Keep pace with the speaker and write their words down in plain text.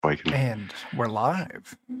can. And we're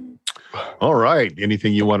live. All right.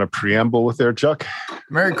 Anything you want to preamble with there, Chuck?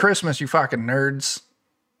 Merry Christmas, you fucking nerds.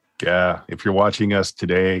 Yeah. If you're watching us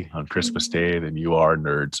today on Christmas Day, then you are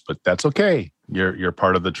nerds, but that's okay. You're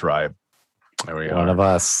part of the tribe. There we are. One of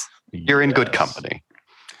us. You're in good company.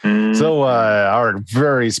 So our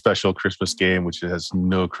very special Christmas game, which has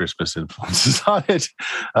no Christmas influences on it,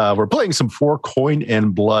 we're playing some 4 Coin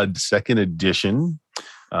and Blood second edition.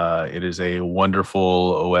 It is a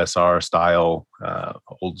wonderful OSR style,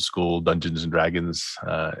 old school Dungeons and Dragons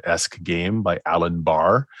esque game by Alan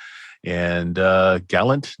Barr and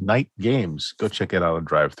Gallant Knight Games. Go check it out on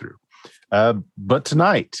drive-thru. But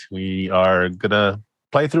tonight we are gonna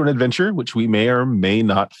play through an adventure, which we may or may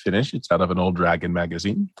not finish. It's out of an old Dragon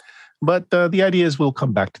magazine. But the idea is we'll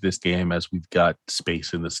come back to this game as we've got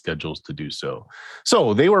space in the schedules to do so.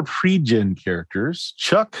 So they were pre-gen characters.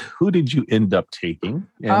 Chuck, who did you end up taking?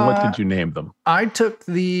 And what did you name them? I took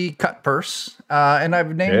the cut purse, and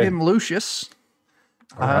I've named him Lucius.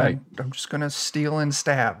 All right. I'm just going to steal and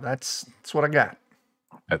stab. That's what I got.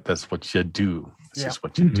 That's what you do. This Yeah. is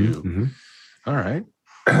what you do. All right.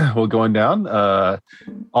 Well, going down,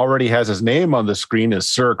 already has his name on the screen as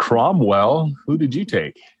Sir Cromwell. Who did you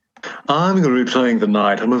take? I'm going to be playing the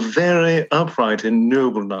knight. I'm a very upright and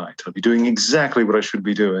noble knight. I'll be doing exactly what I should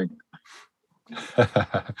be doing.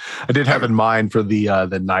 I did have in mind for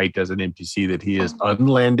the knight as an NPC that he is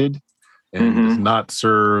unlanded and does not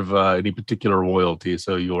serve any particular royalty.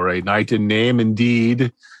 So you're a knight in name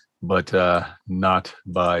indeed, but not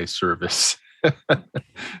by service.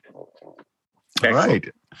 All right.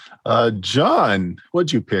 John,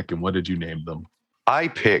 what'd you pick and what did you name them? I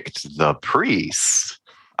picked the priest,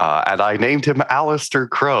 and I named him Alistair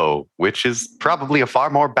Crow, which is probably a far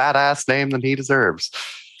more badass name than he deserves.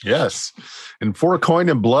 Yes. And 4 Coin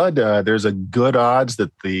and Blood, there's a good odds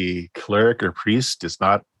that the cleric or priest is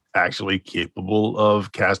not actually capable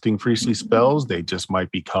of casting priestly spells. They just might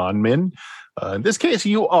be con men. In this case,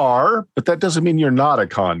 you are, but that doesn't mean you're not a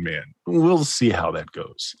con man. We'll see how that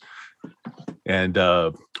goes. And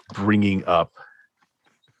rounding off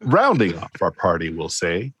our party, we'll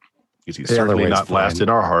say, because he's certainly not last in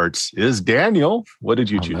our hearts, is Daniel. What did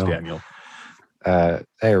you choose, Daniel? Hey,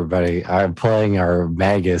 everybody. I'm playing our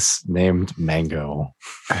Magus named Mango.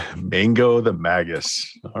 Mango the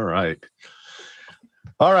Magus. All right.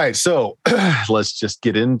 So let's just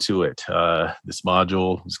get into it. This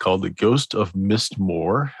module is called The Ghost of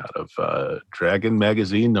Mistmoore out of Dragon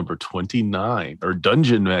Magazine number 29, or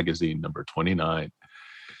Dungeon Magazine number 29.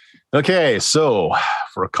 Okay, so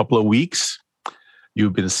for a couple of weeks,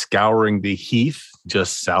 you've been scouring the heath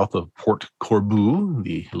just south of Port Corbu,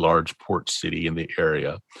 the large port city in the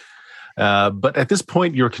area. But at this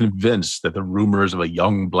point, you're convinced that the rumors of a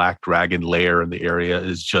young black dragon lair in the area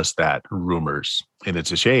is just that, rumors. And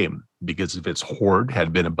it's a shame, because if its hoard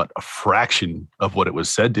had been but a fraction of what it was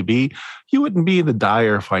said to be, you wouldn't be in the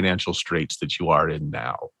dire financial straits that you are in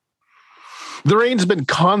now. The rain's been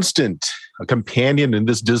constant, a companion in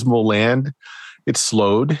this dismal land. It's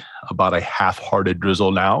slowed, about a half-hearted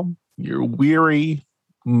drizzle now. You're weary,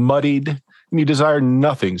 muddied, and you desire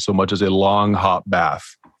nothing so much as a long hot bath.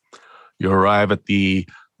 You arrive at the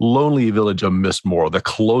lonely village of Mistmoore, the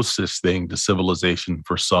closest thing to civilization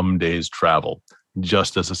for some days' travel,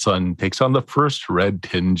 just as the sun takes on the first red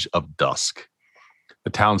tinge of dusk.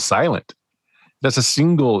 The town's silent. There's a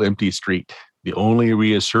single empty street. The only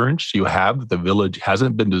reassurance you have that the village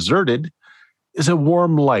hasn't been deserted is a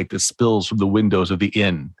warm light that spills from the windows of the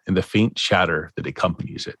inn and the faint chatter that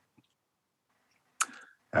accompanies it.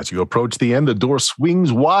 As you approach the inn, the door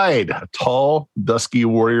swings wide. A tall, dusky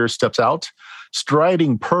warrior steps out,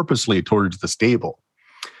 striding purposely towards the stable.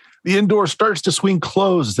 The inn door starts to swing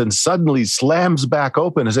closed, then suddenly slams back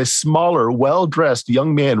open as a smaller, well-dressed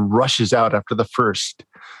young man rushes out after the first.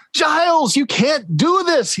 "Giles, you can't do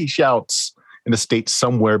this!" he shouts, in a state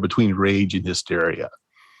somewhere between rage and hysteria.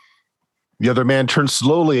 The other man turns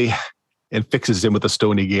slowly and fixes him with a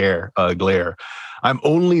stony glare. "I'm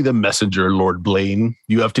only the messenger, Lord Blaine.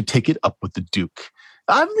 You have to take it up with the Duke."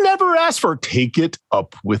 "I've never asked for take it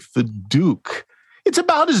up with the Duke. It's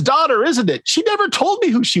about his daughter, isn't it? She never told me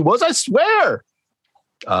who she was, I swear."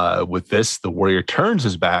 With this, the warrior turns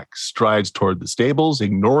his back, strides toward the stables,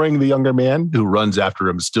 ignoring the younger man who runs after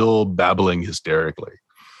him, still babbling hysterically.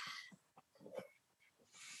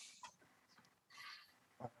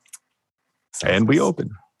 And we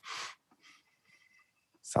open.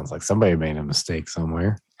 Sounds like somebody made a mistake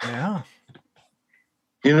somewhere. Yeah.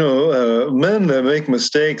 You know, men that make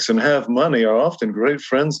mistakes and have money are often great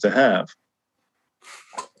friends to have.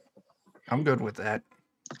 I'm good with that.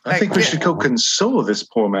 I think we should go console this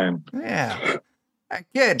poor man. Yeah. Hey,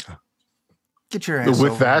 kid, get your ass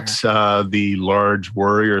With over that, here. the large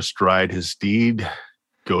warrior astride his steed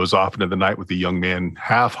goes off into the night with the young man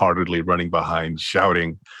half-heartedly running behind,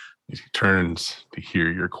 shouting. He turns to hear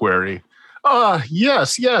your query.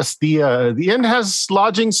 Yes. The inn has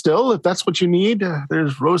lodging still, if that's what you need.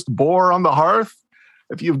 There's roast boar on the hearth.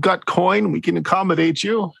 If you've got coin, we can accommodate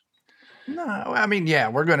you. No, I mean, yeah,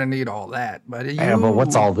 we're gonna need all that, but you. Yeah, but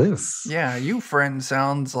what's all this? Yeah, you friend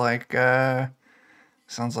sounds like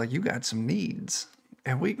you got some needs,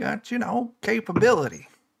 and we got capability.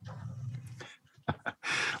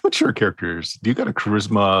 What's your characters? Do you got a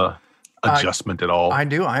charisma adjustment at all? I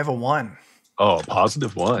do. I have a 1. Oh, a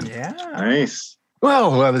positive 1. Yeah. Nice.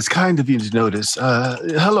 Well, it's kind of you to notice.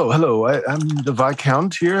 Hello. I'm the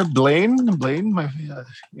Viscount here, Blaine,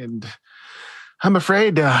 and I'm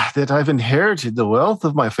afraid that I've inherited the wealth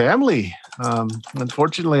of my family.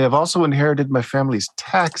 Unfortunately, I've also inherited my family's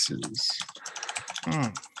taxes.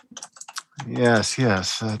 Yes.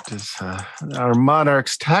 That is our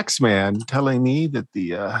monarch's taxman telling me that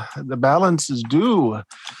the balance is due.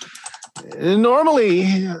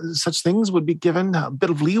 Normally, such things would be given a bit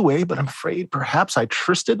of leeway, but I'm afraid perhaps I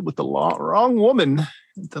trysted with the wrong woman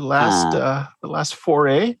at the last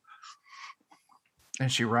foray.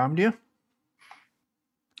 And she robbed you?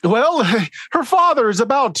 Well, her father is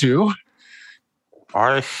about to.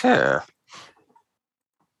 I see.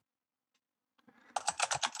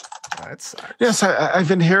 That sucks. Yes,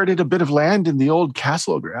 I've inherited a bit of land in the old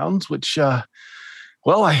castle grounds, which, I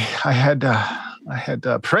had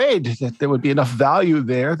prayed that there would be enough value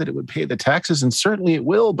there that it would pay the taxes, and certainly it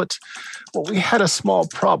will. But we had a small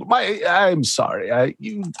problem. I'm sorry.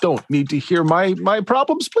 You don't need to hear my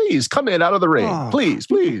problems. Please come in out of the rain. Oh. Please.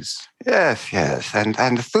 Yes, and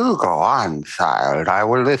do go on, child. I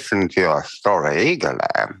will listen to your story eagerly.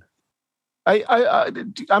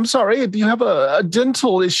 I'm sorry. Do you have a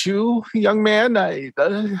dental issue, young man?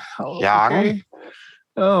 Young? Okay.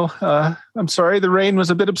 Oh, I'm sorry. The rain was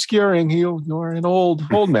a bit obscuring. You're an old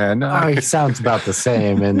man. He sounds about the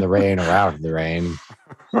same in the rain or out of the rain.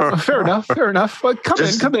 Fair enough.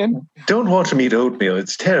 Come in. Don't watch him eat oatmeal.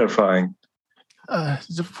 It's terrifying.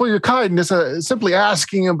 For your kindness, simply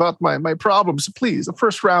asking about my problems. Please, the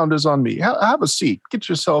first round is on me. Have a seat. Get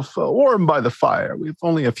yourself warm by the fire. We have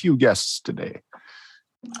only a few guests today.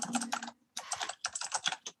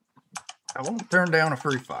 I won't turn down a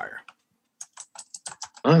free fire.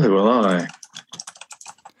 Neither will I.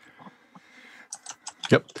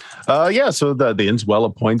 Yep. So the inn's well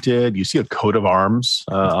appointed. You see a coat of arms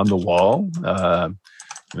on the wall.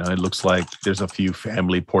 It looks like there's a few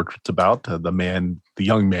family portraits about. The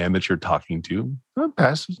young man that you're talking to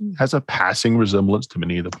has a passing resemblance to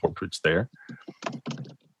many of the portraits there.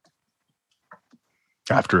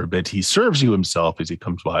 After a bit, he serves you himself as he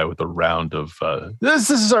comes by with a round of,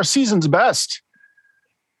 this is our season's best.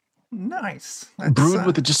 Nice. Brewed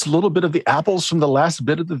with just a little bit of the apples from the last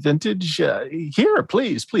bit of the vintage. Here,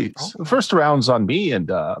 please. Oh. The first round's on me, and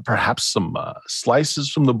perhaps some slices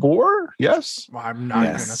from the boar. Yes? Well, I'm not going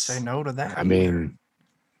to Yes. say no to that. I mean,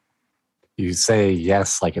 you say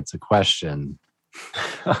yes like it's a question.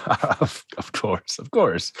 Of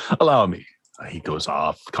course. Allow me. He goes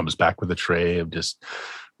off, comes back with a tray of just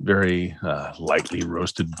very lightly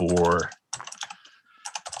roasted boar.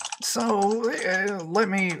 So let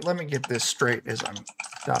me get this straight as I'm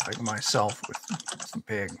stuffing myself with some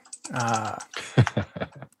pig.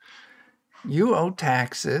 You owe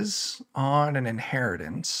taxes on an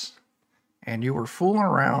inheritance, and you were fooling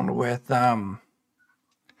around with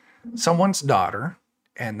someone's daughter,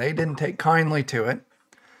 and they didn't take kindly to it.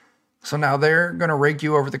 So now they're going to rake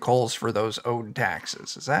you over the coals for those owed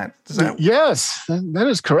taxes. Is that? Yes, that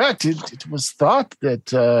is correct. It was thought that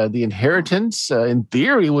the inheritance, in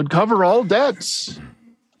theory, would cover all debts.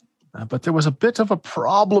 But there was a bit of a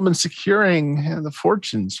problem in securing the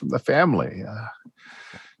fortunes from the family.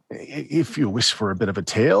 If you wish for a bit of a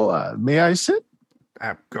tale, may I sit?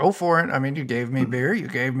 Go for it. I mean, you gave me beer. You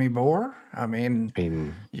gave me boar. I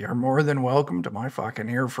mean, you're more than welcome to my fucking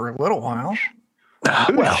ear for a little while.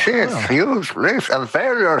 You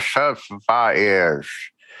avail yourself of our ears.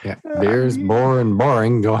 Yeah, beer's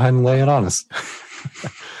boring. Go ahead and lay it on us.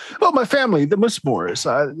 Well, my family, the Musmores,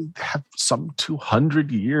 have some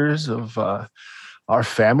 200 years of our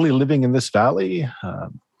family living in this valley.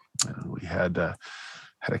 We had a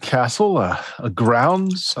castle, a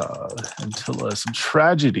grounds, until some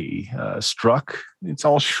tragedy struck. It's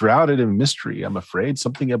all shrouded in mystery, I'm afraid.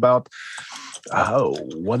 Something about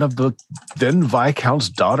one of the then Viscount's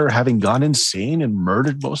daughter having gone insane and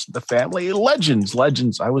murdered most of the family. Legends.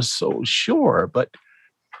 I was so sure, but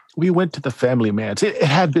we went to the family manse. It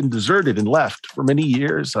had been deserted and left for many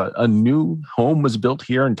years. A new home was built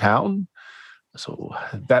here in town. So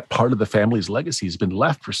that part of the family's legacy has been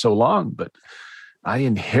left for so long, but I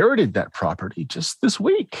inherited that property just this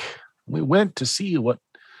week. We went to see what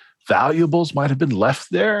valuables might have been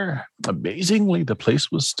left there. Amazingly, the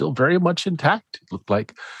place was still very much intact. It looked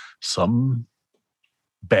like some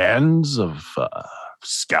bands of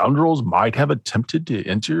scoundrels might have attempted to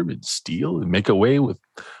enter and steal and make away with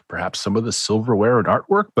perhaps some of the silverware and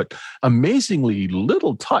artwork, but amazingly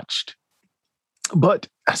little touched. But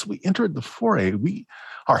as we entered the foray,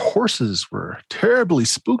 our horses were terribly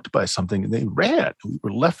spooked by something and they ran. We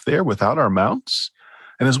were left there without our mounts.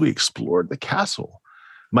 And as we explored the castle,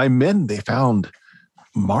 my men, they found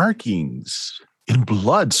markings in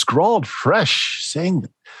blood scrawled fresh, saying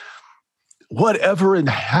that whatever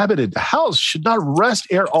inhabited the house should not rest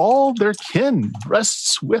ere all their kin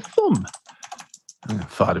rests with them. I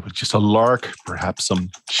thought it was just a lark. Perhaps some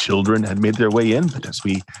children had made their way in, but as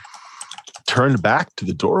we turned back to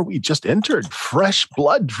the door we just entered, fresh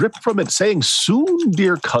blood dripped from it, saying, "Soon,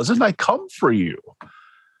 dear cousin, I come for you."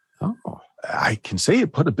 Oh, I can say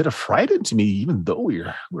it put a bit of fright into me, even though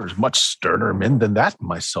we're much sterner men than that,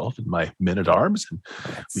 myself and my men-at-arms. And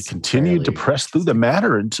we continued to press through the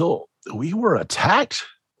matter until we were attacked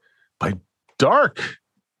by dark,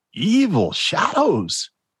 evil shadows.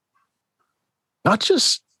 Not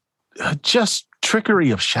just trickery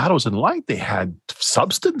of shadows and light. They had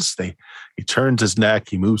substance. He turns his neck,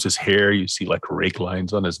 he moves his hair. You see like rake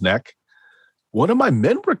lines on his neck. One of my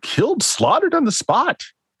men were killed, slaughtered on the spot.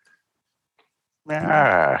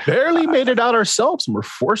 Barely made it out ourselves and were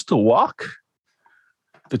forced to walk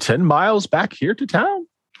the 10 miles back here to town.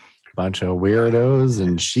 Bunch of weirdos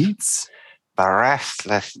and sheets. The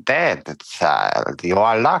restless dead, child. You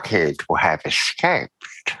are lucky to have escaped.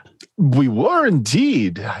 We were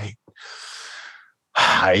indeed.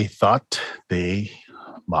 I thought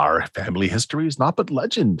our family history is not but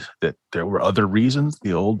legend, that there were other reasons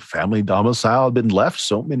the old family domicile had been left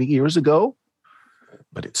so many years ago.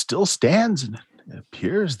 But it still stands, and it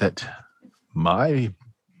appears that my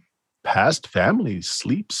past family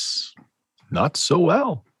sleeps not so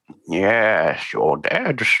well. Yes, your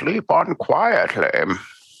dad sleep unquietly.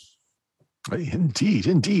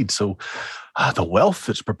 Indeed. So the wealth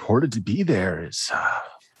that's purported to be there is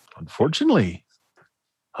unfortunately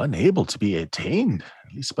unable to be attained,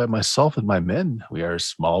 at least by myself and my men. We are a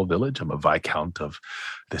small village. I'm a viscount of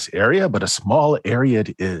this area, but a small area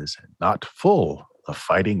it is, not full of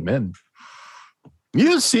fighting men.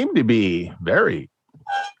 You seem to be very,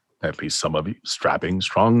 at least some of you, strapping,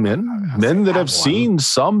 strong men that have seen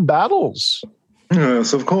some battles.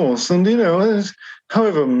 Yes, of course. And,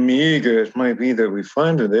 however meager it might be that we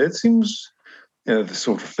find it seems the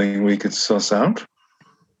sort of thing we could suss out.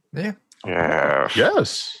 Yeah.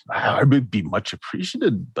 Yes, I would be much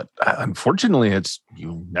appreciated, but unfortunately,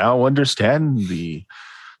 you now understand the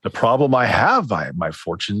problem I have. My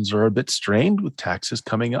fortunes are a bit strained with taxes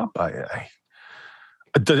coming up.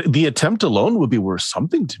 The attempt alone would be worth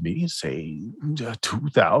something to me. Say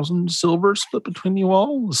 2,000 silver split between you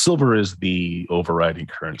all. Silver is the overriding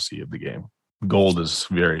currency of the game. Gold is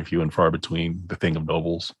very few and far between, the thing of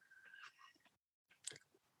nobles.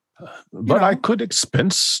 But I could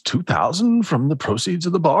expense 2,000 from the proceeds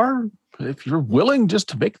of the bar if you're willing just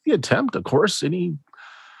to make the attempt. Of course, any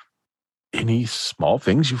small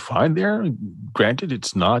things you find there, granted,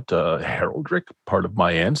 it's not a heraldic part of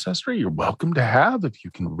my ancestry, you're welcome to have if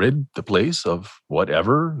you can rid the place of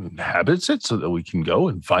whatever inhabits it so that we can go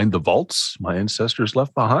and find the vaults my ancestors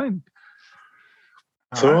left behind.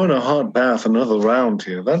 Throw in a hot bath another round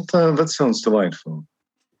here. That sounds delightful.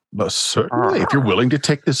 But certainly, if you're willing to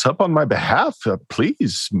take this up on my behalf,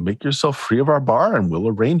 please make yourself free of our bar and we'll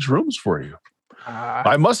arrange rooms for you.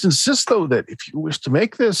 I must insist, though, that if you wish to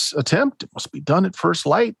make this attempt, it must be done at first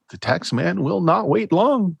light. The tax man will not wait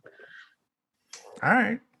long. All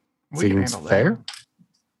right. Seems fair.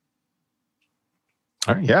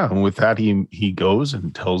 All right, yeah. And with that, he goes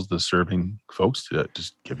and tells the serving folks to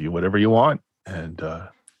just give you whatever you want. And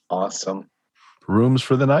awesome. Rooms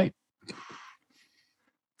for the night.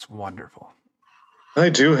 It's wonderful. I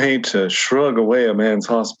do hate to shrug away a man's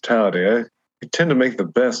hospitality. I tend to make the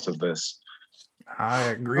best of this. I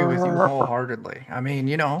agree with you wholeheartedly. I mean,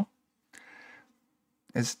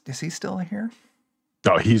 is he still here?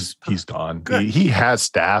 No, he's gone. He has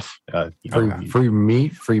staff. Free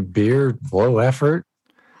meat, free beer, low effort.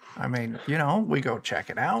 I mean, we go check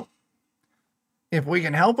it out. If we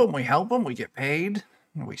can help him, we help him. We get paid.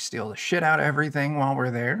 We steal the shit out of everything while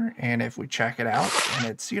we're there. And if we check it out and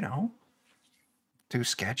it's, too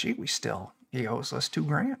sketchy, we still He owes us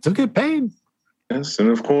 $2,000. So get paid. Yes, and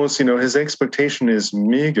of course, his expectation is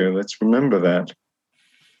meager. Let's remember that.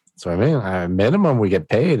 So I mean, at minimum we get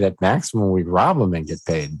paid. At maximum we rob him and get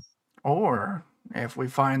paid. Or if we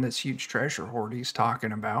find this huge treasure hoard he's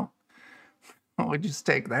talking about, we just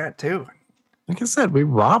take that too. Like I said, we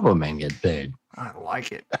rob him and get paid. I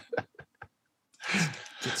like it.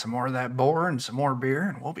 Get some more of that boar and some more beer,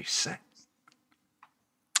 and we'll be set.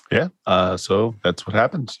 Yeah. So that's what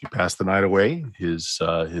happens. You pass the night away. His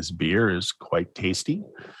beer is quite tasty.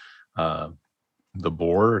 The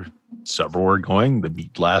boar, several are going. The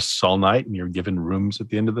meat lasts all night, and you're given rooms at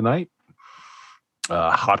the end of the night.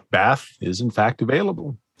 Hot bath is in fact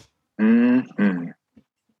available. Mm-hmm.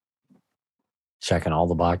 Checking all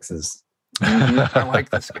the boxes. I like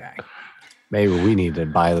this guy. Maybe we need to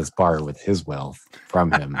buy this bar with his wealth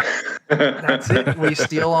from him. That's it. We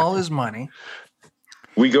steal all his money.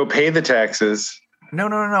 We go pay the taxes.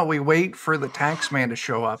 No. We wait for the tax man to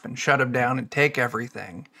show up and shut him down and take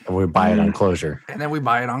everything. And we buy it on closure. And then we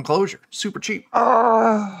buy it on closure. Super cheap.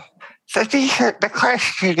 The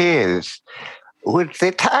question is, would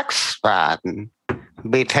the taxman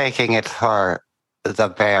be taking it for the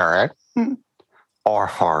Baron or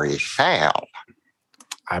for himself?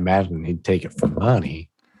 I imagine he'd take it for money.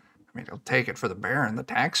 I mean, he'll take it for the Baron. The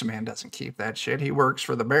tax man doesn't keep that shit. He works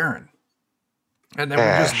for the Baron. And then we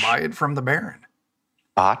just buy it from the Baron.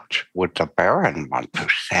 But would the Baron want to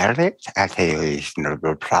sell it at a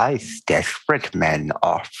reasonable price? Desperate men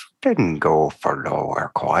often go for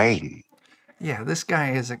lower coin. Yeah, this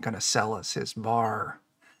guy isn't going to sell us his bar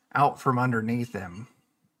out from underneath him.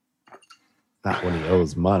 Not when he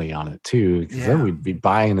owes money on it too, because Yeah. then we'd be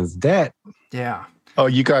buying his debt. Yeah. Oh,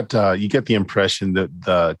 you get the impression that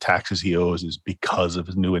the taxes he owes is because of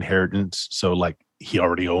his new inheritance. So like he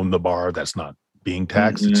already owned the bar. That's not being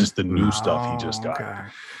taxed. It's just the new stuff he just got. Okay.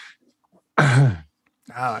 Oh,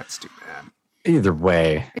 that's too bad. Either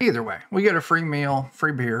way, Either way, we get a free meal,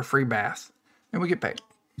 free beer, free bath, and we get paid.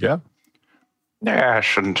 Yeah.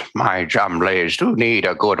 Yes, and my jumblies do need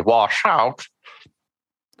a good washout.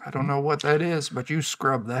 I don't know what that is, but you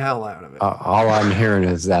scrub the hell out of it. all I'm hearing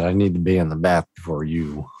is that I need to be in the bath before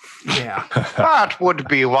you. Yeah. That would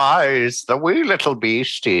be wise. The wee little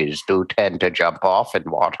beasties do tend to jump off in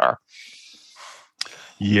water.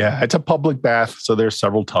 Yeah, it's a public bath, so there's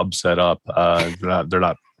several tubs set up. They're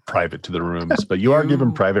not private to the rooms, but you are given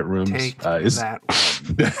You private rooms. Take that one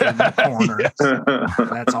in the corner.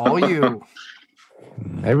 That's all you.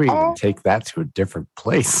 Maybe we can take that to a different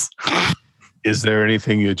place. Is there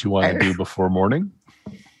anything that you want to do before morning?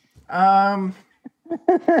 I'll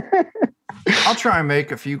try and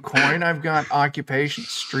make a few coin. I've got occupation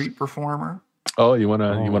street performer. Oh, you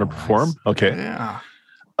wanna perform? Nice. Okay. Yeah.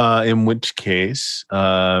 In which case,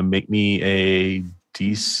 make me a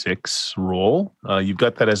D6 roll. You've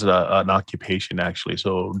got that as an occupation, actually.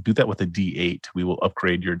 So do that with a D8. We will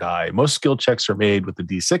upgrade your die. Most skill checks are made with a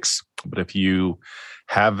D6, but if you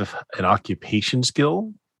have an occupation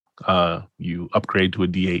skill, you upgrade to a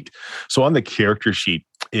D8. So on the character sheet,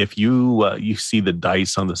 if you see the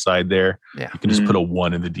dice on the side there, Yeah. you can just put a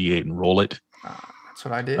 1 in the D8 and roll it. That's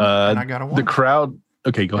what I did. And I got a 1. The crowd.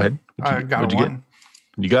 Okay, go ahead. I got what'd a you get? 1.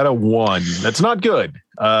 You got a 1. That's not good.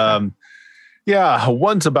 Yeah, a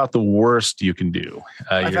 1's about the worst you can do.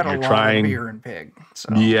 I've had a lot of beer and pig.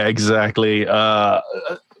 So. Yeah, exactly.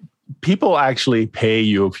 People actually pay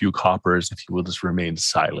you a few coppers if you will just remain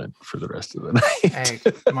silent for the rest of the night. Hey,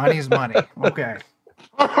 money's money. Okay.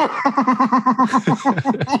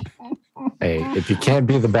 Hey, if you can't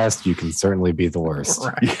be the best, you can certainly be the worst.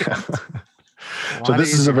 Right. Yeah. A So lot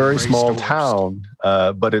this is a easier to very race small to worst. town,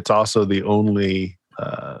 but it's also the only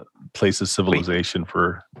place of civilization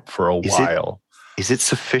for a Is it- while. Is it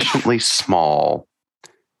sufficiently small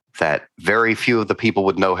that very few of the people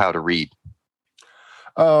would know how to read?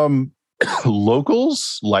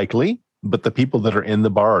 Locals likely, but the people that are in the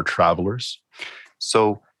bar are travelers.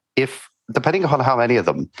 So, if depending upon how many of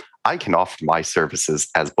them, I can offer my services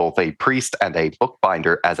as both a priest and a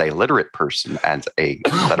bookbinder, as a literate person and a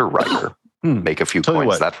letter writer. Make a few Tell you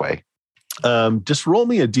coins what. that way. Just roll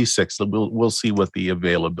me a d6. We'll see what the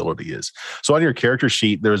availability is. So on your character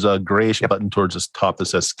sheet, there's a grayish button towards the top that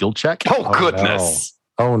says skill check. Oh, goodness!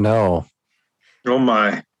 Oh no. Oh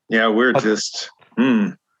my. Yeah, we're just.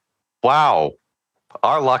 Wow,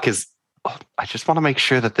 our luck is. Oh, I just want to make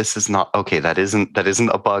sure that this is not okay. That isn't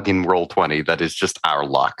a bug in Roll20. That is just our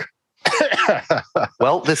luck.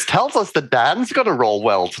 Well, this tells us that Dan's going to roll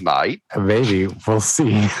well tonight. Maybe we'll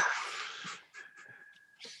see.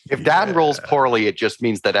 If Dan rolls poorly, it just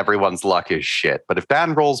means that everyone's luck is shit. But if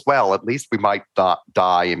Dan rolls well, at least we might not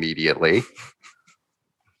die immediately.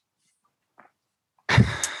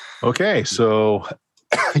 Okay, so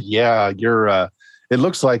yeah, you're. It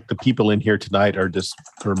looks like the people in here tonight are just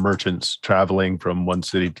for merchants traveling from one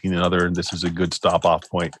city to another, and this is a good stop-off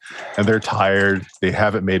point. And they're tired; they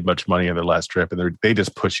haven't made much money on their last trip, and they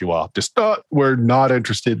just push you off. Just we're not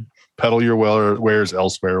interested. Peddle your wares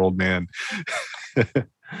elsewhere, old man.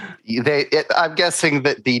 I'm guessing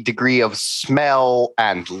that the degree of smell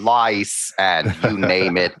and lice and you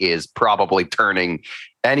name it is probably turning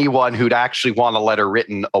anyone who'd actually want a letter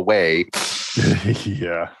written away.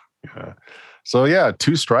 Yeah. So yeah,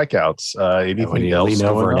 2 strikeouts. Anything when you else? lean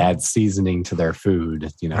over going and on? add seasoning to their food,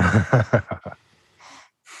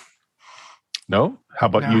 No? How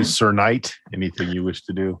about No. you, Sir Knight? Anything you wish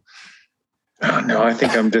to do? No, I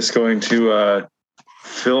think I'm just going to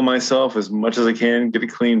fill myself as much as I can, get a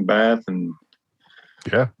clean bath, and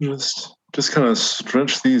Yeah. just kind of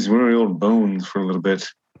stretch these weary old bones for a little bit.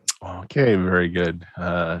 Okay, very good.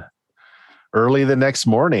 Early the next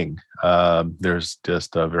morning, there's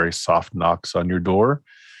just a very soft knocks on your door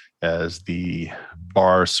as the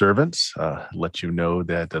bar servants let you know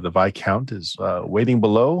that the Viscount is waiting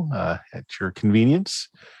below at your convenience.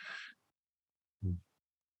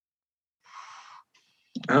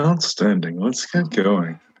 Outstanding. Let's get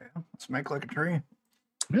going. Yeah, let's make like a tree.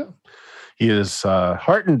 Yeah. He is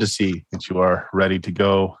heartened to see that you are ready to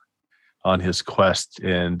go on his quest.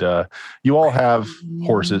 And you all have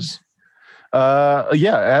horses.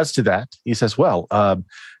 As to that, he says, well,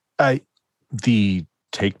 the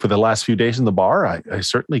take for the last few days in the bar, I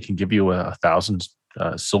certainly can give you 1,000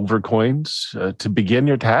 silver coins to begin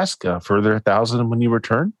your task, further 1,000 when you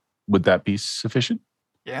return. Would that be sufficient?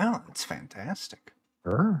 Yeah, that's fantastic.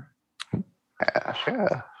 Sure. Yeah,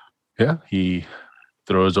 sure. Yeah, he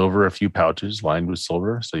throws over a few pouches lined with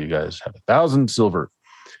silver. So you guys have 1,000 silver.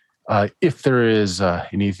 If there is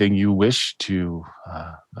anything you wish to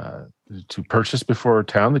purchase before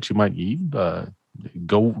town that you might need,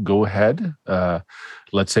 go ahead.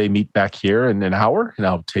 Let's say meet back here in an hour, and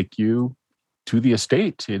I'll take you to the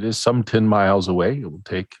estate. It is some 10 miles away. It will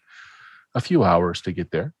take a few hours to get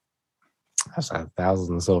there. That's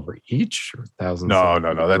 1,000 silver each, or 1,000. No.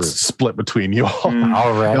 That's split between you all. Mm.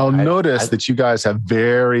 All right. You'll notice that you guys have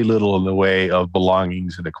very little in the way of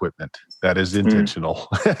belongings and equipment. That is intentional.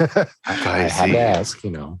 I had to ask.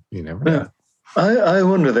 You never know. I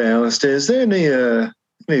wonder there, Alistair, is there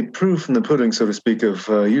any proof in the pudding, so to speak, of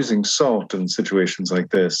using salt in situations like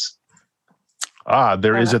this?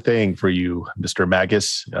 There is a thing for you, Mr.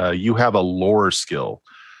 Magus. You have a lore skill.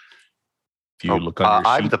 If you look on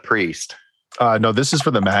your I'm sheet. the priest. No, this is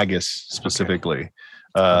for the Magus specifically.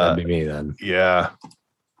 That'd be me then. Yeah.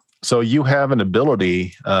 So you have an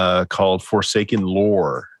ability called Forsaken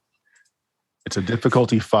Lore. It's a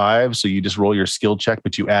difficulty 5, so you just roll your skill check,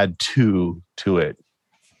 but you add 2 to it.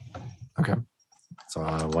 Okay. So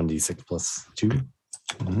 1d6 plus 2.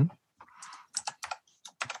 Mm-hmm.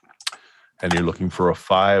 And you're looking for a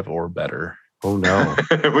 5 or better. Oh no!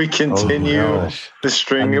 We continue gosh. the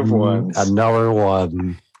string of ones. Another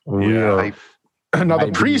one. We Yeah. are- Now, the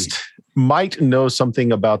might be- priest might know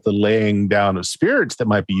something about the laying down of spirits that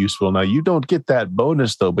might be useful. Now, you don't get that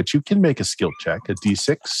bonus, though, but you can make a skill check, a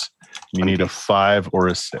d6. You need a 5 or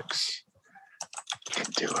a 6. Can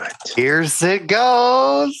do it. Here's it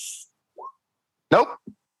goes. Nope.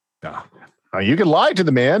 Now, you can lie to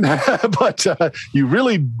the man, but you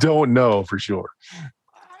really don't know for sure.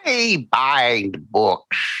 I bind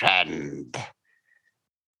books and,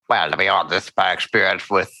 well, to be honest, my experience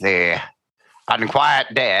with the unquiet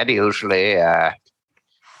dead usually,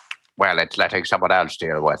 it's letting someone else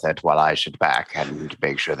deal with it while I sit back and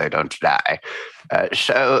make sure they don't die.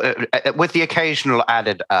 So, with the occasional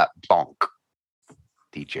added bonk,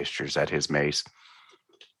 he gestures at his mace.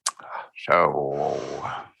 So,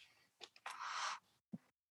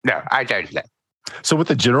 no, I don't know. So with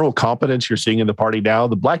the general competence you're seeing in the party now,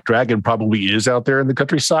 the Black Dragon probably is out there in the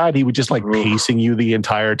countryside. He was just like Oof. pacing you the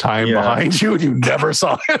entire time Yeah. behind you, and you never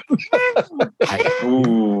saw him.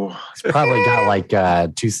 Ooh. He's probably got like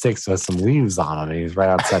 2 sticks with some leaves on him. And he's right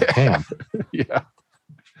outside camp. Yeah.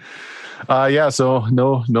 So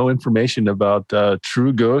no information about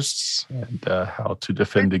true ghosts and how to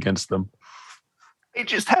defend against them. He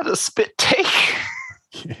just had a spit take.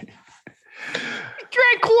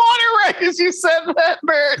 Drank water right as you said that,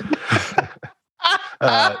 Bert.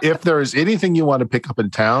 If there is anything you want to pick up in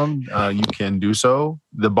town, you can do so.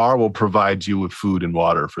 The bar will provide you with food and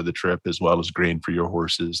water for the trip, as well as grain for your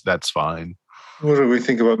horses. That's fine. What do we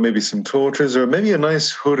think about maybe some torches or maybe a nice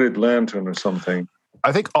hooded lantern or something?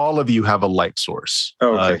 I think all of you have a light source.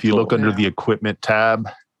 Okay, if you cool. look under Yeah. the equipment tab,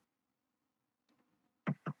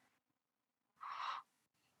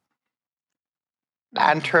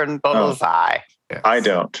 lantern bullseye. Yes. I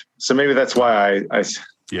don't. So maybe that's why I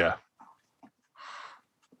Yeah.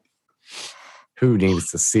 Who needs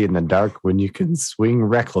to see in the dark when you can swing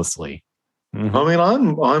recklessly? Mhm. I mean,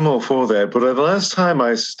 I'm all for that. But the last time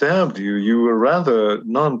I stabbed you, you were rather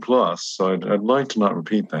nonplussed. So I'd like to not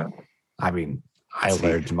repeat that. I mean, I See,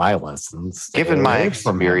 learned my lessons. Stay Given my away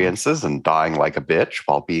from him. experiences and dying like a bitch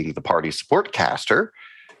while being the party support caster,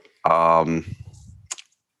 I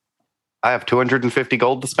have 250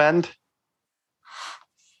 gold to spend.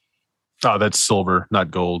 Oh, that's silver,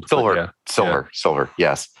 not gold. but Silver, yeah. silver.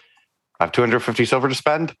 Yes, I have 250 silver to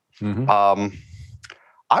spend. Mhm.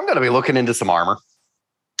 I'm going to be looking into some armor.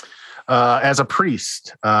 As a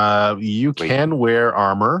priest, you Wait. can wear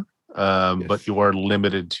armor, Yes. but you are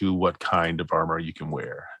limited to what kind of armor you can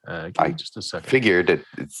wear. Give me just a second. Figured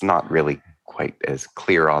it's not really quite as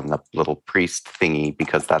clear on the little priest thingy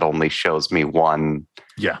because that only shows me one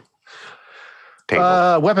Yeah.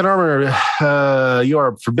 table. Weapon armor. You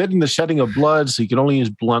are forbidden the shedding of blood, so you can only use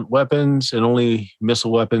blunt weapons, and only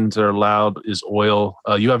missile weapons that are allowed is oil.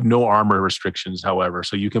 You have no armor restrictions, however,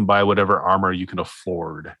 so you can buy whatever armor you can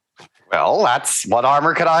afford. Well, that's what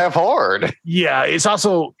armor can I afford? Yeah, it's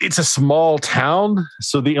a small town,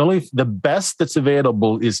 so the best that's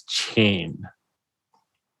available is chain.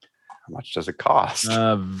 How much does it cost?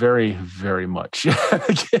 Very, very much.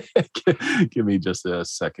 Give me just a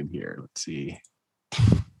second here. Let's see.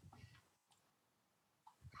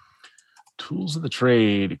 Tools of the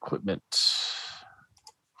trade, equipment.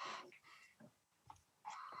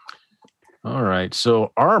 All right.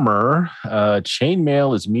 So armor,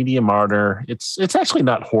 chainmail is medium armor. It's actually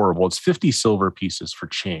not horrible. It's 50 silver pieces for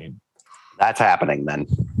chain. That's happening then.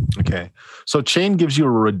 Okay. So chain gives you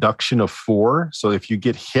a reduction of 4. So if you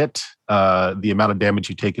get hit, the amount of damage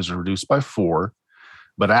you take is reduced by 4.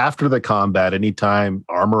 But after the combat, anytime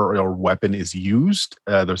armor or weapon is used,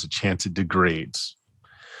 there's a chance it degrades.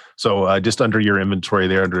 So just under your inventory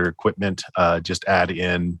there, under equipment, just add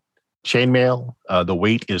in chainmail. The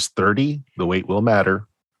weight is 30. The weight will matter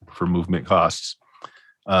for movement costs.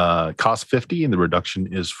 Cost 50 and the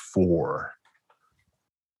reduction is 4.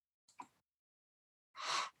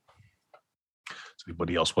 Does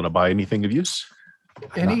anybody else want to buy anything of use?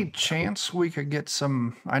 Any chance we could get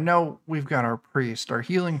some? I know we've got our priest. Are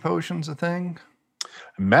healing potions a thing?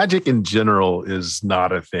 Magic in general is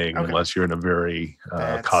not a thing Okay. unless you're in a very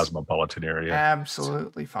That's cosmopolitan area.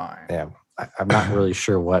 Absolutely fine. Yeah, I'm not really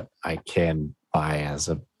sure what I can buy as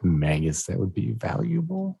a magus that would be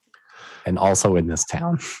valuable, and also in this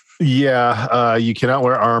town. Yeah, you cannot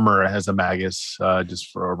wear armor as a magus,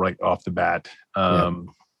 just for right off the bat.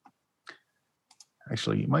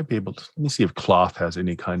 Actually, you might be able to. Let me see if cloth has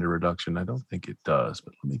any kind of reduction. I don't think it does,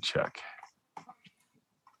 but let me check.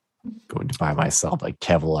 Going to buy myself a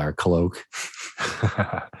Kevlar cloak.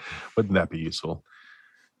 Wouldn't that be useful?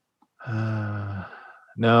 No,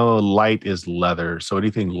 light is leather. So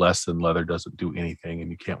anything less than leather doesn't do anything, and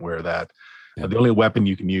you can't wear that. Yeah. The only weapon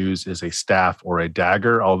you can use is a staff or a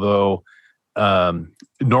dagger, although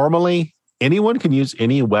normally anyone can use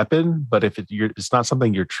any weapon, but if it's not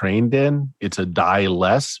something you're trained in, it's a die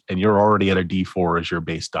less, and you're already at a D4 as your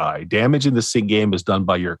base die. Damage in this game is done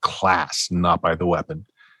by your class, not by the weapon.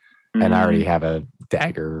 And I already have a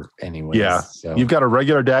dagger anyway. Yeah. So You've got a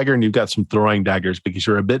regular dagger and you've got some throwing daggers because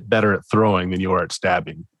you're a bit better at throwing than you are at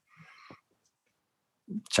stabbing.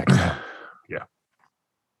 check it out. Yeah.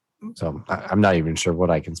 So I'm not even sure what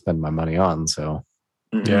I can spend my money on. So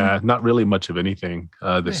Yeah, not really much of anything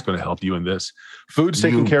that's Yeah. going to help you in this. Food's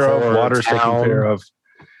taken You care of, poor water's taken town. care of.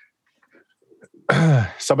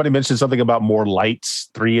 Somebody mentioned something about more lights.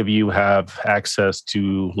 3 of you have access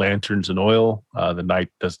to lanterns and oil. The knight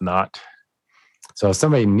does not. So if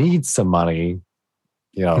somebody needs some money,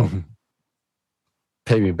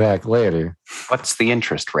 pay me back later. What's the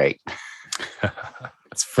interest rate?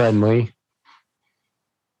 It's friendly.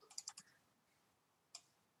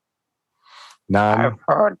 None. I've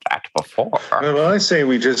heard that before. Well, I say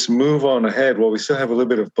we just move on ahead while we still have a little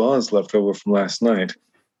bit of bars left over from last night.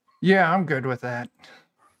 Yeah, I'm good with that.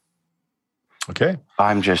 Okay.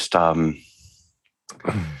 I'm just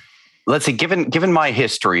let's see, given my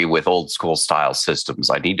history with old school style systems,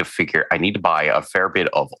 I need to buy a fair bit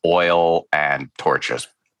of oil and torches.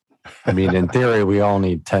 I mean, in theory, we all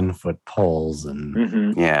need 10-foot poles and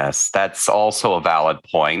Mm-hmm. Yes, that's also a valid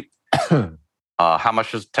point. How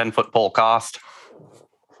much does a 10-foot pole cost?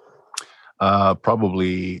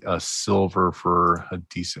 Probably a silver for a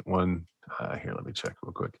decent one. Here, let me check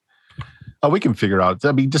real quick. We can figure out.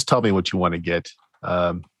 I mean, just tell me what you want to get.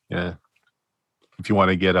 Yeah. If you want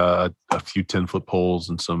to get a few 10-foot poles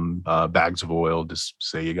and some bags of oil, just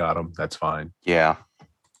say you got them. That's fine. Yeah.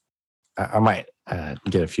 I might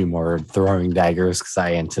get a few more throwing daggers because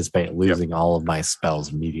I anticipate losing all of my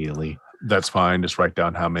spells immediately. That's fine. Just write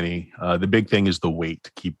down how many. The big thing is the weight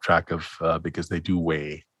to keep track of because they do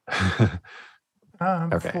weigh.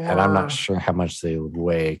 Okay, and I'm not sure how much they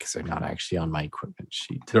weigh because they're not actually on my equipment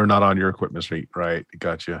sheet. They're not on your equipment sheet, right?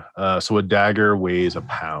 Gotcha. So a dagger weighs a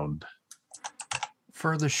pound.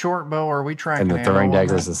 For the short bow, are we tracking? And the throwing ammo on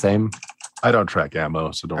dagger is that? the same? I don't track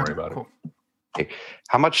ammo, so don't worry Okay, about cool. it.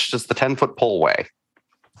 How much does the 10-foot pole weigh?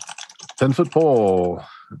 10-foot pole.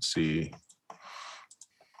 Let's see.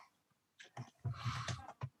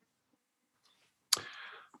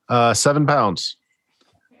 £7.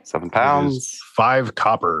 7 It pounds. is 5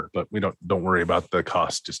 copper, but we don't worry about the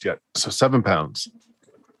cost just yet. So £7.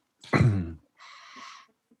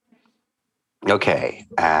 Okay.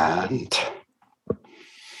 And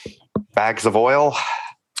bags of oil.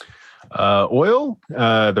 Oil,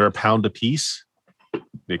 they're a pound a piece.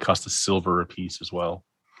 They cost a silver a piece as well.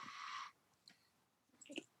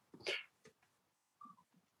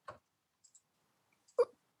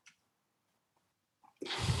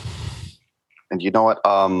 And you know what?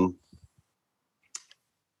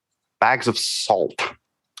 Bags of salt.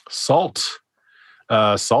 Salt.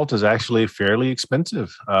 Salt is actually fairly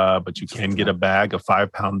expensive, but you can get a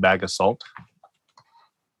 5-pound bag of salt.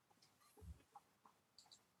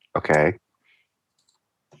 Okay.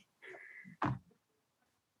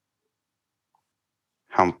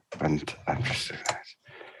 I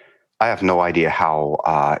have no idea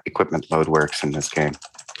how equipment load works in this game.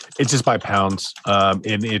 It's just by pounds, and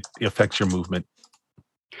it affects your movement.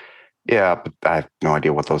 Yeah, but I have no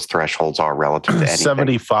idea what those thresholds are relative to anything.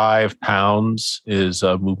 75 pounds is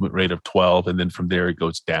a movement rate of 12, and then from there it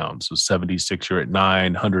goes down. So 76, you're at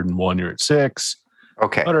 9, 101, you're at 6,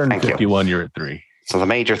 Okay, thank you. 151, you're at 3. So the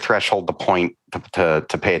major threshold to point to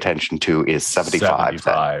pay attention to is 75.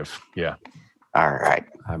 75, yeah. All right.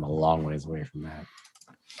 I'm a long ways away from that.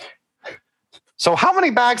 So how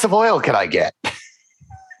many bags of oil can I get?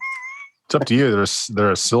 It's up to you.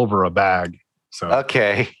 They're a silver a bag. So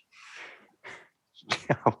Okay.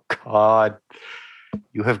 Oh, God.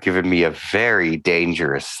 You have given me a very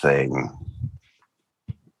dangerous thing.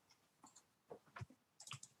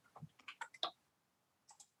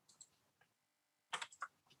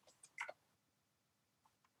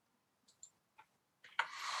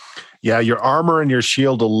 yeah, your armor and your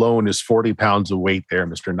shield alone is 40 pounds of weight there,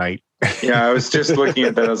 Mr. Knight. Yeah, I was just looking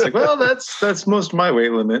at that. I was like, well, that's most of my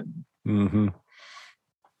weight limit. Mm-hmm.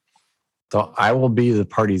 So I will be the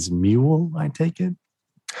party's mule, I take it?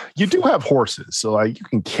 You do have horses, so you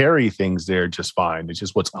can carry things there just fine. It's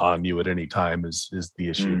just what's on you at any time is the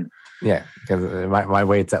issue. Yeah, because my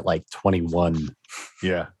weight's at like 21.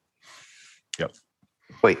 Yeah.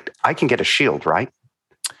 Wait, I can get a shield, right?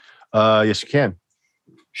 Yes, you can.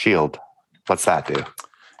 Shield. What's that do?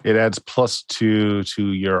 It adds +2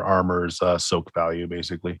 to your armor's soak value,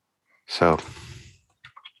 basically. So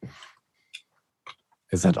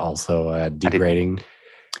Is that also degrading?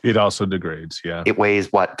 It also degrades, yeah. it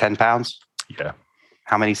weighs what, 10 pounds? Yeah.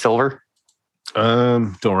 How many silver?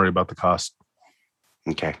 Don't worry about the cost.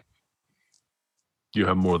 Okay. You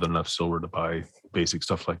have more than enough silver to buy basic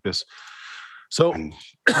stuff like this. So And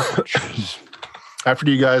after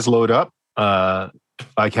you guys load up,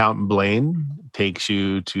 Viscount Blaine takes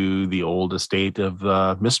you to the old estate of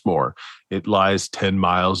Mistmore. It lies 10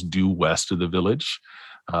 miles due west of the village,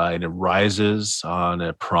 and it rises on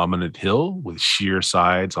a prominent hill with sheer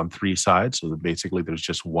sides on 3 sides. So that basically there's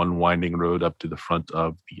just one winding road up to the front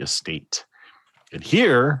of the estate. And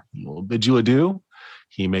here, he will bid you adieu.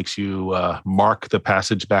 He makes you mark the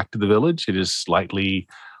passage back to the village. It is slightly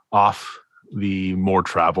off the more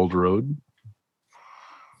traveled road.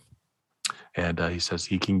 And he says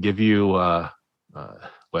he can give you,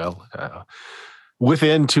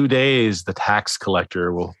 within 2 days, the tax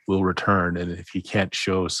collector will return. And if he can't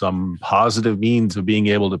show some positive means of being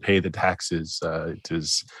able to pay the taxes, it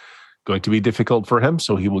is going to be difficult for him.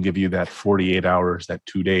 So he will give you that 48 hours, that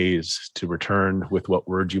 2 days to return with what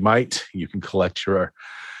word you might. You can collect your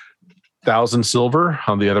 1,000 silver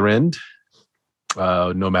on the other end,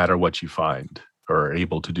 no matter what you find or are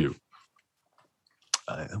able to do.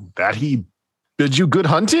 That he bids you good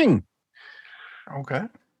hunting. Okay.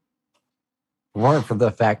 More for the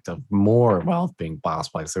fact of more wealth being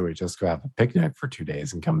possible. So we just go have a picnic for 2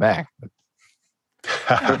 days and come back.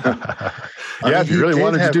 If you really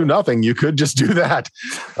wanted to do nothing, you could just do that.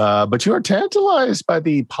 But you are tantalized by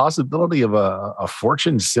the possibility of a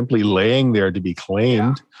fortune simply laying there to be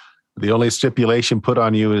claimed. The only stipulation put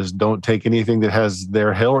on you is don't take anything that has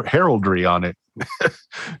their heraldry on it.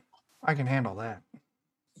 I can handle that.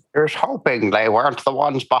 Here's hoping they weren't the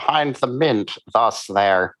ones behind the mint, thus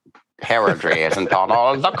their heraldry isn't on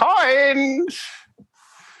all the coins.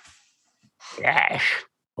 Yes.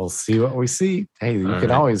 We'll see what we see. Hey, you All can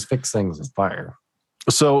right. always fix things with fire.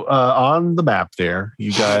 So on the map there,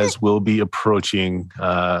 you guys will be approaching,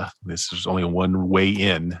 this is only one way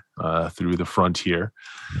in through the frontier.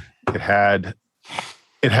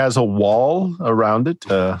 It has a wall around it,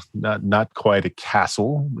 not quite a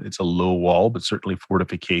castle. It's a low wall, but certainly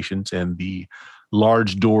fortifications. And the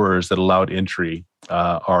large doors that allowed entry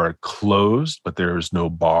are closed, but there is no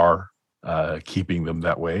bar keeping them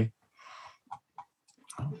that way.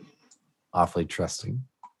 Awfully trusting.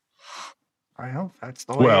 Well, that's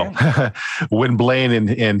the way. Well, when Blaine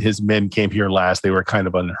and his men came here last, they were kind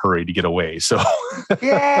of in a hurry to get away. So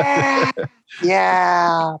Yeah.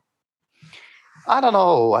 Yeah. I don't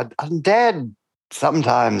know. Undead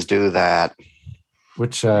sometimes do that.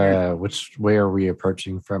 Which way are we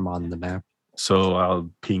approaching from on the map? So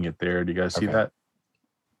I'll ping it there. Do you guys see Okay. that?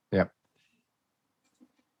 Yep.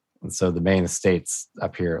 And so the main estate's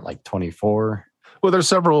up here at like 24. Well, there's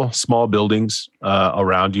several small buildings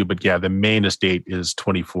around you, but yeah, the main estate is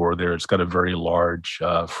 24 there. It's got a very large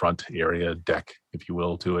front area deck, if you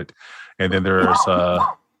will, to it. And then there's,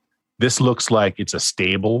 this looks like it's a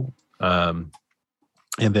stable. And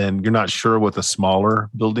then you're not sure what the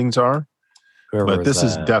smaller buildings are, but this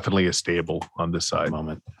is definitely a stable on this side.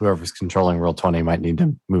 Moment. Whoever's controlling Roll20 might need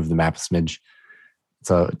to move the map a smidge.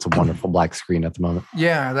 It's a wonderful black screen at the moment.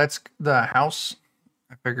 Yeah, that's the house.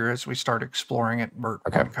 I figure as we start exploring it, we're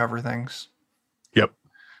Okay. uncover things. Yep.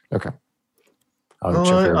 Okay. I'd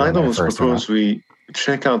almost propose we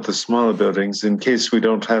check out the smaller buildings in case we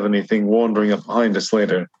don't have anything wandering up behind us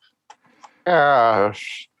later.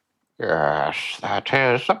 Yes. Yes, that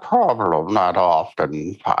is a problem that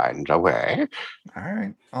often finds a way. All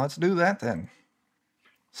right, well, let's do that then.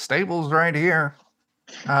 Stable's right here.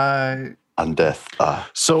 Undeath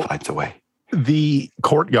So finds a way. the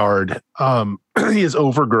courtyard is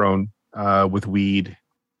overgrown with weed,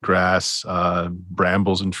 grass,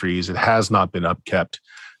 brambles, and trees. It has not been upkept.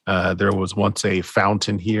 There was once a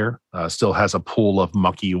fountain here, still has a pool of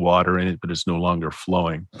mucky water in it, but it's no longer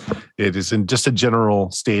flowing. It is in just a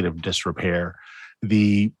general state of disrepair.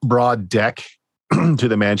 The broad deck to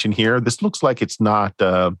the mansion here, this looks like it's not,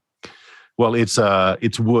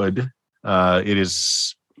 it's wood. It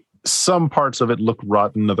is, some parts of it look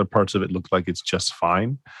rotten, other parts of it look like it's just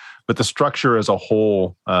fine. But the structure as a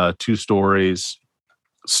whole, 2 stories,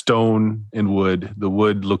 stone and wood. The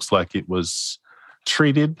wood looks like it was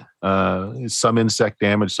treated, some insect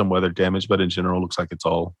damage, some weather damage, but in general looks like it's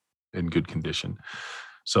all in good condition.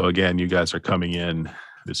 So again, you guys are coming in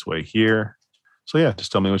this way here. So yeah,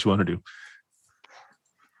 just tell me what you want to do.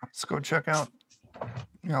 Let's go check out.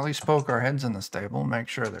 At least poke our heads in the stable, make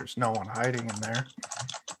sure there's no one hiding in there.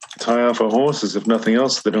 Tie off our horses, if nothing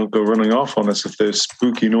else, they don't go running off on us if there's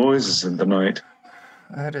spooky noises in the night.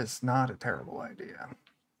 That is not a terrible idea.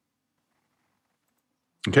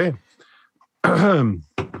 Okay.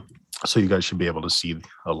 So you guys should be able to see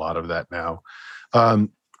a lot of that now.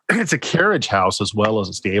 It's a carriage house as well as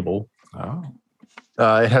a stable. Oh,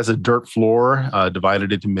 It has a dirt floor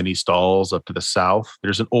divided into many stalls up to the south.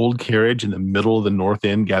 There's an old carriage in the middle of the north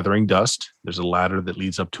end gathering dust. There's a ladder that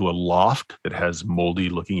leads up to a loft that has moldy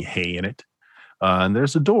looking hay in it. And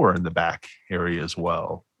there's a door in the back area as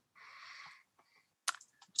well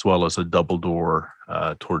as a double door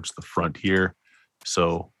towards the front here.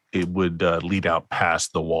 So it would lead out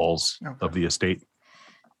past the walls of the estate.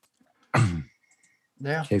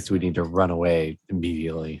 Yeah. in case we need to run away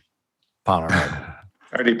immediately upon our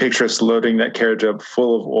I already picture us loading that carriage up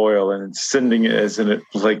full of oil and sending it as in it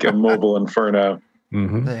like a mobile inferno.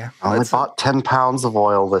 Mm-hmm. Yeah. I only bought 10 pounds of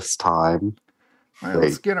oil this time.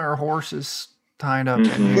 Let's get our horses tied up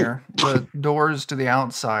Mhm. in here. The doors to the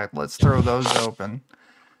outside, let's throw those open.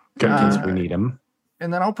 in case Uh, we need them.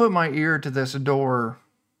 And then I'll put my ear to this door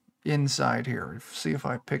inside here. See if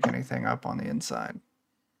I pick anything up on the inside.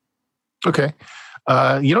 Okay.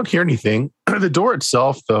 You don't hear anything. The door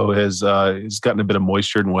itself, though, has gotten a bit of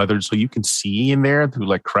moisture and weathered, so you can see in there through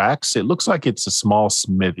like cracks. It looks like it's a small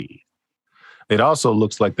smithy. It also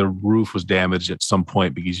looks like the roof was damaged at some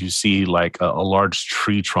point because you see like a large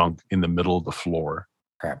tree trunk in the middle of the floor.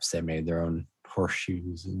 Perhaps they made their own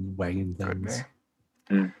horseshoes and wagon Could be.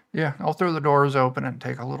 things. Yeah, I'll throw the doors open and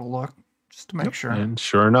take a little look just to make sure. And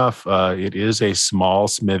sure enough, it is a small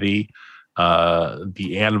smithy.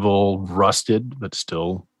 The anvil rusted, but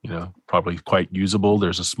still probably quite usable.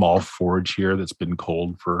 There's a small forge here that's been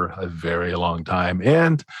cold for a very long time,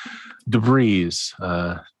 and debris,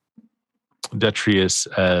 detritus,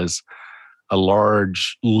 as a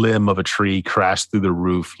large limb of a tree crashed through the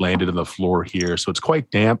roof, landed on the floor here. So it's quite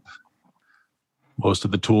damp. Most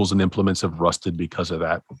of the tools and implements have rusted because of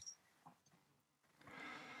that.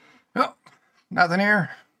 Oh, nothing here.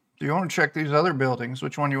 Do you want to check these other buildings?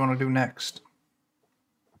 Which one do you want to do next?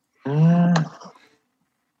 I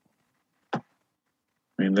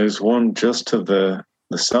mean, there's one just to the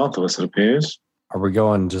south of us, it appears. Are we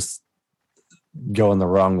going the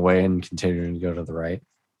wrong way and continuing to go to the right?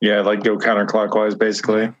 Yeah, like go counterclockwise,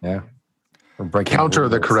 basically. Yeah. We're breaking Counter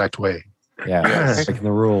the rules. correct way. Yeah, breaking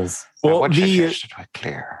the rules. Well, What suggested was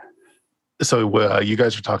clear. so you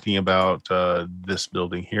guys are talking about this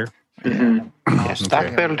building here. Mhm. Yes, that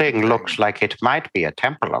Okay. building looks like it might be a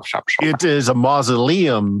temple of some sort. It is a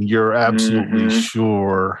mausoleum. You're absolutely Mhm.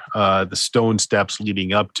 sure. The stone steps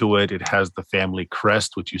leading up to it. It has the family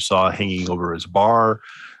crest, which you saw hanging over his bar.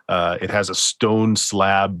 It has a stone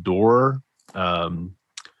slab door.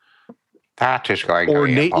 That is going to be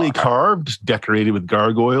Ornately important. carved, decorated with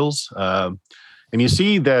gargoyles. And you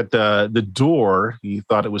see that the door, you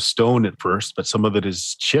thought it was stone at first, but some of it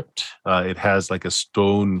is chipped. It has like a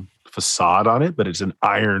stone facade on it, but it's an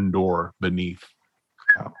iron door beneath.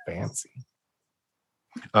 Oh, fancy.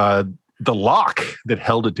 The lock that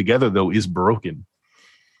held it together, though, is broken.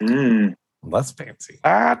 Mm. Less fancy.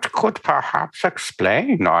 That could perhaps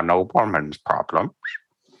explain our nobleman's problem.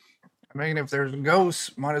 I mean, if there's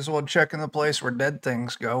ghosts, might as well check in the place where dead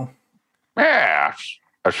things go. Yes,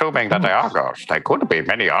 assuming that they are ghosts, they could be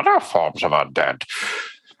many other forms of undead.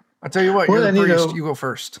 I tell you what, Well, you're then, the you priest. know- You go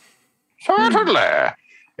first. Certainly.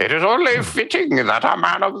 It is only fitting that a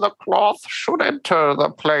man of the cloth should enter the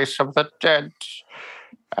place of the dead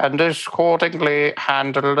and accordingly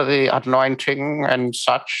handle the anointing and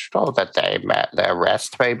such so that their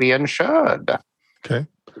rest may be ensured. Okay.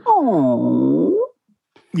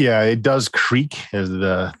 Yeah, it does creak as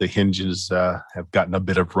the hinges have gotten a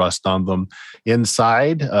bit of rust on them.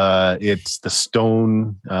 Inside, it's the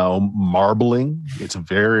stone marbling. It's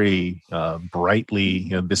very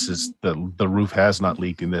brightly. This is the roof has not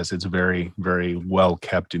leaked in this. It's very, very well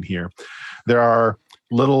kept in here. There are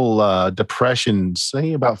little depressions,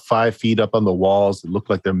 say about 5 feet up on the walls that look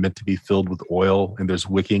like they're meant to be filled with oil, and there's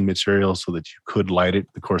wicking material so that you could light it.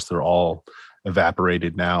 Of course, they're all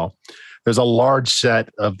evaporated now. There's a large set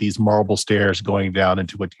of these marble stairs going down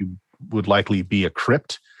into what you would likely be a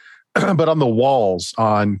crypt. But on the walls,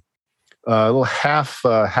 on little half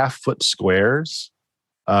foot squares,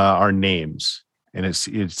 are names. And it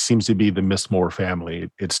seems to be the Mistmore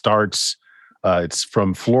family. It starts, it's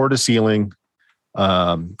from floor to ceiling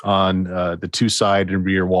on the two side and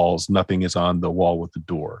rear walls. Nothing is on the wall with the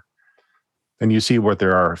door. And you see where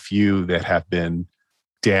there are a few that have been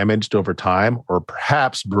damaged over time or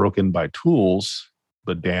perhaps broken by tools,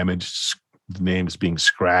 but damaged, the names being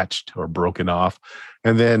scratched or broken off.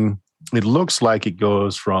 And then it looks like it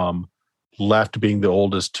goes from left being the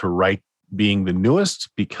oldest to right being the newest,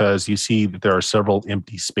 because you see that there are several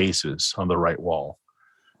empty spaces on the right wall.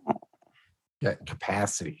 Yeah,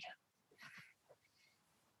 capacity.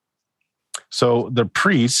 So the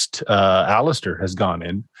priest, Alistair, has gone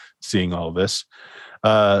in, seeing all this.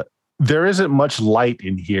 There isn't much light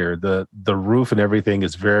in here. The roof and everything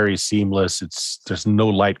is very seamless. There's no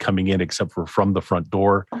light coming in except for from the front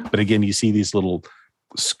door. But again, you see these little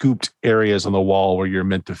scooped areas on the wall where you're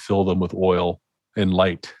meant to fill them with oil and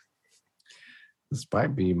light. This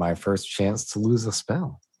might be my first chance to lose a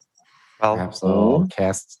spell. Well, Perhaps I'll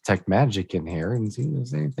cast Detect Magic in here and see if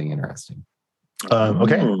there's anything interesting.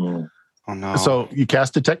 Okay. Ooh. oh no. So you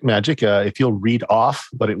cast Detect Magic. If you'll read off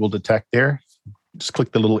what it will detect there, just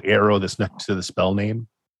click the little arrow that's next to the spell name.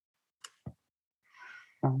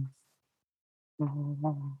 Oh,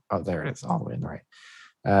 there it is, all the way in the right.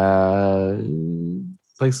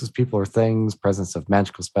 Places, people, or things, presence of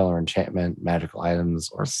magical spell or enchantment, magical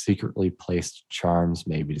items, or secretly placed charms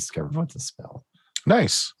may be discovered with the spell.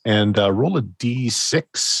 Nice. And roll a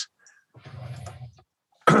d6.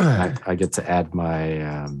 I get to add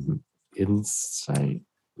my insight,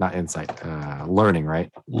 not insight, learning,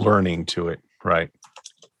 right? Learning to it. Right.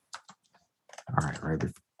 All right, right.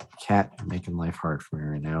 Cat, you're making life hard for me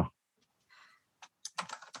right now.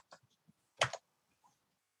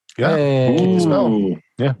 Yeah. Hey. Keep the spell. Ooh.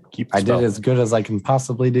 Yeah. Keep the I spell. did as good as I can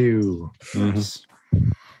possibly do. Mhm.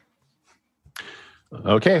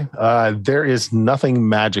 Okay. There is nothing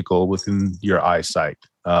magical within your eyesight,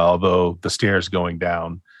 although the stairs going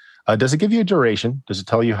down. Does it give you a duration? Does it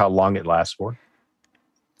tell you how long it lasts for?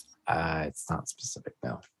 It's not specific,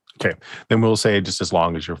 no. Then we'll say just as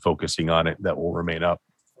long as you're focusing on it, that will remain up.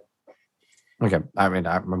 Okay. I mean,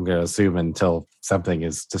 I'm going to assume until something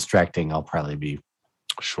is distracting, I'll probably be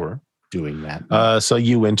Sure. doing that. So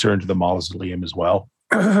you enter into the mausoleum as well.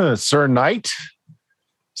 Sir Knight,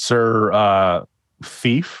 Sir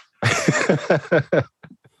Thief.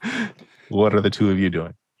 What are the two of you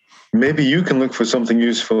doing? Maybe you can look for something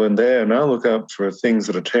useful in there, and I'll look out for things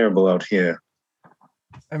that are terrible out here.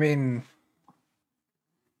 I mean,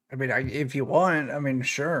 if you want, I mean,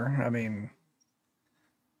 sure. I mean,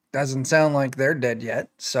 doesn't sound like they're dead yet.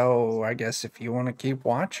 So I guess if you want to keep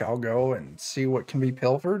watch, I'll go and see what can be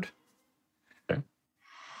pilfered.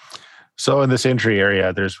 So in this entry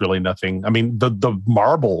area, there's really nothing. I mean, the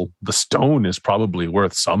marble, the stone is probably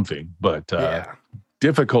worth something, but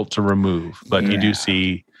difficult to remove. But you do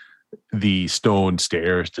see the stone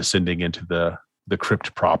stairs descending into the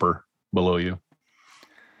crypt proper below you.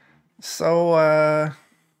 So,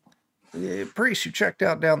 priest, you checked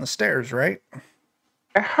out down the stairs, right?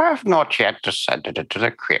 I have not yet descended into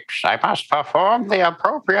the crypts. I must perform the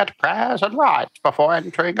appropriate prayers and rites before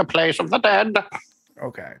entering a place of the dead.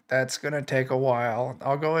 Okay, that's gonna take a while.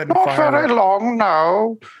 I'll go ahead and Not fire very up. long,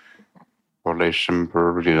 no. Only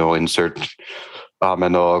simple, insert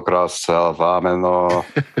ameno, grasa, ameno.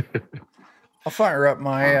 I'll fire up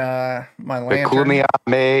my my lantern Pecunia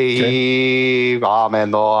me,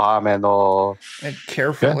 ameno. and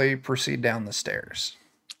carefully proceed down the stairs.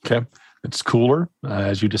 Okay. It's cooler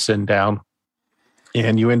as you descend down,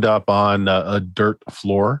 and you end up on a dirt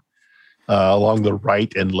floor. Along the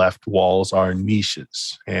right and left walls are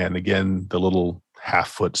niches. And again, the little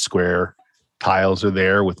half-foot square tiles are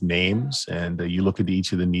there with names. And you look at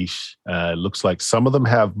each of the niche. It looks like some of them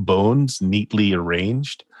have bones neatly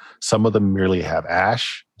arranged. Some of them merely have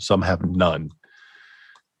ash. Some have none.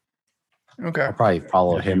 Okay. I'll probably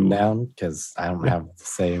follow If him you- down because I don't have the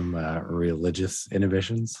same religious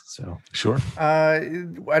inhibitions. So Sure. I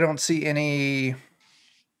don't see any.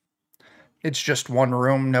 It's just one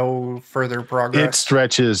room, no further progress.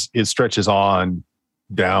 It stretches on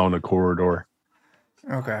down a corridor.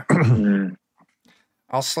 Okay. Mm.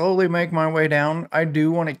 I'll slowly make my way down. I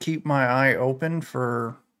do want to keep my eye open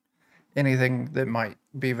for anything that might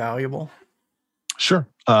be valuable. Sure.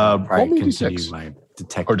 I'll Roll probably me continue D6. my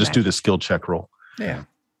detect Or just do magic. the skill check roll. Yeah.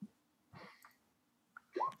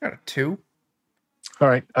 Got a 2. All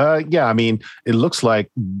right. Yeah, I mean, it looks like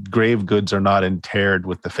grave goods are not interred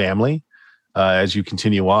with the family as you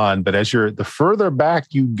continue on. But the further back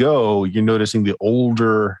you go, you're noticing the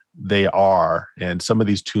older they are. And some of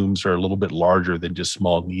these tombs are a little bit larger than just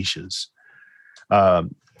small niches.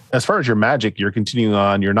 As far as your magic, you're continuing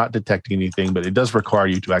on. You're not detecting anything, but it does require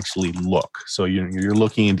you to actually look. So you're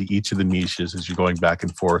looking into each of the niches as you're going back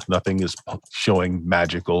and forth. Nothing is showing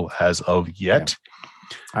magical as of yet.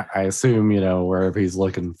 I assume, wherever he's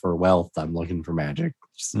looking for wealth, I'm looking for magic.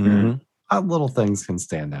 Just, Mhm. little things can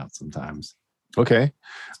stand out sometimes, Okay.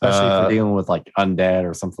 especially if we're dealing with like undead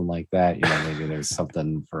or something like that. Maybe there's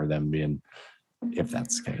something for them being, if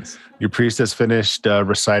that's the case. Your priest has finished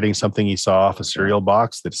reciting something he saw off a cereal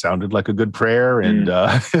box that sounded like a good prayer, and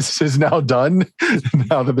this is now done.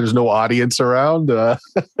 Now that there's no audience around.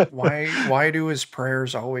 Why do his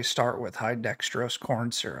prayers always start with high dextrose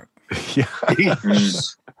corn syrup? Yeah.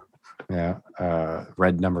 Mm. Yeah.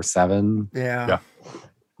 Red number 7. Yeah.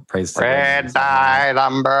 Praise to Red Red dye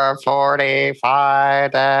number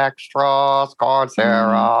 45, extra corn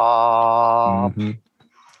syrup. Mhm.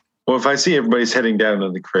 Well, if I see everybody's heading down to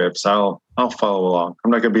the crypts, I'll follow along.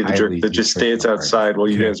 I'm not going to be the jerk Highly that just stays nutritional outside while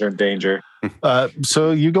you Okay. guys are in danger.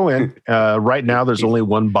 So you go in. Right now, there's only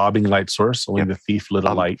one bobbing light source. Only the thief lit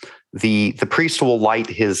a light. The priest will light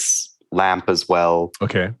his lamp as well,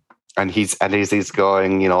 Okay. and he's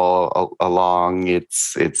going, along.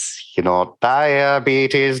 It's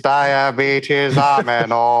diabetes,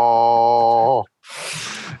 ameno.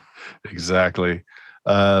 Exactly.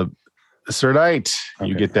 Sir Knight,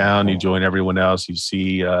 you Okay. get down, you join everyone else. You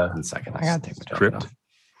see 1 second. I gotta take my jacket crypt.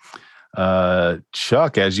 off.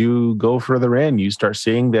 Chuck, as you go further in, you start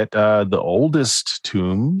seeing that the oldest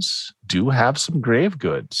tombs do have some grave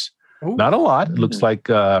goods. Ooh. Not a lot. It looks like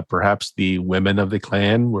perhaps the women of the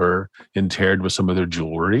clan were interred with some of their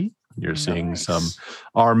jewelry. You're seeing Nice. some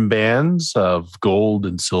armbands of gold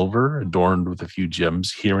and silver adorned with a few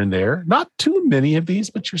gems here and there. Not too many of these,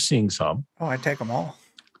 but you're seeing some. Oh, I take them all.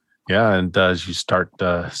 Yeah, and as you start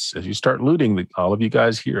looting, all of you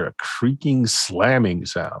guys hear a creaking, slamming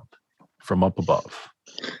sound from up above.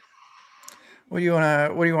 What do you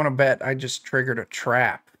wanna bet? I just triggered a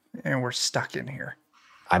trap and we're stuck in here.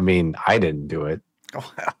 I mean, I didn't do it.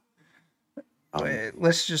 Oh,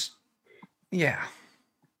 let's just, yeah.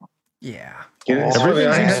 Yeah. Yeah, it's funny, I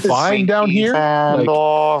Everything's had this- fine down here. And Like-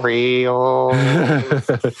 Oreo.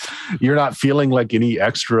 You're not feeling like any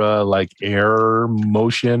extra like air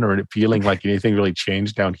motion or feeling like anything really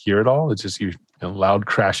changed down here at all. It's just a loud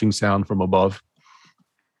crashing sound from above.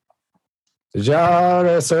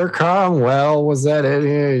 Sir Cromwell, was that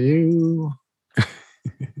any of you?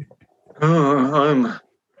 Oh,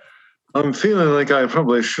 I'm feeling like I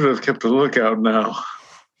probably should have kept a lookout now.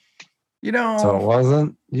 You know, So it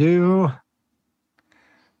wasn't you?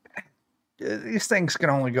 these things can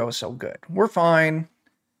only go so good. We're fine.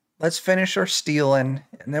 Let's finish our stealing,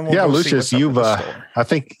 and then we'll Yeah, go Lucius, see what's up you've at the store. I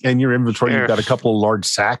think in your inventory you've got a Yes. couple of large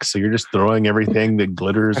sacks, so you're just throwing everything that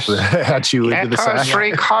glitters at you into the Let us sack.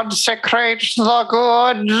 reconsecrate the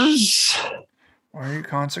goods. Why are you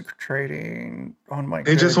concentrating on my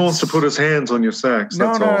He just wants to put his hands on your sacks. No,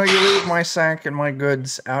 That's no, all. you leave my sack and my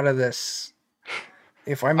goods out of this.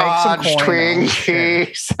 If I make some Odds, coin, I'll share.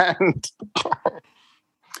 Twinkies, and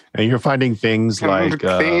And you're finding things like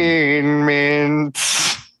clean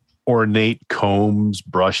mints. ornate combs,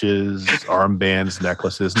 brushes, armbands,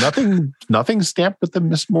 necklaces. Nothing stamped with the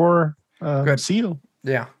Miss Moore Good. seal.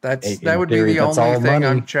 Yeah, In that would be theory, the that's only all thing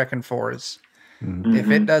I'm money. checking for is Mhm. if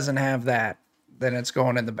it doesn't have that, then it's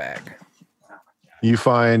going in the bag. You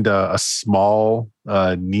find a small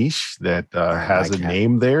niche that has a like that.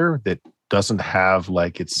 name there that doesn't have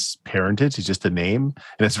like its parentage. It's just a name,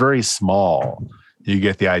 and it's very small. You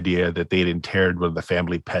get the idea that they'd interred one of the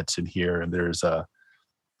family pets in here, and there's a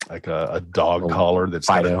dog Oh, collar that's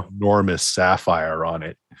got Fido. an enormous sapphire on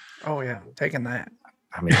it. Oh yeah, taking that.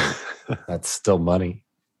 I mean, that's still money.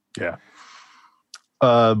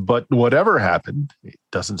 But whatever happened, it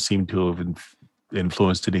doesn't seem to have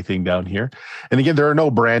influenced anything down here. And again, there are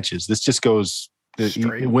no branches. This just goes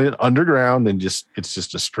Straight. it went underground and it's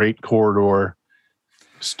just a straight corridor,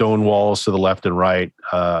 stone walls to the left and right,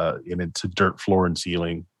 and it's a dirt floor and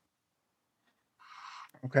ceiling.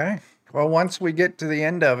 Okay. Well, once we get to the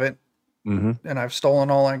end of it, Mm-hmm. and I've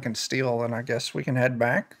stolen all I can steal, then I guess we can head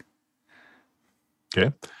back.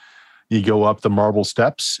 Okay. You go up the marble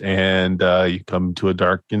steps and you come to a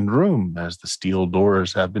darkened room as the steel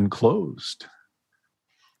doors have been closed.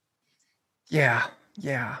 Yeah.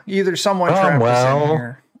 Either someone trapped us in Cromwell,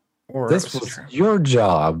 here, or This it was was trapped. your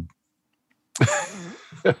job.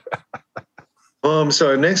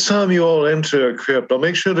 So next time you all enter a crypt, I'll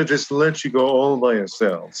make sure to just let you go all by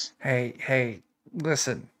yourselves. Hey,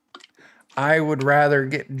 listen. I would rather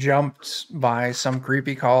get jumped by some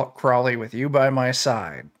creepy crawly with you by my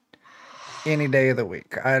side any day of the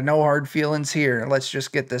week. I have no hard feelings here. Let's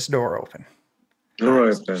just get this door open. All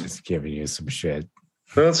right then. Just giving you some shit.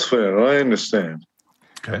 That's fair. I understand.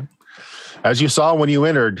 Okay. As you saw when you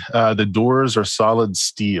entered, the doors are solid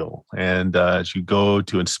steel. And as you go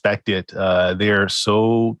to inspect it, they are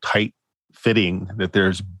so tight fitting that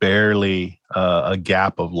there's barely a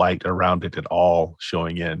gap of light around it at all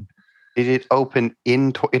showing in. Did it open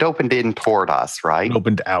in? It opened in toward us, right? It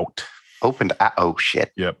opened out. Opened. Oh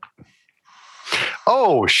shit. Yep.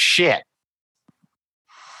 Oh shit.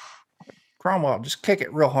 Cromwell, just kick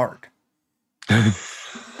it real hard.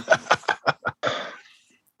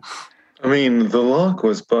 I mean, the lock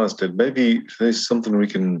was busted. Maybe there's something we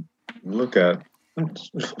can look at.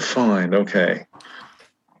 Fine. Okay.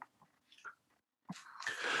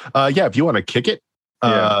 Yeah, if you want to kick it,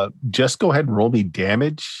 Yeah. just go ahead and roll me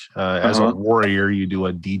damage. As a Uh-huh. warrior, you do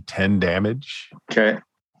a D10 damage. Okay.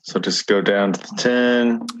 So just go down to the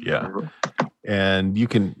 10. Yeah. And you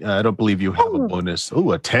can, I don't believe you have a bonus.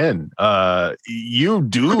 Oh, a 10. You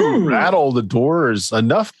do Ooh. rattle the doors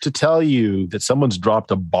enough to tell you that someone's dropped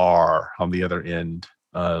a bar on the other end.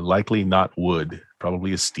 Likely not wood,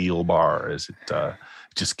 probably a steel bar, as it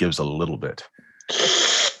just gives a little bit.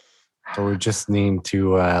 So we just need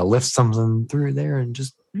to lift something through there and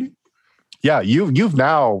just. Yeah, you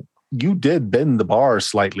did bend the bar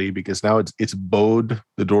slightly because now it's bowed.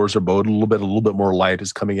 The doors are bowed a little bit more light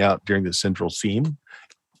is coming out during the central seam.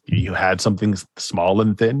 You had something small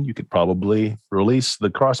and thin, you could probably release the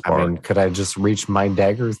crossbar. I mean, could I just reach my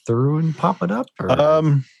dagger through and pop it up? Or?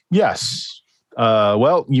 Yes.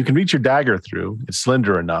 Well, you can reach your dagger through. It's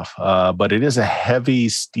slender enough, but it is a heavy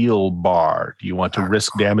steel bar. Do you want to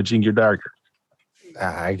risk damaging your dagger?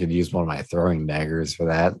 I could use one of my throwing daggers for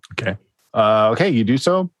that. Okay. Okay, you do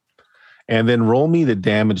so. And then roll me the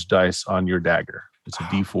damage dice on your dagger. It's a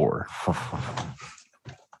D4.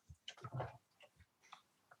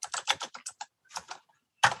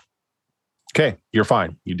 Okay, you're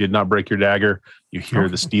fine. You did not break your dagger. You hear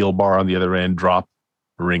the steel bar on the other end drop,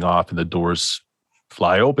 ring off, and the doors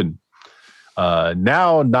fly open.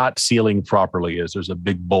 Now not sealing properly as there's a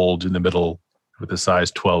big bulge in the middle with a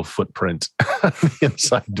size 12 footprint on the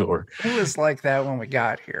inside door. It was like that when we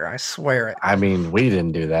got here. I swear it. I mean, we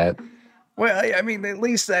didn't do that. Well, I mean, at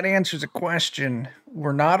least that answers a question.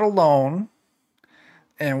 We're not alone.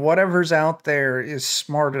 And whatever's out there is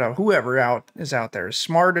smart enough. Whoever is out there is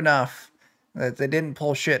smart enough that they didn't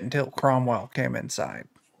pull shit until Cromwell came inside.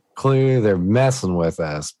 Clearly, they're messing with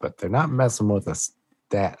us, but they're not messing with us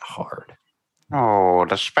that hard. Oh,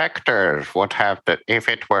 the specters would have, if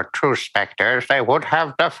it were true specters, they would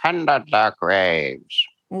have defended their graves.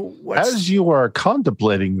 Well, As you are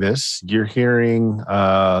contemplating this, you're hearing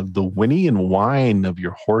the whinny and whine of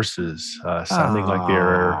your horses, sounding like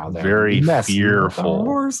they're very messing with our fearful.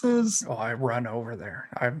 horses. Oh, I run over there.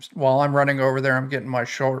 While I'm running over there, I'm getting my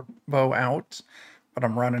short bow out, but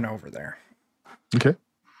I'm running over there. Okay.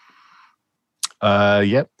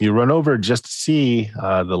 Yep, you run over just to see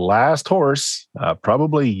the last horse,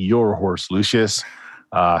 probably your horse, Lucius,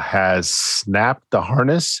 has snapped the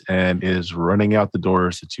harness and is running out the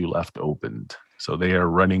doors that you left opened. So they are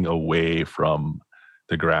running away from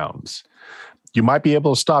the grounds. You might be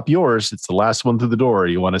able to stop yours. It's the last one through the door.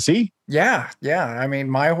 You want to see? Yeah. I mean,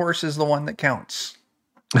 my horse is the one that counts.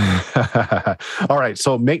 All right.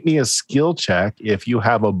 So make me a skill check. If you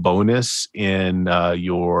have a bonus in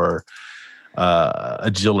your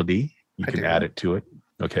agility, you can add it to it.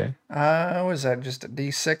 Okay. Was that just a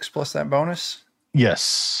D6 plus that bonus?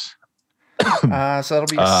 Yes. So that'll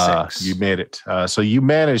be a 6. You made it. So you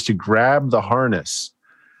managed to grab the harness.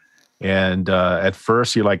 And at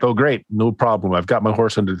first you're like, oh, great, no problem. I've got my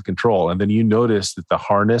horse under control. And then you notice that the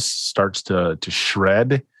harness starts to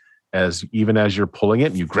shred even as you're pulling it.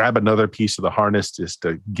 And you grab another piece of the harness just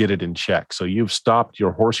to get it in check. So you've stopped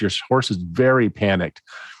your horse. Your horse is very panicked.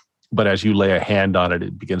 But as you lay a hand on it,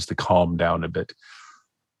 it begins to calm down a bit.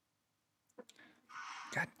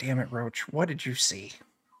 God damn it, Roach. What did you see?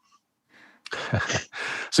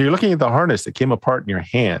 So you're looking at the harness that came apart in your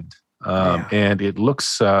hand. And it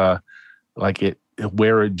looks like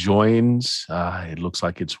where it joins, it looks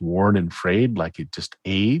like it's worn and frayed, like it just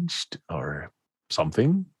aged or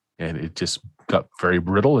something. And it just got very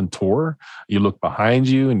brittle and tore. You look behind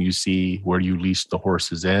you and you see where you leashed the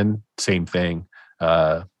horses in. Same thing.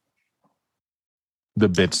 The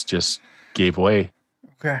bits just gave way.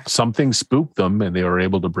 Okay. Something spooked them and they were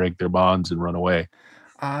able to break their bonds and run away.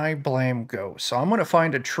 I blame Ghost. So I'm going to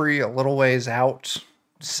find a tree a little ways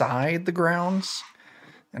outside the grounds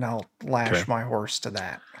and I'll lash my horse to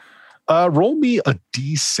that. Roll me a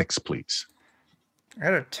D6, please. I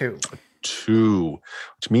got a 2. 2,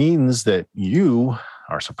 which means that you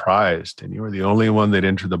are surprised and you are the only one that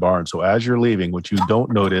entered the barn. So as you're leaving, what you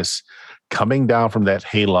don't notice, coming down from that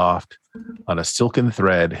hayloft on a silken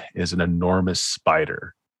thread is an enormous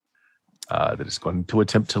spider that is going to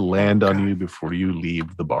attempt to land on you before you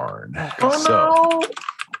leave the barn. So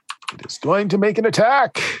it is going to make an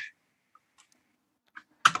attack.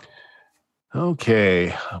 Okay,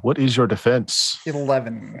 what is your defense?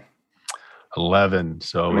 11. 11.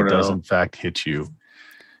 So it does in fact hit you.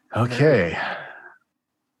 Okay.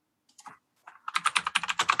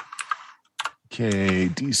 Okay,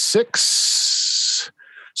 D6. So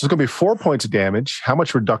it's going to be 4 points of damage. How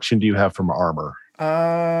much reduction do you have from armor?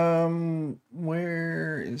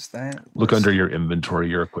 Where is that? Look under your inventory,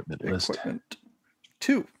 your equipment list.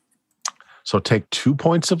 2. So take 2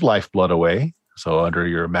 points of lifeblood away. So under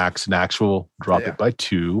your max and actual, drop it by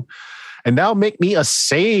 2. And now make me a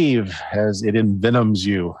save as it envenoms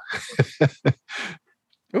you.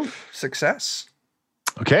 Ooh, success.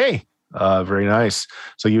 Okay. Very nice.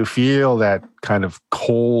 So you feel that kind of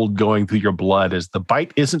cold going through your blood as the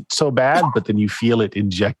bite isn't so bad, but then you feel it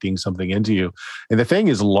injecting something into you. And the thing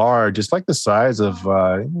is large. It's like the size of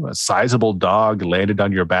a sizable dog landed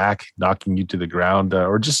on your back, knocking you to the ground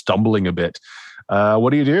or just stumbling a bit. What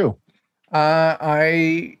do you do?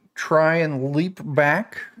 I try and leap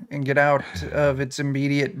back and get out of its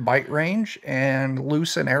immediate bite range and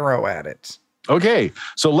loose an arrow at it. Okay,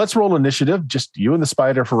 so let's roll initiative. Just you and the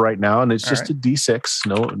spider for right now, and it's just a D6.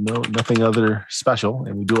 No, nothing other special,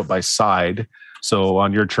 and we do it by side. So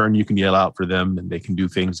on your turn, you can yell out for them, and they can do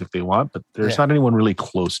things if they want. But there's not anyone really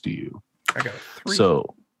close to you. I got a 3.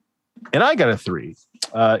 So, and I got a 3.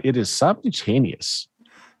 It is simultaneous.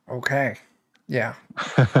 Okay. Yeah.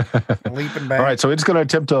 Leaping back. All right, so it's going to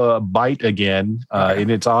attempt to bite again,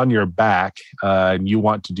 and it's on your back. And you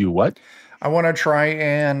want to do what? I want to try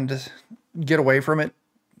and get away from it.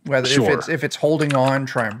 Whether if it's holding on,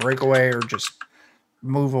 try and break away or just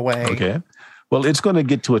move away. Okay. Well, it's going to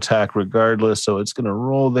get to attack regardless, so it's going to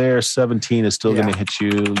roll there. 17 is still going to hit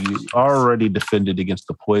you. You already defended against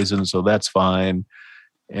the poison, so that's fine.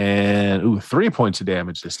 And 3 points of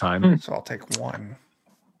damage this time. So I'll take 1.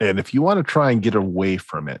 And if you want to try and get away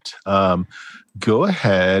from it, go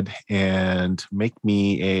ahead and make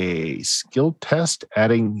me a skill test,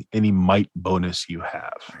 adding any might bonus you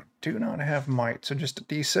have. I do not have might, so just a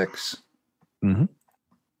D6. Mhm.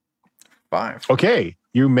 5. Okay,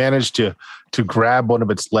 you managed to grab one of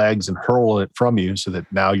its legs and hurl it from you, so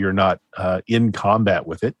that now you're not in combat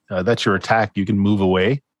with it. That's your attack. You can move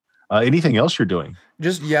away. Anything else you're doing?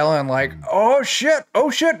 Just yelling like, oh shit,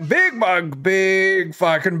 big bug, big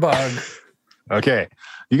fucking bug. Okay,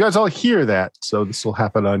 you guys all hear that, so this will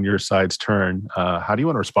happen on your side's turn. How do you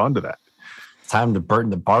want to respond to that? Time to burn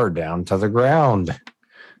the bar down to the ground.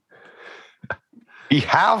 We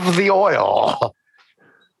have the oil.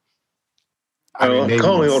 maybe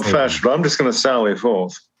call me we'll old save fashioned, but I'm just going to sally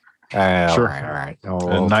forth. Sure. All right.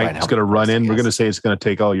 And Knight's going to run in. We're going to say it's going to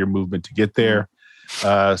take all your movement to get there.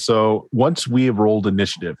 So once we have rolled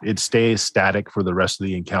initiative, it stays static for the rest of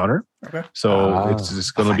the encounter. Okay. So it's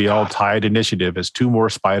just going to be all tied initiative as 2 more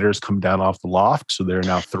spiders come down off the loft. So there are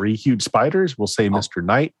now 3 huge spiders. We'll say, Mr.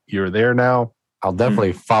 Knight, you're there now. I'll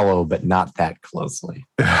definitely follow, but not that closely.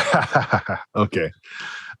 Okay.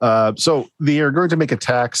 So they are going to make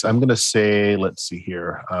attacks. I'm going to say, let's see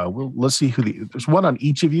here. Let's see there's one on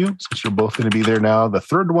each of you, since you're both going to be there now. The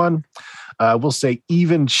third one, we'll say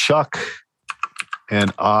even Chuck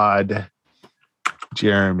and odd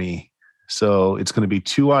Jeremy. So it's going to be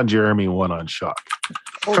 2 on Jeremy, 1 on Chuck.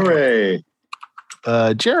 Hooray.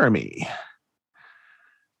 Jeremy,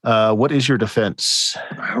 what is your defense?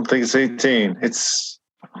 I don't think it's 18. It's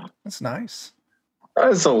nice.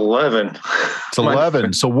 11. It's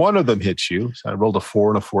 11. So one of them hits you. So I rolled a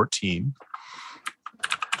 4 and a 14.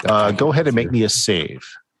 Go ahead and make me a save.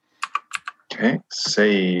 Okay,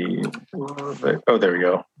 save. Oh, there we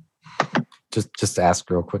go. Just to ask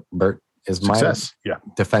real quick, Bert, is Success. my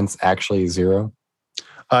defense actually 0?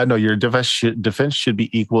 No, your defense should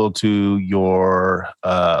be equal to your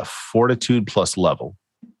fortitude plus level.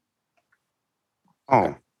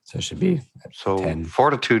 Oh, So it should be so 10.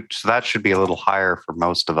 fortitude. So that should be a little higher for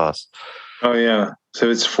most of us. Oh, yeah. So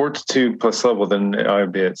it's fortitude plus level, then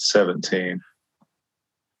I'd be at 17.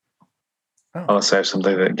 Oh. Unless I have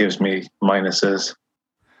something that gives me minuses.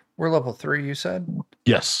 We're level 3, you said?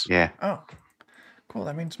 Yes. Yeah. Oh, cool.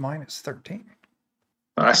 That means mine is 13.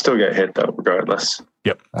 I still get hit, though, regardless.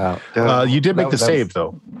 You did make the save,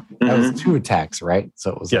 though. That Mhm. was 2 attacks, right?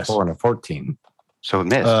 So it was Yes. a 4 and a 14. So it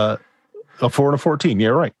missed. A 4 and a 14. Yeah,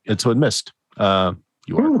 right. It's what missed. You are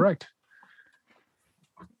correct.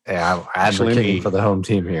 Yeah, I'm Actually, advocating for the home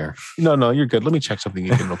team here. No, you're good. Let me check something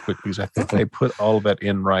again real quick, because I think I put all of that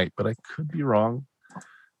in right, but I could be wrong.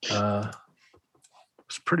 I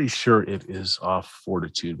was pretty sure it is off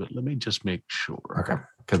fortitude, but let me just make sure. Okay.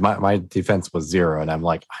 Because my defense was 0, and I'm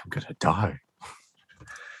like, I'm going to die.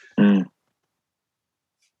 Mm.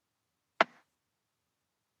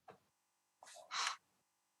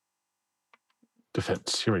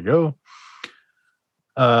 Defense. Here we go.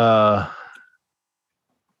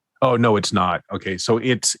 Oh no, it's not. Okay, so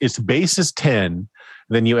its base is 10.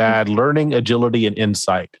 Then you add learning, agility, and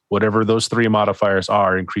insight. Whatever those 3 modifiers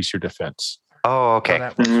are, increase your defense. Oh, okay. So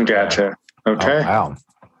that was Gotcha. Okay. Oh, wow.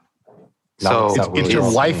 So it's It's, not really it's your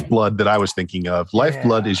awesome. lifeblood that I was thinking of.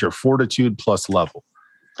 Lifeblood is your fortitude plus level.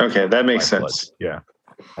 Okay, that makes Lifeblood. sense. Yeah.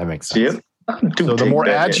 That makes So, sense. yep. So the more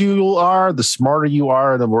agile you are, the smarter you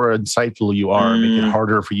are, the more insightful you are, make it Mm.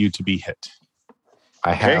 harder for you to be hit.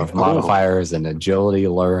 I have Okay, cool. modifiers in agility,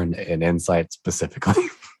 learn, and insight specifically.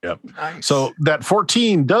 nice. So that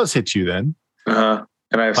 14 does hit you then. And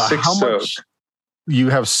I have 6 How soak. much? You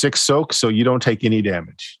have 6 soak, so you don't take any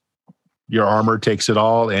damage. Your armor takes it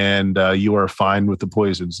all, and you are fine with the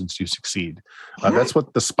poison since you succeed. That's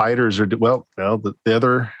what the spiders are. The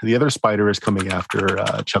other spider is coming after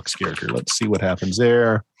Chuck's character. Let's see what happens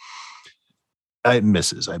there. It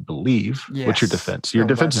misses, I believe. What's your Yes. defense? Your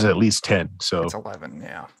defense is 11. at least 10. So It's 11,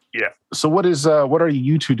 yeah. yeah. So what are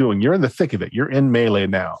you 2 doing? You're in the thick of it. You're in melee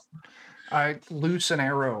now. I loose an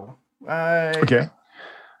arrow. Okay.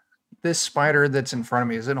 This spider that's in front of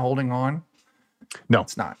me, is it holding on? No.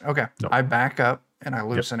 It's not. Okay. No. I back up and I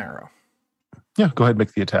loose an arrow. Yeah. Go ahead and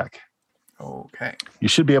make the attack. Okay. You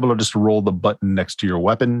should be able to just roll the button next to your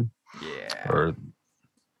weapon. Yeah. Or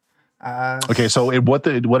okay. So what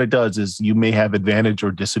it does is you may have advantage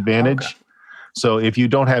or disadvantage. Okay. So if you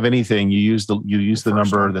don't have anything, you use the first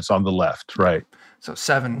number one. that's on the left. Right. So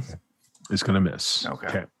 7. It's going to miss.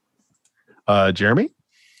 Okay. Jeremy.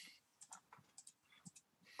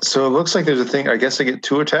 So it looks like there's a thing. I guess I get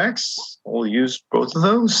 2 attacks. We'll use both of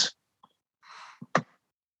those.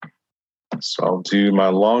 So I'll do my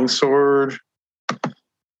longsword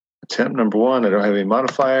attempt number 1. I don't have any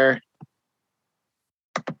modifier.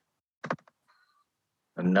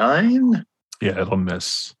 A 9? Yeah, it'll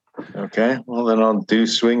miss. Okay. Well, then I'll do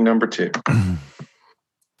swing number 2.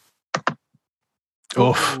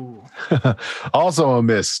 Oof. Ooh. Also a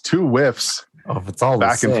miss. 2 whiffs. Oh, if it's all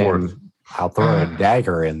Back the and same, forth. I'll throw a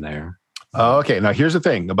dagger in there. Okay, now here's the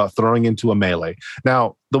thing about throwing into a melee.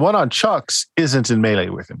 Now, the one on Chuck's isn't in melee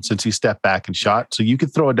with him since he stepped back and shot. So you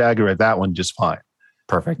could throw a dagger at that one just fine.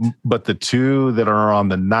 Perfect. But the 2 that are on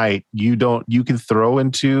the knight, you can throw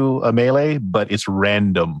into a melee, but it's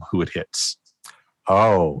random who it hits.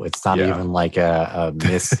 Oh, it's not Yeah. even like a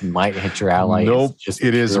miss might hit your ally. Nope, It's just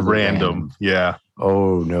it is purely random. Yeah,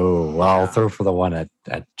 Oh no. Well, I'll throw for the one at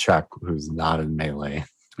Chuck who's not in melee.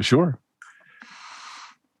 sure.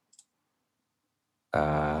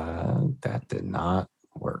 That did not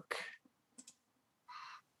work.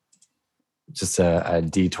 Just a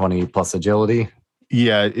D20 plus agility.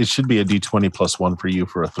 Yeah, it should be a D20 plus 1 for you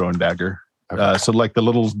for a thrown dagger. Okay. So like the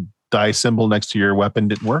little die symbol next to your weapon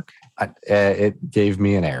didn't work? It gave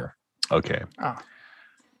me an error. Okay. Oh.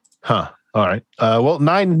 Huh. All right. Well,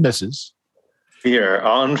 9 misses. We are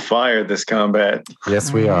on fire this combat.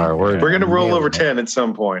 Yes, we are. We're going to roll nailing over it. 10 at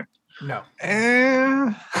some point. No.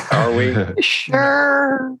 Are we?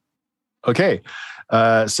 Sure. Okay.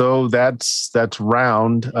 So that's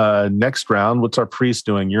round. Next round, what's our priest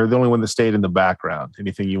doing? You're the only one that stayed in the background.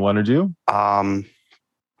 Anything you want to do?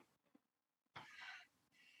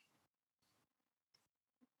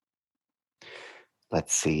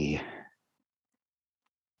 Let's see.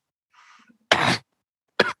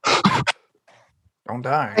 Don't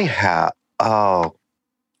die.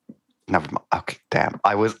 Never mind. Okay, damn.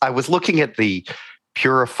 I was looking at the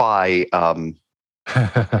purify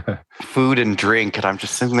food and drink, and I'm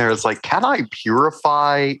just sitting there. It's like, can I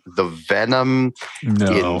purify the venom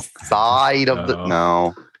No. inside of the?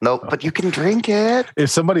 No. But you can drink it. If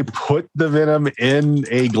somebody put the venom in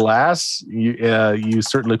a glass, you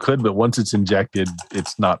certainly could, but once it's injected,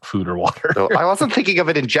 it's not food or water. So I wasn't thinking of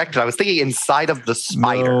it injected. I was thinking inside of the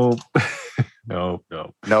spider. No.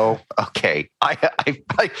 No. Okay.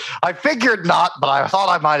 I figured not, but I thought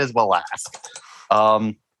I might as well ask.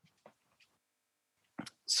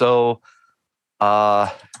 So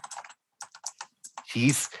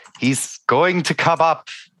he's going to come up.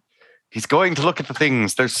 He's going to look at the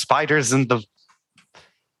things. There's spiders in the.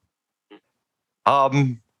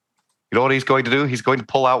 You know what he's going to do? He's going to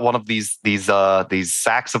pull out one of these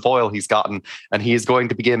sacks of oil he's gotten, and he is going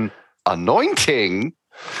to begin anointing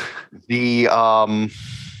the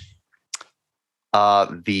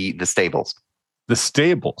stables. The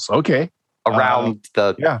stables. Okay. Around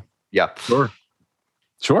yeah.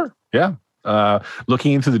 Sure. Yeah.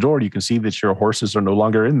 Looking into the door, you can see that your horses are no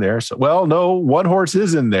longer in there. So, well, no, one horse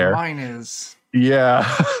is in there. Mine is. Yeah.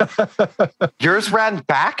 Yours ran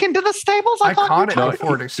back into the stables? I caught it No,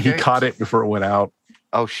 before it he escaped. caught it before it went out.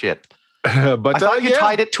 Oh, shit. But I thought you yeah,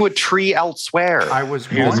 tied it to a tree elsewhere. I was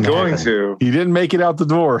He was going to. he didn't make it out the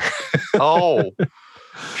door. Oh,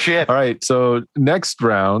 shit. All right. So next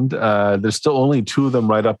round, there's still only 2 of them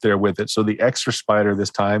right up there with it. So the extra spider this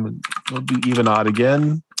time will be even odd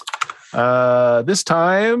again. This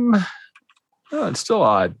time, it's still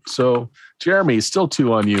odd. So Jeremy, still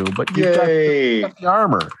 2 on you, but you've got the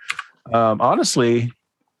armor. Honestly,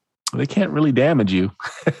 they can't really damage you.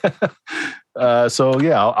 So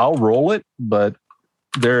yeah, I'll roll it, but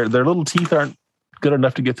their little teeth aren't good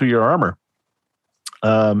enough to get through your armor.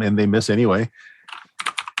 And they miss anyway.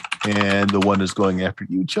 And the one is going after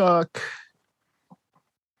you, Chuck.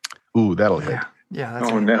 Ooh, that'll hit. Yeah,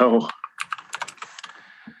 that's Oh, no.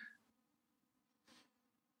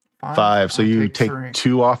 5. So I you take 3.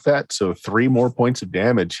 2 off that. So 3 more points of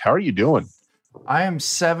damage. How are you doing? I am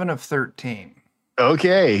 7 of 13.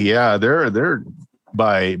 Okay. Yeah. They're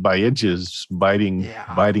by inches biting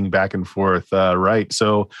back and forth. Right.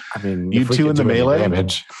 So I mean, you if we 2 could in the do any melee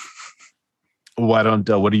damage. what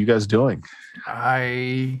are you guys doing?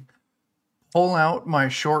 I pull out my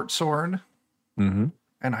short sword Mm-hmm.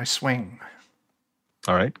 and I swing.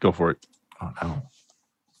 All right. Go for it. Oh no.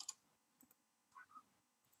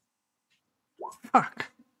 Fuck.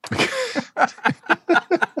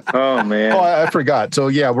 Oh, man. Oh, I forgot. So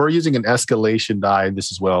yeah, we're using an escalation die in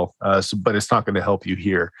this as well. But it's not going to help you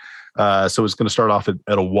here. So it's going to start off at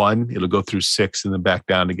a 1. It'll go through 6 and then back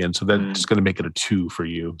down again. So that's going to make it a 2 for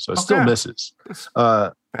you. So it still Okay. misses. It's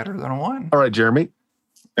All better than a 1. right, Jeremy.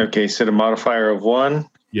 Okay, set a modifier of 1.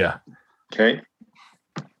 Yeah, Okay.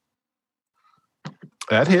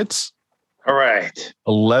 that hits. All right.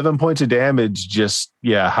 11 points of damage. Just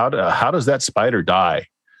how does that spider die?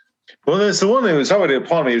 Well, there's the one that was already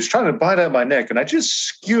upon me. He was trying to bite out my neck, and I just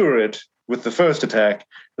skewer it with the first attack.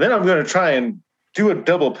 And then I'm going to try and do a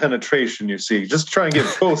double penetration, you see. Just try and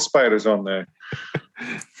get both spiders on there.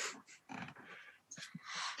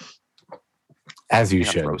 As you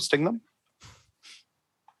Yeah, should. roasting them.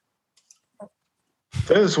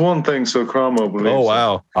 There's one thing Socramo believes. Oh,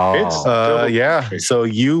 wow. It's- Oh, Yeah. So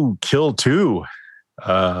you kill 2.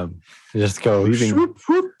 just go.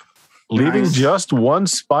 Leaving Nice. just 1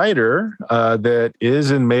 spider that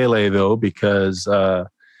is in melee, though, because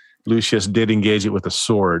Lucius did engage it with a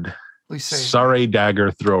sword. Please say Sorry,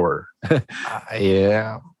 dagger thrower.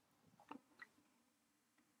 Yeah.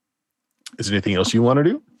 Is there anything else you want to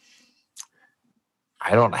do?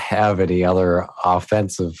 I don't have any other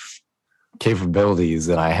offensive capabilities,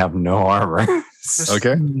 and I have no armor. Just,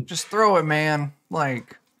 Okay. just throw it, man.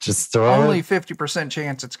 Like Just throw only it. 50%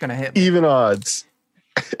 chance it's gonna hit me. Even odds.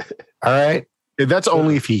 All right. That's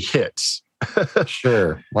only if he hits.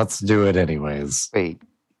 Sure. Let's do it anyways. Wait,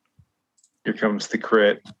 Here comes the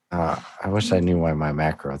crit. I wish I knew why my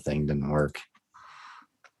macro thing didn't work.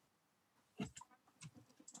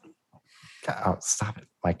 Oh, stop it.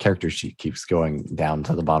 My character sheet keeps going down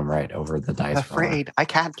to the bottom right over the dice. I'm roller. afraid I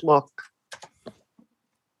can't look.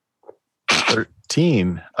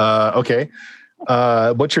 13. Okay.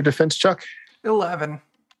 What's your defense, Chuck? 11.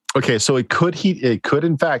 Okay, so it could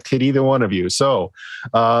in fact hit either one of you. So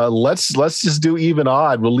let's just do even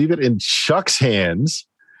odd. We'll leave it in Chuck's hands.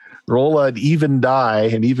 Roll an even die,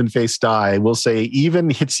 an even face die. We'll say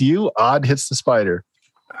even hits you, odd hits the spider.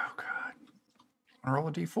 Oh god. Roll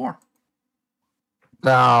a d4.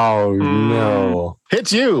 Oh, no.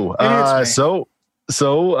 Hits you. It hits me.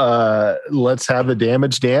 So let's have the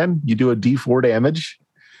damage, Dan. You do a D4 damage.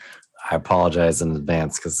 I apologize in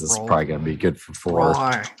advance because this is Roll. probably going to be good for Roll 4.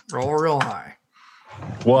 high. Roll real high.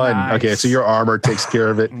 1. Nice. Okay, so your armor takes care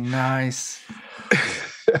of it. Nice.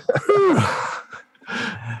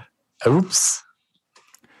 Oops.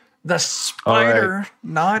 The spider,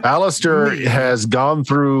 not Alistair me. has gone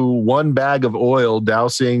through 1 bag of oil,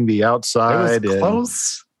 dousing the It outside was and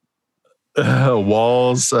close.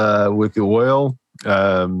 walls with the oil.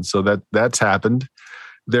 So that's happened.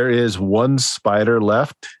 There is 1 spider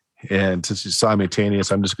left. And since it's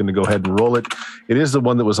simultaneous, I'm just going to go ahead and roll it. It is the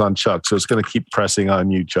one that was on Chuck, so it's going to keep pressing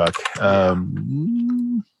on you, Chuck.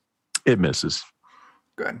 It misses.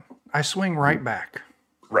 Good. I swing right back.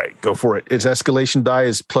 Right, go for it. Its escalation die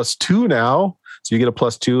is +2 now, so you get a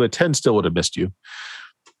 +2. A 10 still would have missed you.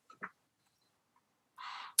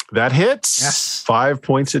 That hits. Yes. 5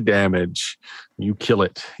 points of damage. You kill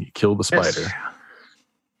it. You kill the Yes. spider.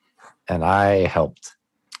 And I helped.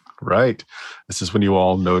 Right. This is when you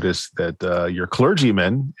all notice that your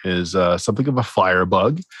clergyman is something of a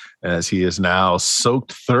firebug, as he has now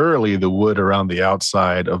soaked thoroughly the wood around the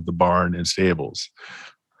outside of the barn and stables.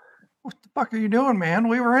 What the fuck are you doing, man?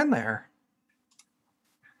 We were in there.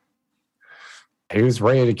 He was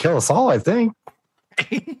ready to kill us all, I think.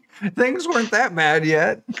 Things weren't that bad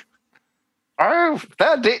yet. Oh,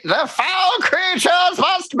 the foul creatures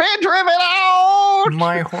must be driven out.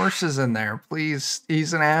 My horse is in there. Please.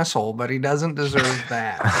 He's an asshole, but he doesn't deserve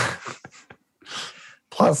that.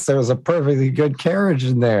 Plus, there was a perfectly good carriage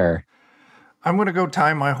in there. I'm going to go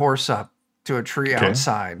tie my horse up to a tree Okay.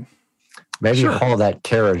 outside. Maybe Sure. haul that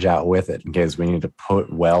carriage out with it in case we need to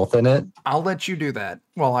put wealth in it. I'll let you do that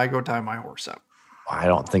while I go tie my horse up. I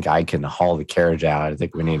don't think I can haul the carriage out. I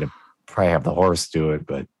think we need to probably have the horse do it,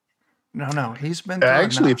 but No, he's been through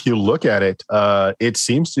Actually, enough. if you look at it, it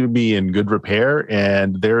seems to be in good repair,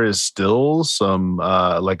 and there is still some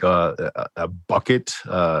like a bucket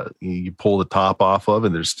you pull the top off of,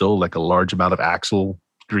 and there's still like a large amount of axle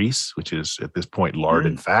grease, which is at this point lard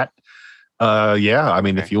and fat. Yeah, I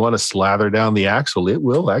mean, if you want to slather down the axle, it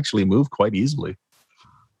will actually move quite easily.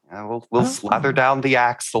 We'll slather down the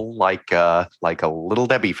axle like a little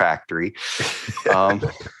Debbie factory,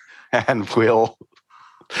 and we'll.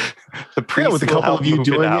 The priest Yeah, with a will couple help of you move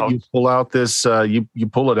doing it, out. you pull out this, you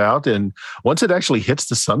pull it out, and once it actually hits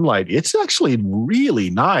the sunlight, it's actually really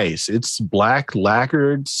nice. It's black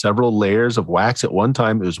lacquered, several layers of wax at one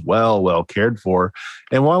time. It was well cared for,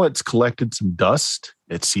 and while it's collected some dust,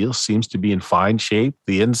 it still seems to be in fine shape.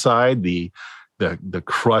 The inside, the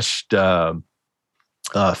crushed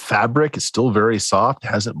fabric is still very soft,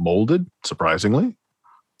 hasn't molded, surprisingly.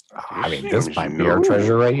 I mean, this might be our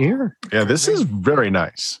treasure right here. Yeah, this is very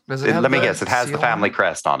nice. Does it have Let me the guess, it has the seal family on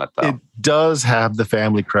crest on it, though. It does have the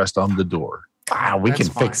family crest on the door. We That's can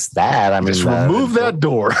fine. fix that. I mean, Just remove that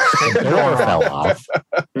door. Take The the door door fell off.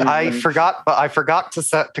 off. I forgot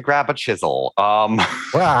to grab a chisel.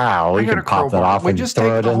 Wow, we I got can a pop that crowbar. off We and just throw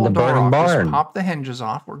take it the in whole the door burning off. Just barn. pop the hinges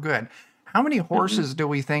off. We're good. How many horses do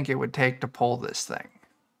we think it would take to pull this thing?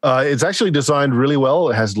 It's actually designed really well.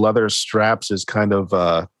 It has leather straps as kind of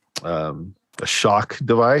a shock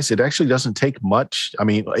device. It actually doesn't take much. I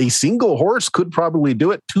mean, a single horse could probably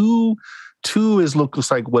do it. Two looks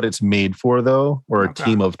like what it's made for, though, or a Okay.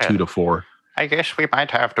 team of 2 to 4. I guess we might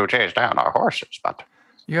have to chase down our horses, but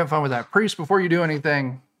You have fun with that. Priest, before you do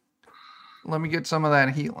anything, let me get some of that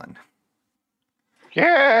healing.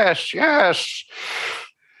 yes.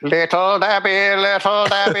 Little Debbie,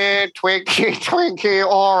 Twinkie,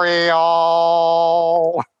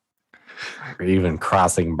 Oreo. We're even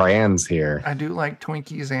crossing brands here. I do like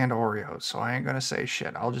Twinkies and Oreos, so I ain't going to say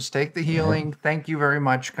shit. I'll just take the healing. Thank you very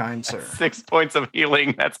much, kind sir. 6 points of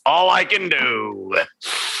healing. That's all I can do.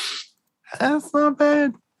 That's not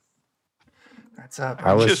bad. That's up.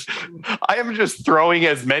 I am just throwing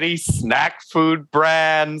as many snack food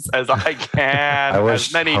brands as I can. I wish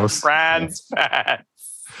as many Host- brands fans.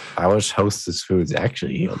 I wish Hostess Foods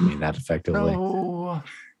actually healed me that effectively. No.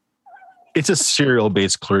 It's a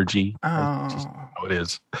cereal-based clergy. Oh. How it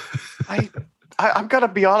is. I'm gonna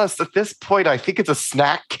be honest. At this point, I think it's a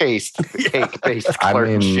snack cake based I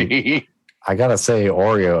mean- clergy. I gotta say,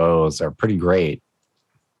 Oreos are pretty great.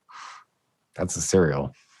 That's a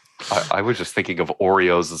cereal. I was just thinking of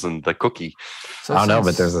Oreos as in the cookie. So I don't know, but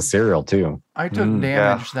since there's a cereal too. I took Mm,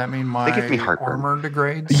 damage. That mean my give me heartburn. armor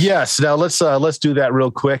degrades? Yes. Now let's do that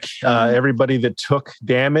real quick. Everybody that took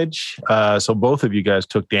damage. So both of you guys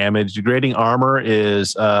took damage. Degrading armor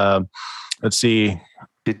is. Let's see.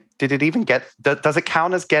 Did it even get? Does it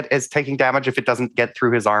count as taking damage if it doesn't get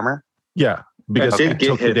through his armor? Yeah, because did it get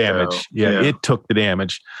took the hit, damage. though. Yeah, Yeah. it took the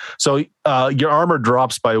damage. So your armor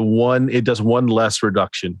drops by 1. It does 1 less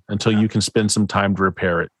reduction until you can spend some time to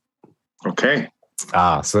repair it. Okay.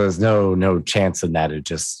 So there's no chance in that. It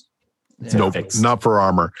just Yeah. Nope, fixed. not for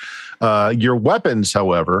armor. Your weapons,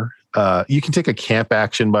 however, you can take a camp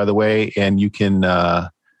action, by the way, and you can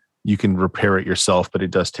repair it yourself, but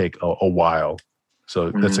it does take a while. So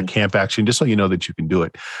that's a camp action, just so you know that you can do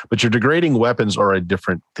it. But your degrading weapons are a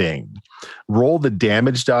different thing. Roll the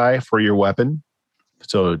damage die for your weapon.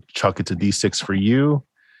 So Chuck, it's a D6 for you.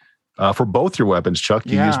 For both your weapons, Chuck,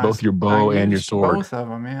 you use both your bow I and your used sword. Both of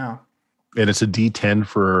them, yeah. And it's a D10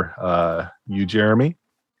 for you, Jeremy.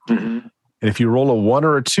 Mhm. And if you roll a 1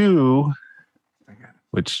 or a 2, I got it.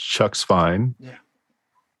 which Chuck's fine,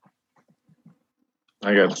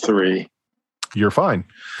 I got 3. you're fine.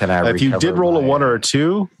 Can I If you did recover roll a my- 1 or a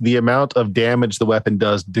 2, the amount of damage the weapon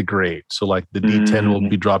does degrade. So like the D10 will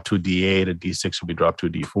be dropped to a D8, a D6 will be dropped to a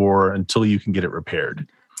D4 until you can get it repaired.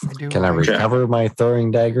 Can I like- recover my throwing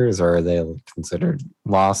daggers, or are they considered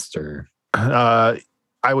lost? Or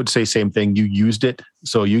I would say same thing. You used it,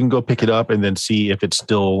 so you can go pick it up and then see if it's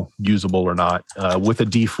still usable or not. With a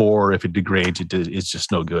D4, if it degrades, it's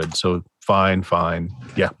just no good. So fine.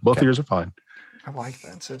 Yeah, both of yours are fine. I like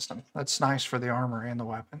that system. That's nice for the armor and the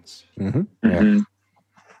weapons. Yeah. Mhm.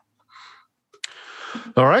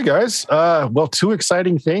 All right, guys. Well, 2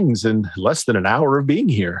 exciting things in less than an hour of being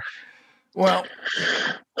here. Well,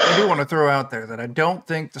 I do want to throw out there that I don't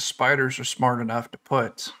think the spiders are smart enough to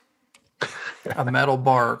put a metal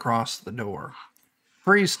bar across the door.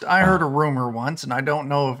 Priest, I heard a rumor once, and I don't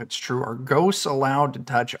know if it's true. Are ghosts allowed to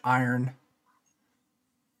touch iron?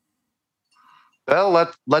 Well,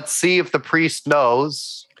 let's see if the priest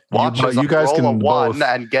knows. Watch You- as you I guys roll can a 1 both-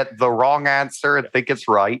 and get the wrong answer and think it's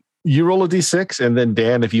right. You roll a D6, and then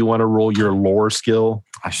Dan, if you want to roll your lore skill,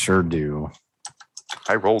 I sure do.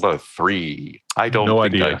 I rolled a 3. I don't No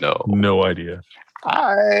think idea. I know. no idea.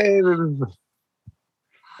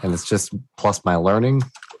 And it's just plus my learning.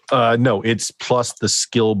 No, it's plus the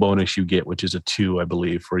skill bonus you get, which is a 2, I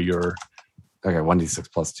believe, for your Okay, 1d6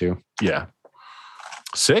 plus 2.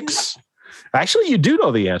 6. Actually, you do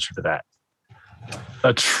know the answer to that.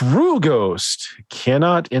 A true ghost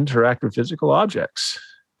cannot interact with physical objects,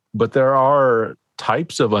 but there are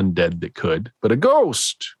types of undead that could, but a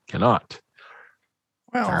ghost cannot.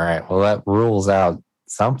 Well, All right. Well, that rules out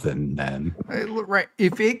something then. right.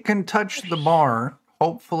 If it can touch the bar,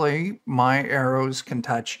 hopefully my arrows can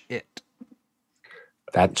touch it.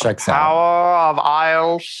 That checks out. Power of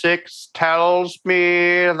Isle 6 tells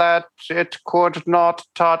me that it could not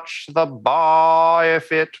touch the bar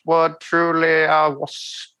if it were truly a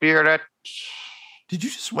spirit. Did you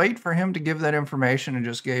just wait for him to give that information and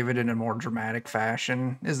just gave it in a more dramatic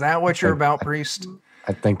fashion? Is that what you're about, Priest?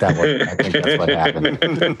 I think that's what happened.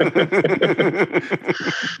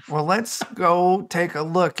 Well, let's go take a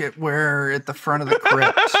look at at the front of the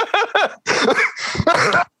crypt.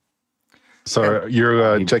 So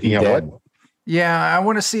you're checking out what? Yeah, I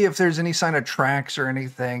want to see if there's any sign of tracks or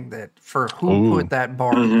anything for who put that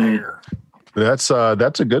bar there. That's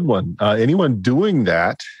a good one. Anyone doing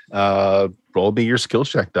that, roll me your skill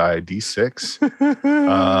check die, D6.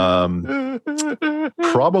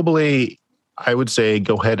 Probably, I would say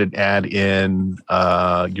go ahead and add in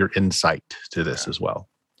your insight to this as well.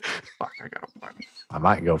 Fuck, I got one. I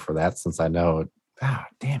might go for that since I know.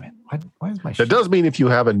 Damn it! Why is my? That does mean if you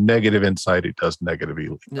have a negative insight, it does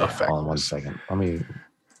negatively affect. Hold on 1 second. Let me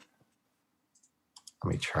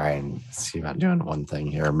try and see if I'm doing one thing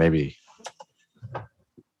here. Maybe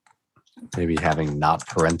having not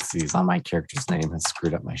parentheses on my character's name has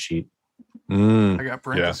screwed up my sheet. I got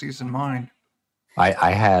parentheses in mine.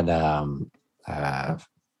 I had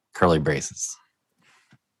curly braces.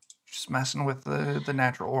 Just messing with the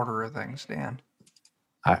natural order of things, Dan.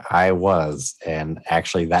 I was, and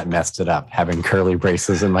actually that messed it up, having curly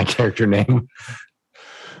braces in my character name.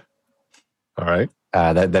 All right.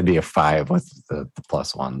 That'd be a 5 with the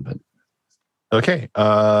 +1, but okay.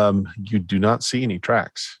 You do not see any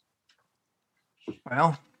tracks.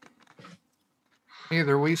 Well,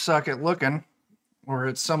 either we suck at looking, or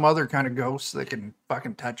it's some other kind of ghost that can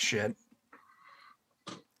fucking touch shit.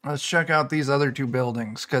 Let's check out these other 2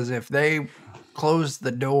 buildings, because if they closed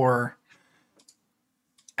the door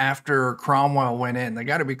after Cromwell went in, they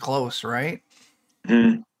got to be close, right?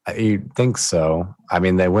 You'd think so. I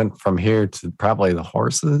mean, they went from here to probably the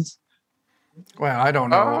horses. Well, I don't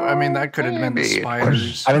know. I mean, that could have been the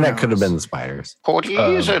spiders. I mean, that could have been the spiders. Could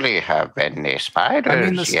easily have been the spiders. I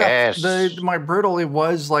mean, the yes. stuff, my brittle, it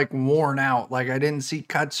was like worn out. Like I didn't see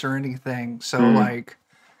cuts or anything. So like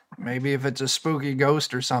maybe if it's a spooky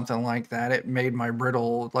ghost or something like that, it made my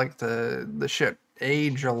brittle like the shit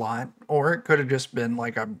age a lot. Or it could have just been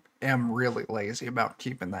like I am really lazy about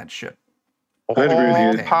keeping that shit. I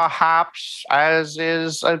agree with you. Perhaps, as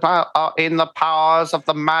is in the powers of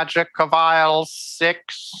the magic of Isle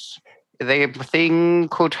 6, the thing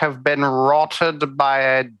could have been rotted by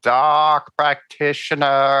a dark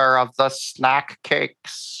practitioner of the snack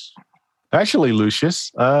cakes. Actually,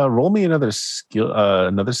 Lucius, roll me another skill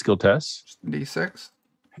test. D6?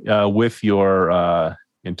 With your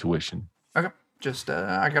intuition. Okay. Just,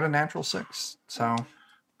 I got a natural 6. So.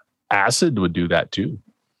 Acid would do that too.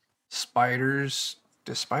 Spiders.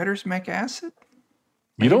 Do spiders make acid?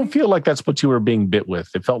 You don't feel like that's what you were being bit with.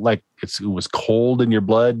 It felt like it was cold in your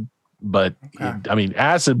blood, but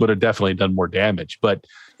acid would have definitely done more damage. But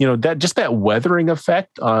that weathering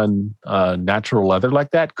effect on natural leather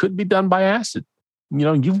like that could be done by acid.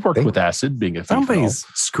 You've worked with acid, being a thief. Somebody's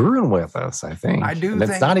screwing with us, I think. I do. And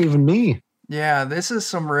it's not even me. Yeah, this is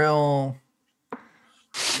some real.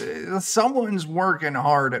 Someone's working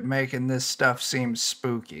hard at making this stuff seem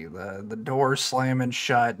spooky. The door slamming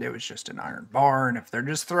shut. It was just an iron bar, and if they're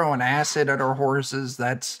just throwing acid at our horses,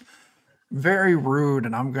 that's very rude.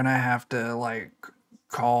 And I'm gonna have to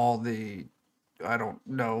call the, I don't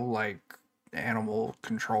know, animal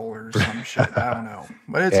control or some shit. I don't know,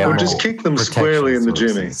 but it's or just kick them squarely in the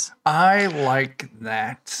jimmy. I like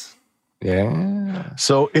that. Yeah.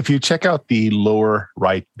 So if you check out the lower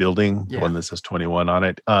right building, the one that says 21 on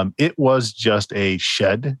it, it was just a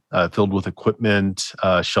shed filled with equipment,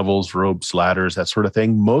 shovels, ropes, ladders, that sort of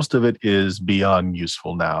thing. Most of it is beyond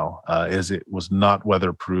useful now, as it was not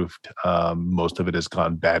weatherproofed. Most of it has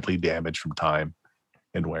gone badly damaged from time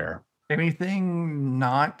and wear. Anything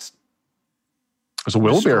not? There's a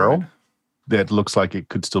wheelbarrow that looks like it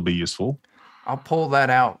could still be useful. I'll pull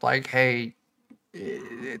that out. Like, hey,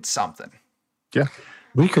 it's something. Yeah.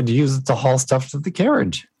 We could use it to haul stuff to the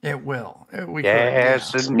carriage. It will.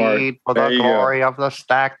 Yes, indeed, for the glory of the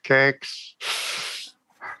stack cakes.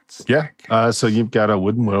 Yeah. So you've got a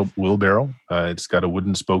wooden wheelbarrow. It's got a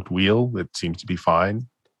wooden spoked wheel that seems to be fine.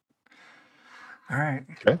 All right.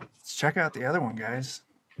 Okay. Let's check out the other one, guys.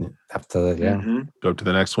 After that, Go to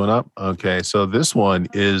the next one up. Okay. So this one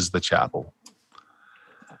is the chapel.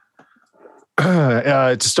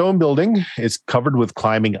 It's a stone building. It's covered with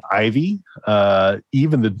climbing ivy.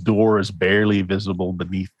 Even the door is barely visible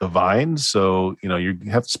beneath the vines. So, you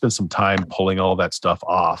have to spend some time pulling all that stuff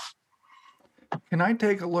off. Can I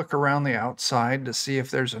take a look around the outside to see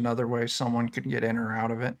if there's another way someone could get in or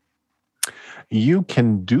out of it? You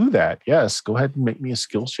can do that. Yes. Go ahead and make me a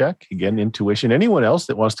skills check. Again, intuition. Anyone else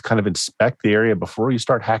that wants to kind of inspect the area before you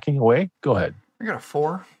start hacking away, go ahead. I got a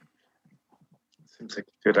 4. Seems like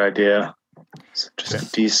a good idea. So just a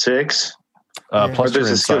D6. Yeah. Plus your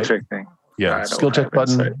There's a skill insight. check thing. Yeah, I don't skill check have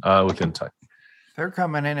button insight. with insight. They're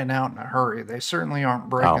coming in and out in a hurry. They certainly aren't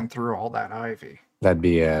breaking through all that ivy. That'd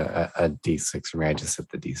be a D6 for me. I just hit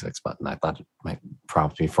the D6 button. I thought it might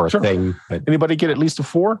prompt me for a Sure. thing, but Anybody get at least a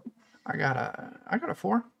 4? I got a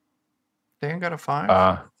 4. Dan got a 5.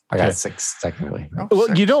 I got Okay. 6 technically. Oh, Well,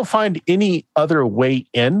 6. you don't find any other way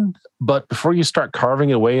in, but before you start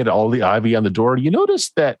carving away at all the ivy on the door, you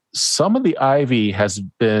notice that some of the ivy has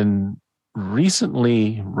been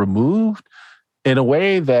recently removed in a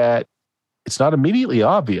way that it's not immediately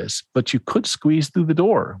obvious, but you could squeeze through the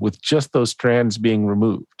door with just those strands being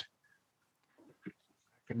removed.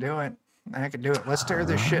 I could do it. Let's tear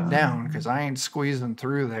this shit down because I ain't squeezing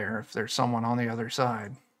through there if there's someone on the other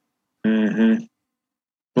side. Mm-hmm.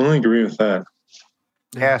 I agree with that.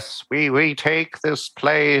 Yes, we take this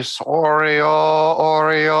place, Oreo,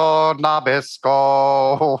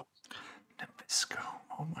 Nabisco. Nabisco.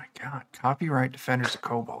 Oh my God. Copyright Defenders of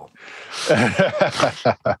Cobalt.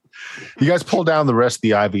 You guys pull down the rest of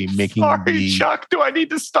the ivy, making Sorry, the Chuck. Do I need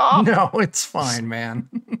to stop? No, it's fine, man.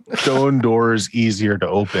 stone doors easier to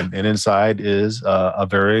open. And inside is a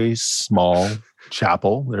very small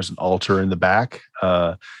chapel. There's an altar in the back.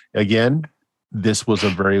 Again, this was a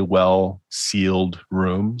very well sealed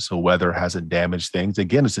room, so weather hasn't damaged things.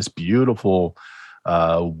 Again, it's this beautiful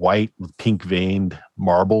white with pink veined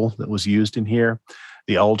marble that was used in here.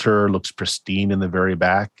 The altar looks pristine in the very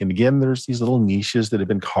back. And again, there's these little niches that have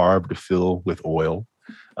been carved to fill with oil.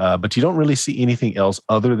 But you don't really see anything else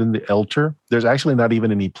other than the altar. There's actually not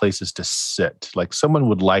even any places to sit. Like someone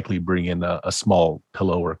would likely bring in a small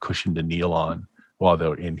pillow or a cushion to kneel on while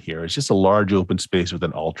they're in here. It's just a large open space with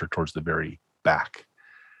an altar towards the very back.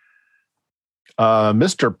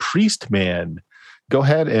 Mr. Priestman, go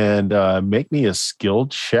ahead and make me a skill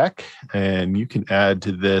check. And you can add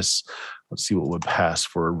to this. Let's see what would pass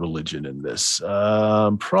for religion in this.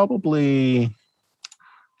 Probably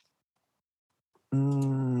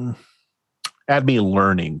add me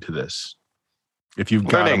learning to this. If you've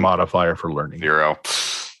got a Learning. modifier for learning. 0.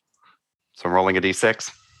 So I'm rolling a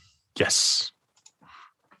d6. Yes.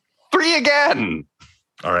 3 again.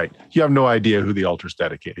 All right. You have no idea who the altar's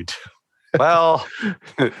dedicated to. Well,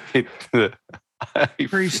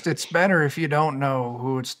 Priest, it's better if you don't know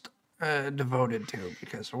who it's devoted to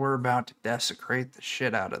because we're about to desecrate the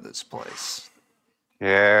shit out of this place.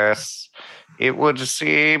 Yes, it would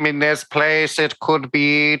seem in this place it could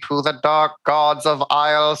be to the dark gods of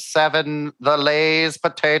Aisle 7, the Lay's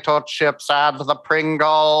potato chips and the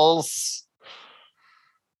Pringles.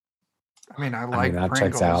 I mean, I like that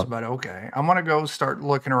checks Pringles, out. but okay. I'm going to go start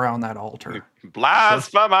looking around that altar.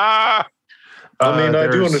 blasphemer. I mean, I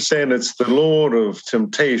do There's- understand it's the Lord of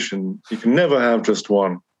Temptation. You can never have just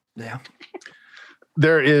one. Yeah.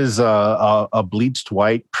 There is a bleached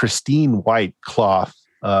white, pristine white cloth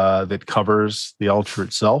that covers the altar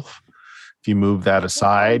itself. If you move that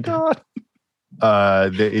aside,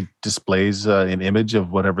 it displays an image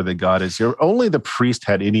of whatever the god is here. Only the priest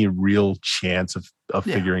had any real chance of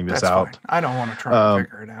Yeah, figuring this that's out. fine. I don't want to try and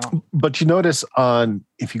figure it out. But you notice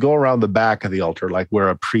if you go around the back of the altar, like where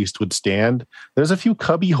a priest would stand, there's a few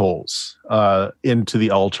cubby holes into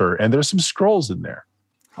the altar, and there's some scrolls in there.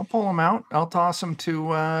 I'll pull them out. I'll toss them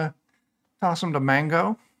to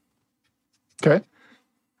Mango. Okay.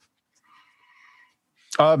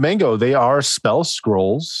 Mango, they are spell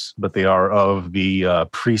scrolls, but they are of the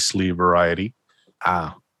priestly variety.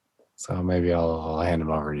 So maybe I'll hand them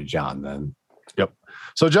over to John then. Yep.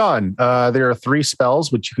 So, John, there are 3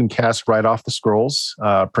 spells which you can cast right off the scrolls.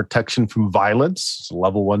 Protection from violence, it's a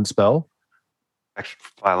level 1 spell. Action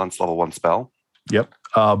for violence, level 1 spell. Yep.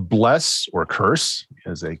 Bless or curse,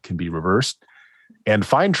 as they can be reversed. And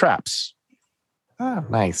find traps. Oh,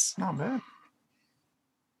 nice. Not bad.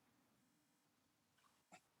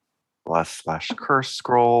 Bless/curse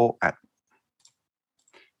scroll at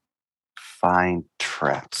find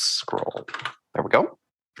traps scroll. There we go.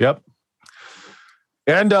 Yep.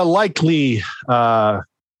 And likely,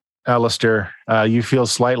 Alistair, you feel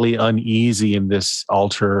slightly uneasy in this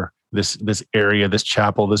altar, this area, this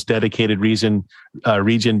chapel, this dedicated region,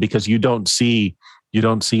 because you don't see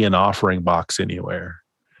an offering box anywhere.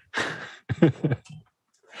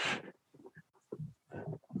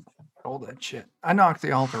 Hold that shit. I knocked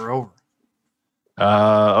the altar over.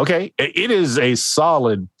 Okay, it is a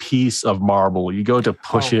solid piece of marble. You go to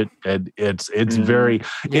push it, and it's very.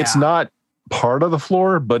 It's Yeah. not part of the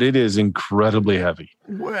floor, but it is incredibly heavy.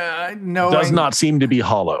 Well, no, Does not seem to be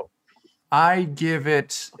hollow. I give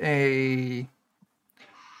it a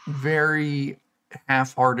very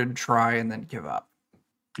half-hearted try and then give up.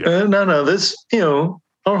 No, this,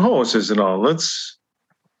 our horses and all. Let's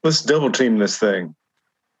double team this thing.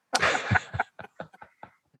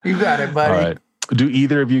 You got it, buddy. All right. Do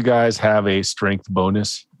either of you guys have a strength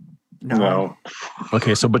bonus? No.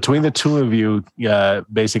 Okay, so between the two of you,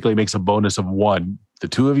 basically makes a bonus of 1. The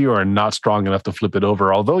two of you are not strong enough to flip it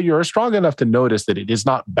over, although you're strong enough to notice that it is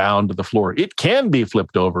not bound to the floor. It can be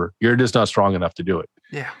flipped over. You're just not strong enough to do it.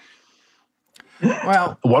 Yeah.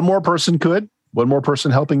 Well, one more person could. One more person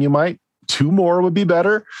helping you might. 2 more would be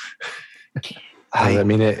better. I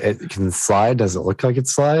mean, it can slide. Does it look like it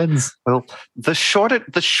slides? Well, the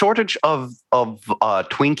shortage of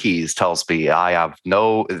Twinkies tells me I have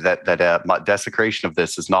my desecration of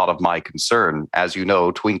this is not of my concern. As you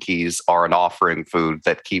know, Twinkies are an offering food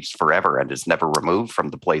that keeps forever and is never removed from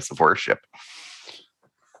the place of worship.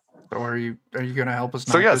 So are you going to help us?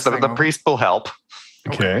 So yes, the priest will help.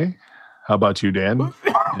 Okay. How about you, Dan?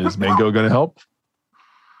 Is Mango going to help?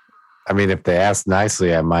 I mean, if they ask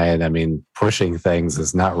nicely, I might. I mean, pushing things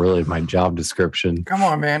is not really my job description. Come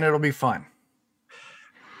on, man. It'll be fun.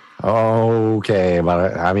 Okay,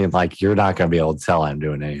 but I mean, like, you're not going to be able to tell I'm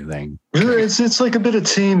doing anything. It's like a bit of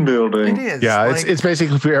team building. It is. Yeah, it's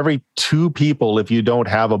basically for every 2 people, if you don't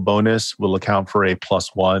have a bonus, will account for a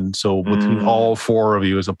 +1. So between all 4 of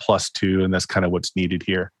you is a +2, and that's kind of what's needed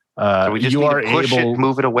here. So we just need to push it,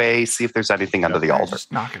 move it away, see if there's anything under the altar.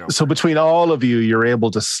 Just knock it over. So between all of you, you're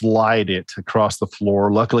able to slide it across the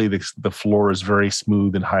floor. Luckily, the floor is very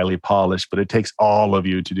smooth and highly polished, but it takes all of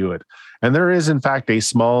you to do it. And there is, in fact, a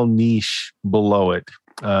small niche below it.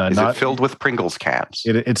 Is it filled with Pringles cans?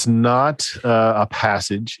 It's not a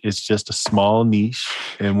passage. It's just a small niche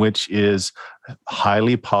in which is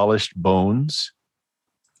highly polished bones.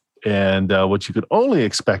 And what you could only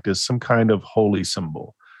expect is some kind of holy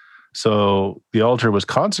symbol. So the altar was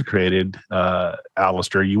consecrated,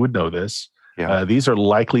 Alistair, you would know this. Yeah. These are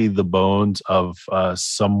likely the bones of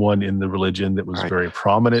someone in the religion that was very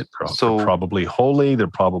prominent. They're probably holy. They're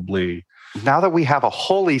probably... Now that we have a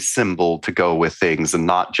holy symbol to go with things and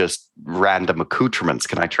not just random accoutrements,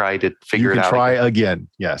 can I try to figure it out? You can try again,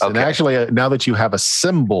 yes. Okay. And actually, now that you have a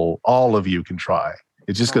symbol, all of you can try.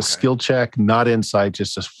 It's just a skill check, not insight,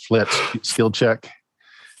 just a flip skill check.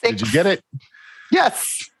 6. Did you get it?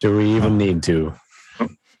 Yes. Do we even need to?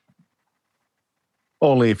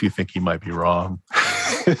 Only if you think he might be wrong.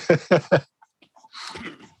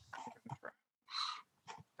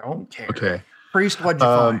 Don't care. Okay. Priest, what'd you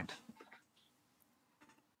find?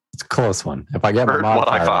 It's a close one. If I get my what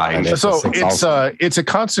I find. It's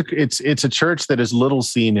a church that is little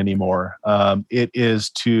seen anymore. It is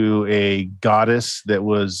to a goddess that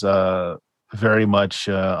was very much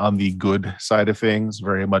on the good side of things.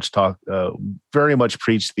 Very much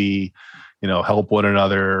preach the, help one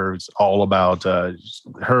another. It's all about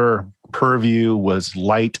her purview was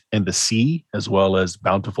light and the sea, as well as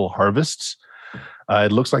bountiful harvests.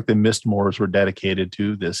 It looks like the Mistmoors were dedicated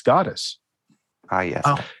to this goddess. Ah, yes.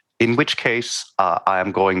 Oh. In which case, I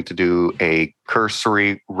am going to do a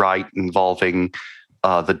cursory rite involving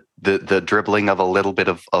the dribbling of a little bit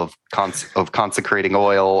of consecrating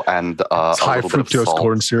oil and high fructose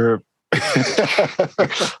corn syrup.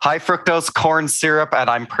 High fructose corn syrup,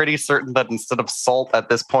 and I'm pretty certain that instead of salt at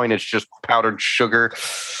this point, it's just powdered sugar.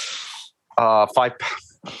 5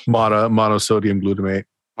 monosodium glutamate.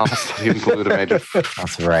 Monosodium glutamate.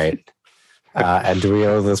 That's right. And do we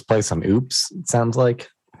owe this place some oops? It sounds like.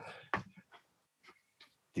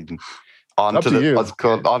 Onto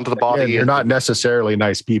the body. Again, you're not necessarily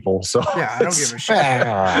nice people, so yeah, I don't give a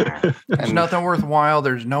shit. There's nothing worthwhile.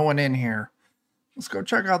 There's no one in here. Let's go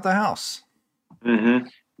check out the house. Mm-hmm.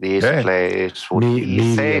 This place would be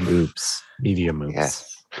medium safe. Oops. Medium oops. Yes.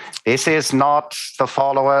 This is not the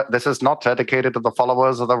follower. This is not dedicated to the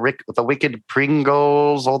followers of the wicked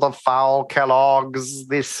Pringles or the foul Kellogg's.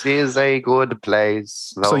 This is a good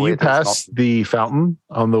place. So you pass the fountain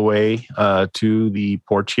on the way to the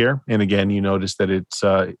porch here, and again, you notice that it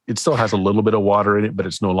still has a little bit of water in it, but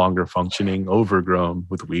it's no longer functioning, overgrown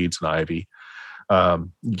with weeds and ivy.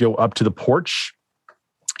 You go up to the porch.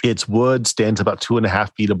 Its wood stands about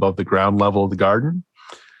 2.5 feet above the ground level of the garden.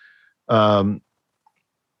 That's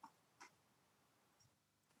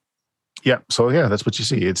what you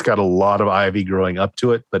see. It's got a lot of ivy growing up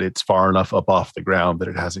to it, but it's far enough up off the ground that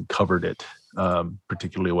it hasn't covered it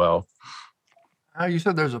particularly well. You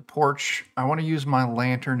said there's a porch. I want to use my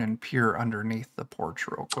lantern and peer underneath the porch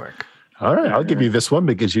real quick. All right, I'll give you this one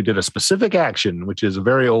because you did a specific action, which is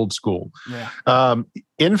very old school. Yeah.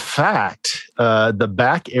 In fact, the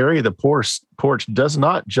back area of the porch does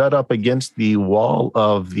not jut up against the wall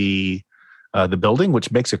of the building,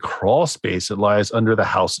 which makes a crawl space that lies under the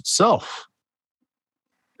house itself.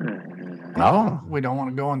 Oh, We don't want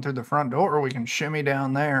to go in through the front door. We can shimmy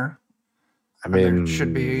down there. I And there mean,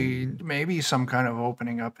 should be maybe some kind of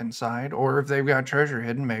opening up inside. Or if they've got treasure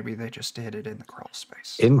hidden, maybe they just hid it in the crawl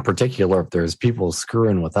space. in particular, if there's people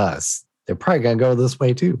screwing with us, they're probably gonna go this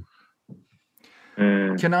way too.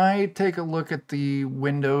 Can I take a look at the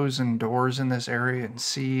windows and doors in this area and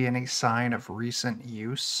see any sign of recent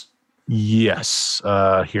use? Yes.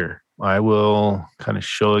 Here, I will kind of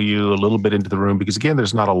show you a little bit into the room because, again,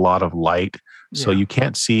 there's not a lot of light. So Yeah. you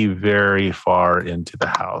can't see very far into the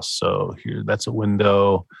house. So here, that's a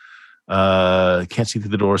window. Can't see through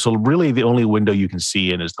the door. So really the only window you can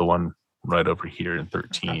see in is the one right over here in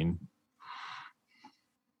 13.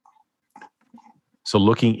 So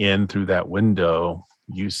looking in through that window,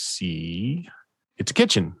 you see it's a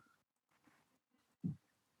kitchen.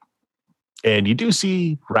 And you do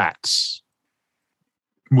see rats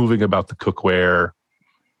moving about the cookware,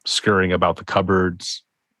 scurrying about the cupboards.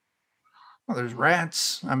 Well, there's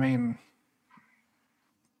rats. I mean,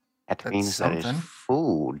 That That's means there is something.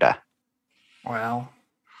 food. well,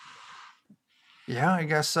 yeah, I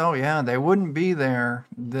guess so. Yeah, they wouldn't be there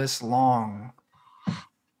this long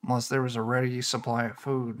unless there was a ready supply of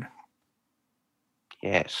food.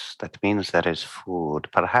 Yes, that means there is food.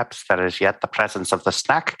 Perhaps there is yet the presence of the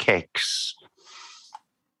snack cakes.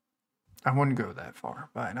 I wouldn't go that far,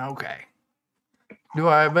 but okay.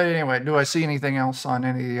 But anyway, do I see anything else on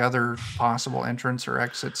any other possible entrance or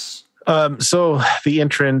exits? So the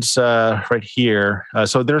entrance right here.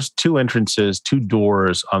 So there's two entrances, two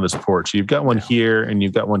doors on this porch. You've got one here and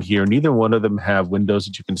you've got one here. Neither one of them have windows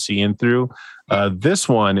that you can see in through. This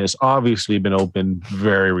one has obviously been opened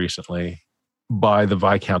very recently. By the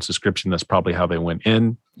Viscount's description, that's probably how they went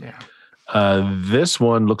in. Yeah. This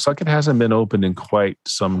one looks like it hasn't been opened in quite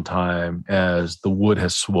some time as the wood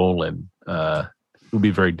has swollen. It would be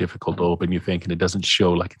very difficult to open, you think, and it doesn't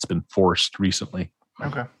show like it's been forced recently.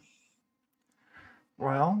 Okay.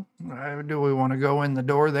 Well, do we want to go in the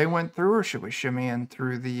door they went through, or should we shimmy in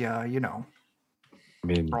through the, I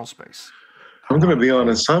mean, crawl space? I'm going to be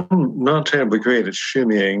honest. I'm not terribly great at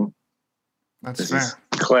shimmying. That's This fair. is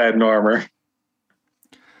clad in armor.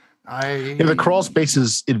 Yeah, the crawl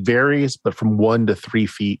spaces, it varies, but from 1 to 3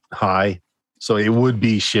 feet high. So it would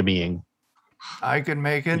be shimmying. I could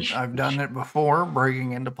make it. I've done it before,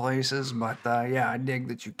 breaking into places, but yeah, I dig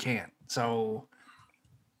that you can't. So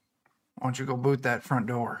why don't you go boot that front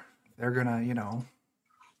door? They're gonna,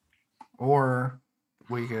 or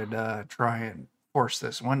we could try and force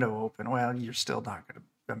this window open. Well, you're still not gonna.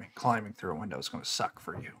 I mean, climbing through a window is gonna suck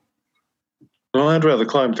for you. Well, I'd rather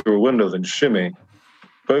climb through a window than shimmy.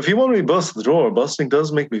 But if you want me to bust the door, busting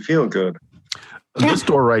does make me feel good. This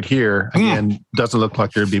door right here, again, doesn't look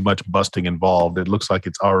like there'd be much busting involved. It looks like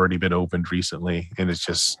it's already been opened recently, and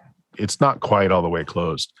it's not quite all the way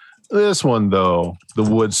closed. This one, though, the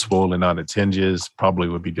wood swollen on its hinges probably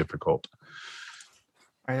would be difficult.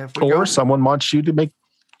 If we Or go, someone wants you to make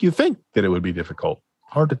you think that it would be difficult.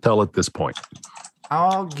 Hard to tell at this point.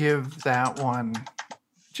 I'll give that one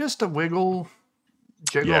just a jiggle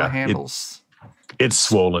Yeah, of handles. It's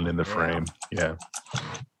swollen in the frame. Yeah.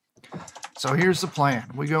 So here's the plan.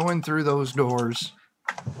 We go in through those doors.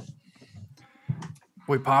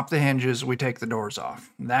 We pop the hinges. We take the doors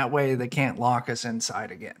off. That way they can't lock us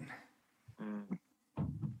inside again.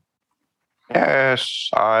 Yes,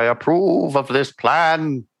 I approve of this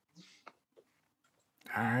plan.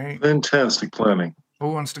 All right. Fantastic planning.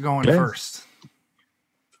 Who wants to go in Okay. first?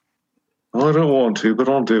 Well, I don't want to, but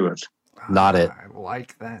I'll do it. Not it. I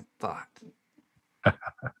like that thought.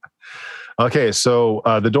 Okay, so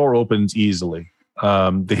the door opens easily.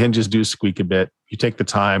 The hinges do squeak a bit. You take the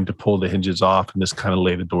time to pull the hinges off and just kind of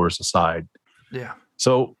lay the doors aside. Yeah.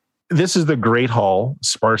 So this is the Great Hall,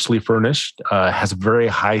 sparsely furnished, has very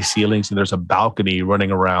high ceilings, and there's a balcony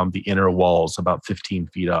running around the inner walls about 15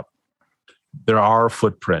 feet up. There are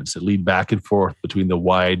footprints that lead back and forth between the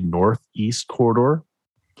wide northeast corridor.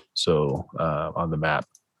 So on the map,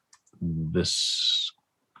 this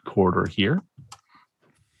corridor here.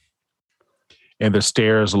 And the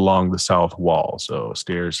stairs along the south wall. So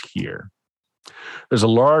stairs here. There's a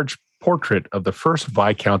large portrait of the first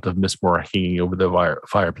Viscount of Mistmore hanging over the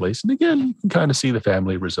fireplace. And again, you can kind of see the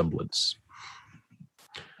family resemblance.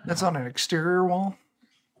 That's on an exterior wall?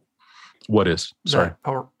 What is? Sorry.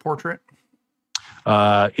 That portrait?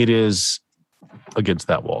 It is against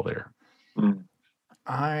that wall there.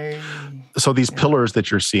 So these pillars that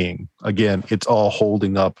you're seeing, again, it's all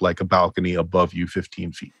holding up like a balcony above you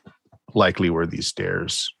 15 feet. Likely where these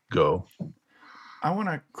stairs go. I want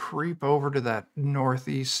to creep over to that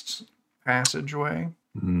northeast passageway.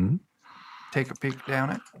 Mm-hmm. Take a peek down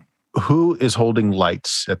it. who is holding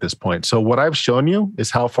lights at this point? So what I've shown you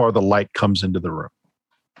is how far the light comes into the room.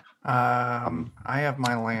 I have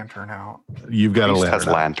my lantern out. You've got Priest a has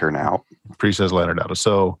lantern out. lantern out. Priest has lantern out.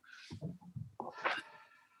 So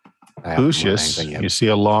Lucius, you see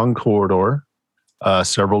a long corridor,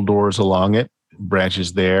 several doors along it,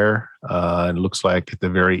 branches there. And it looks like at the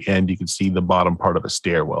very end, you can see the bottom part of a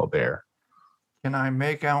stairwell there. Can I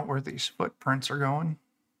make out where these footprints are going?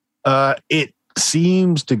 It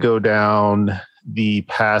seems to go down the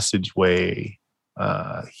passageway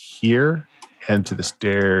here and to the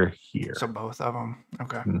stair here. So both of them.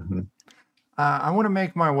 Okay. Mhm. I want to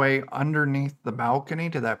make my way underneath the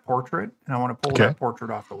balcony to that portrait, and I want to pull Okay. that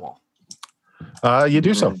portrait off the wall. You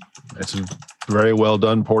do so. It's a very well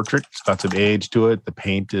done portrait. It's got some age to it. The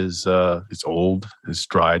paint is it's old, it's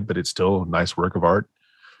dried, but it's still a nice work of art.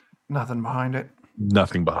 Nothing behind it.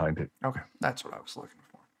 Nothing behind it. Okay, that's what I was looking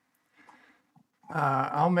for.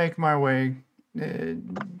 I'll make my way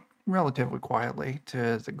relatively quietly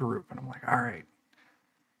to the group, and I'm like, all right,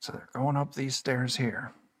 so they're going up these stairs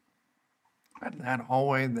here. And that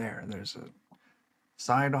hallway there's a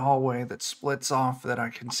side hallway that splits off that I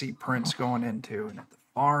can see prints going into, and at the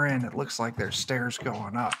far end, it looks like there's stairs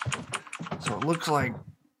going up. So it looks like,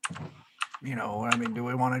 do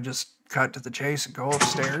we want to just cut to the chase and go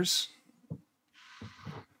upstairs?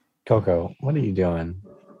 Coco, what are you doing?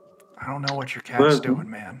 I don't know what your cat's doing,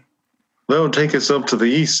 man. They'll take us up to the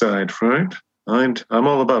east side, right? I'm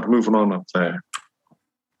all about moving on up there.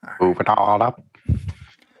 Moving on up.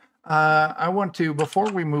 I want to, before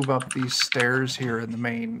we move up these stairs here in the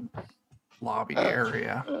main lobby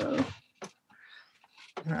area,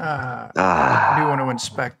 I do want to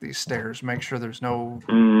inspect these stairs, make sure there's no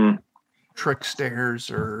trick stairs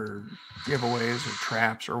or giveaways or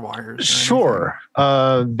traps or wires. Or Sure.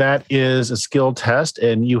 That is a skill test,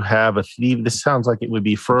 and you have a thief. This sounds like it would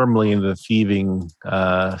be firmly in the thieving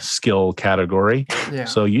skill category. Yeah.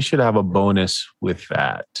 So you should have a bonus with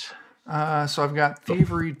that. So I've got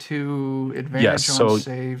thievery 2, advantage Yes, on so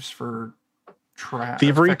saves for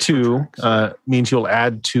Thievery effects for 2 tricks. means you'll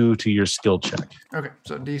add 2 to your skill check. Okay,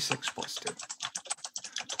 so D6 plus 2.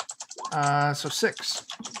 So 6.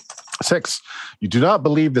 6. You do not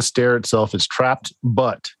believe the stair itself is trapped,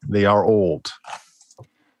 but they are old.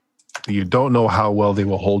 You don't know how well they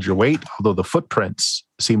will hold your weight, although the footprints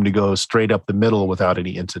seem to go straight up the middle without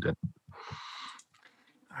any incident.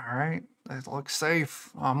 All right, that looks safe.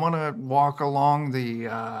 I'm gonna walk along the,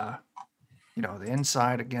 the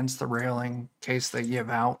inside against the railing in case they give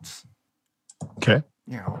out. Okay,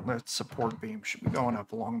 The support beam should be going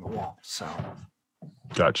up along the wall. So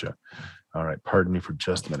gotcha. All right, pardon me for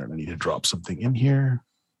just a minute. I need to drop something in here.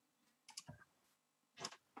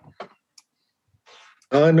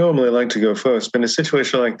 I normally like to go first, but in a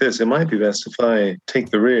situation like this, it might be best if I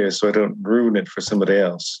take the rear so I don't ruin it for somebody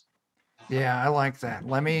else. yeah, I like that.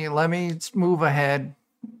 Let me move ahead.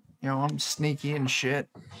 I'm sneaky and shit.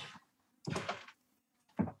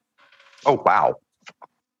 Oh, wow.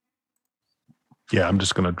 Yeah, I'm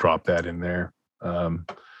just going to drop that in there.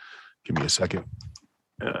 Give me a second.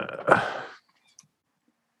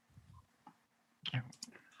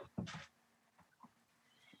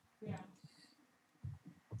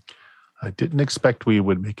 I didn't expect we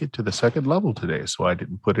would make it to the second level today, so I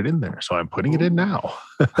didn't put it in there. So I'm putting it in now.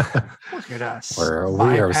 Look at us. We are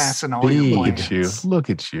bypassing all your speed. Look at you. plans. Look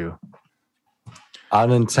at you.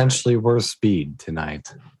 Unintentionally worse speed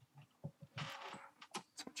tonight.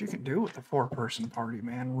 That's what you can do with a 4-person party,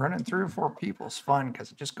 man. Running 3 or 4 people is fun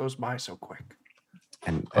because it just goes by so quick.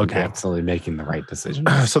 And Okay. absolutely making the right decision.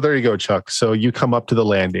 So there you go, Chuck. So you come up to the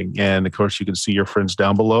landing, and of course you can see your friends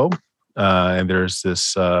down below. And there's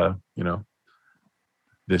this,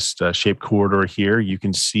 this shaped corridor here. You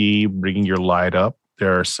can see, bringing your light up,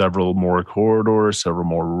 there are several more corridors, several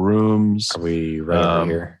more rooms. Are we right over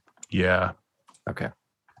here? Yeah, Okay.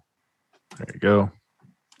 there you go.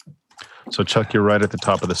 So Chuck, you're right at the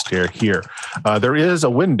top of the stair here. There is a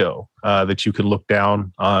window that you can look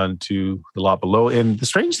down onto the lot below. And the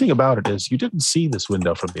strange thing about it is you didn't see this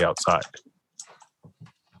window from the outside.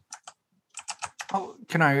 Oh,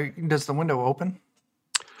 does the window open?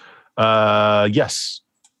 Yes.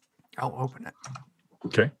 I'll open it.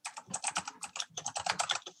 Okay.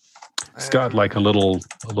 It's got like a little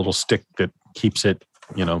stick that keeps it,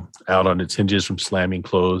 out on its hinges from slamming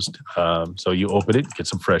closed. So you open it, get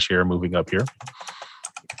some fresh air moving up here.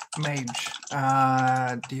 Mage,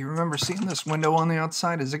 do you remember seeing this window on the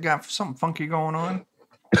outside? Has it got something funky going on?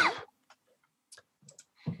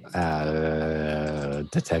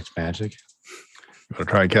 Detect magic. You want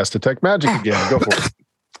to try and cast Detect Magic again? Go for it.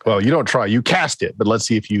 Well, you don't try. You cast it, but let's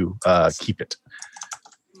see if you keep it.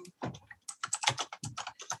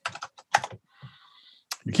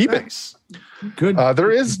 Keep it. Nice. Good.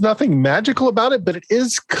 There is nothing magical about it, but it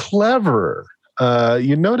is clever.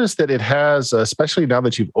 You notice that it has, especially now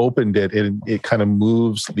that you've opened it, it kind of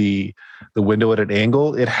moves the window at an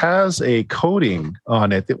angle. It has a coating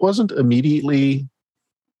on it that wasn't immediately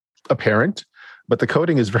apparent, but the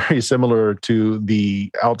coating is very similar to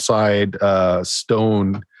the outside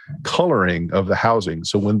stone coloring of the housing.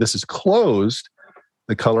 So when this is closed,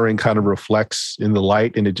 the coloring kind of reflects in the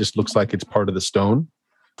light, and it just looks like it's part of the stone.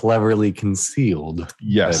 Cleverly concealed.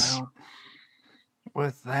 Yes. Well,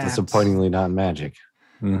 with that, Disappointingly not magic.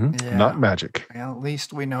 Mhm. Yeah. Not magic. well, at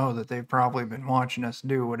least we know that they've probably been watching us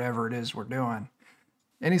do whatever it is we're doing.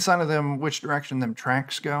 Any sign of them, which direction them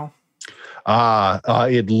tracks go?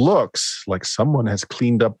 It looks like someone has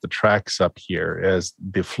cleaned up the tracks up here, as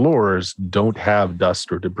the floors don't have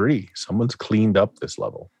dust or debris. Someone's cleaned up this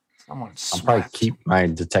level. Someone I'll probably swept. keep my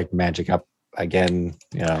detect magic up again,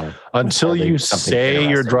 Until Something- you something say you're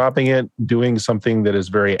interesting. dropping it, doing something that is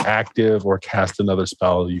very active, or cast another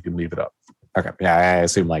spell, you can leave it up. Okay. Yeah, I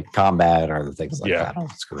assume like combat or the things like Yeah. that. I'll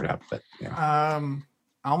screw it up. But yeah.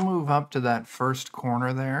 I'll move up to that first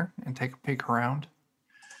corner there and take a peek around.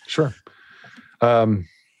 Sure.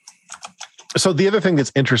 So the other thing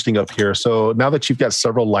that's interesting up here, so now that you've got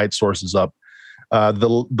several light sources up,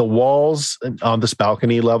 the walls on this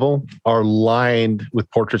balcony level are lined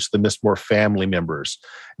with portraits of the Mistmore family members.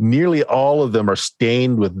 Nearly all of them are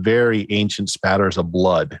stained with very ancient spatters of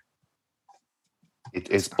blood.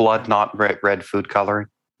 Is blood not red food coloring?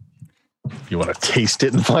 If you want to taste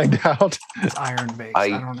it and find out. It's iron based. I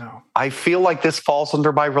don't know. I feel like this falls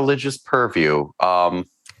under my religious purview.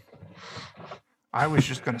 I was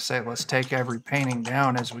just going to say, let's take every painting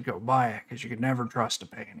down as we go by it, because you could never trust a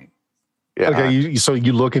painting. Yeah. Okay, so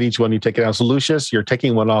you look at each one, you take it out. So Lucius, you're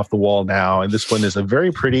taking one off the wall now, and this one is a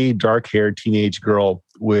very pretty dark-haired teenage girl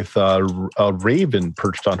with a raven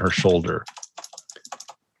perched on her shoulder.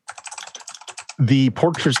 The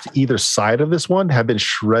portraits to either side of this one have been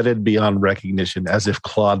shredded beyond recognition, as if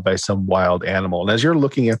clawed by some wild animal. And as you're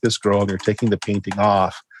looking at this girl and you're taking the painting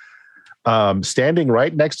off, standing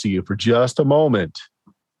right next to you for just a moment,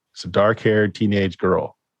 it's a dark-haired teenage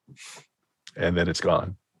girl. And then it's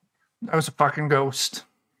gone. That was a fucking ghost.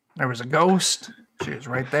 There was a ghost. She was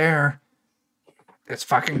right there. It's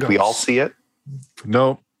fucking ghost. We all see it.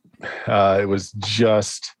 No, it was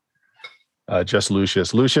just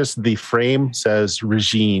Lucius. Lucius, the frame says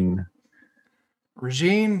Regine.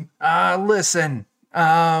 Regine, listen.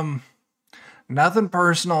 Nothing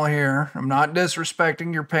personal here. I'm not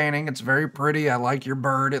disrespecting your painting. It's very pretty. I like your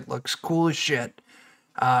bird. It looks cool as shit.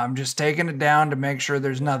 I'm just taking it down to make sure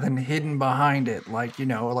there's nothing hidden behind it, like,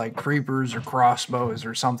 like creepers or crossbows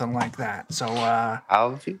or something like that. So,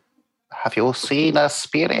 Have you seen a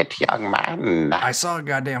spirit, young man? I saw a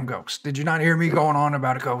goddamn ghost. Did you not hear me going on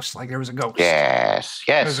about a ghost? Like there was a ghost. Yes.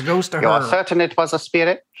 There's a ghost of You are her. certain it was a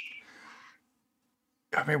spirit?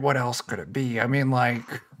 I mean, what else could it be? I mean, like,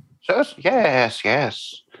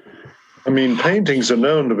 Yes. I mean, paintings are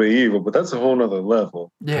known to be evil, but that's a whole nother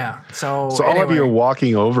level. yeah. So, So all of you are anyway,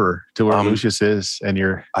 walking over to where Lucius is, and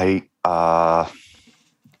you're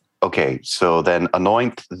Okay, so then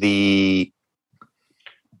anoint the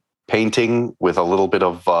painting with a little bit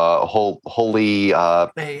of holy hey, hang on,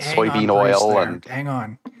 soybean priest oil there. and Hang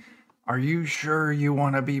on. Are you sure you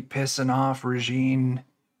want to be pissing off Regine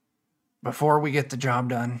before we get the job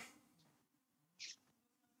done?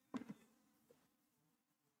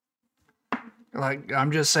 Like,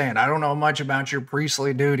 I'm just saying, I don't know much about your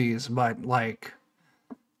priestly duties, but like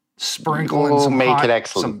sprinkling We'll some make hot, an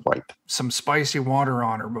excellent point. some spicy water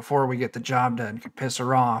on her before we get the job done could piss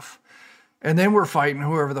her off. And then we're fighting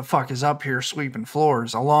whoever the fuck is up here sweeping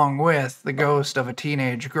floors, along with the ghost of a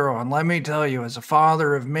teenage girl. And let me tell you, as a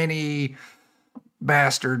father of many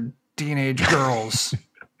bastard teenage girls,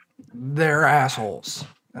 they're assholes.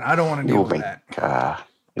 And I don't want to deal with that.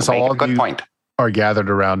 You So make all a good you- point. are gathered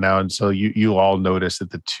around now, and so you all notice that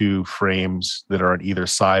the two frames that are on either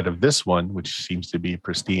side of this one, which seems to be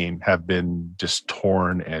pristine, have been just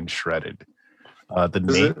torn and shredded. The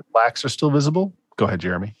name plaques are still visible. Go ahead,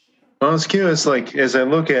 Jeremy. I was curious, like, as I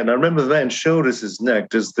look at it, I remember the man showed us his neck.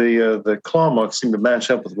 Does the claw marks seem to match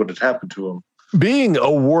up with what had happened to him? Being a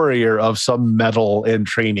warrior of some metal and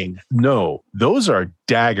training, no, those are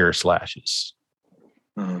dagger slashes.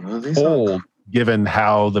 These Old, given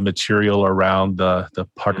how the material around the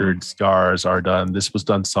puckered scars are done. This was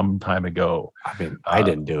done some time ago. I mean, I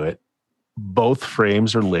didn't do it. Both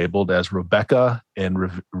frames are labeled as Rebecca and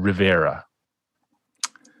Rivera.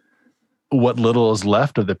 What little is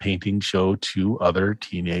left of the painting show two other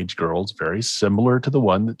teenage girls, very similar to the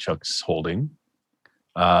one that Chuck's holding,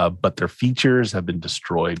 but their features have been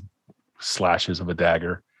destroyed. Slashes of a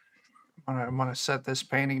dagger. I'm gonna set this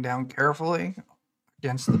painting down carefully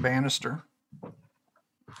against the banister. All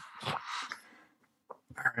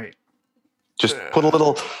right. Just put a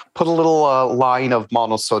little line of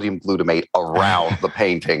monosodium glutamate around the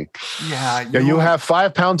painting. Yeah, You have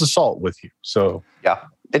 5 pounds of salt with you, so Yeah,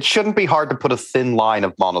 it shouldn't be hard to put a thin line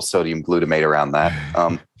of monosodium glutamate around that.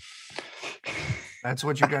 That's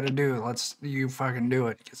what you got to do. You fucking do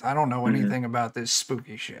it, because I don't know anything about this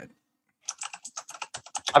spooky shit.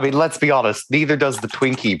 I mean, let's be honest. Neither does the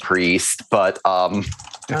Twinkie priest, but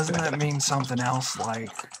Doesn't that mean something else? Like,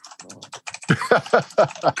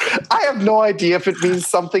 I have no idea if it means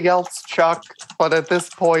something else, Chuck. But at this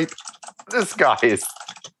point, this guy is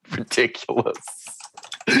ridiculous.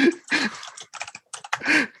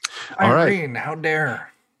 All right. Irene, how dare?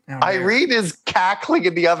 Irene is cackling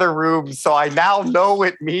in the other room, so I now know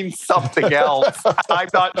it means something else. I'm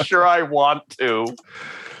not sure I want to.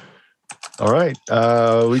 All right.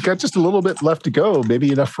 We got just a little bit left to go.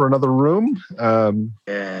 Maybe enough for another room.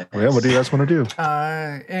 Yes. Well, what do you guys want to do?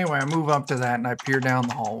 Anyway, I move up to that and I peer down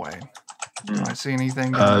the hallway. Do I see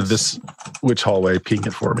anything? Which hallway? Ping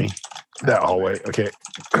it for me. That hallway. Okay.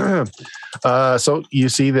 So you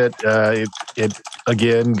see that it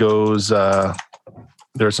again goes.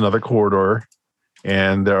 There's another corridor,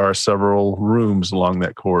 and there are several rooms along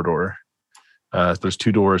that corridor. There's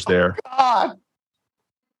 2 doors there. God.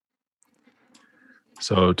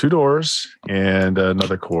 So 2 doors and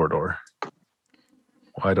another corridor.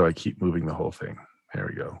 Why do I keep moving the whole thing? There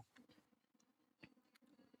we go.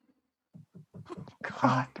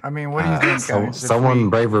 God. I mean, what do you think, guys? Someone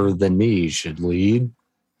braver than me should lead.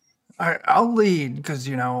 I'll lead because,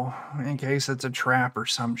 in case it's a trap or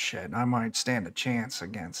some shit, I might stand a chance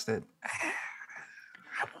against it.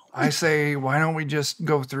 I say, why don't we just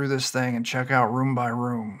go through this thing and check out room by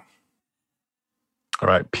room? All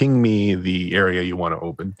right. Ping me the area you want to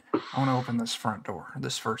open. I want to open this front door,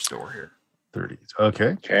 this first door here. 30.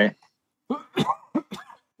 Okay. Okay.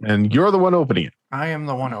 And you're the one opening it. I am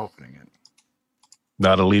the one opening it.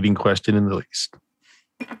 Not a leading question in the least.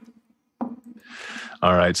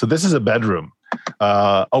 All right. So this is a bedroom.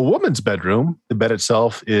 A woman's bedroom. The bed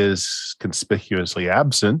itself is conspicuously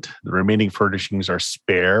absent. The remaining furnishings are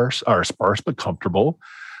sparse but comfortable.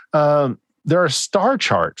 There are star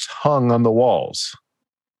charts hung on the walls.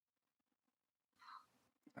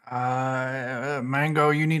 Mango,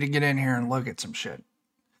 you need to get in here and look at some shit.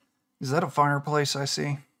 Is that a fireplace I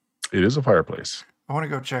see? It is a fireplace. I want to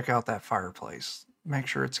go check out that fireplace. Make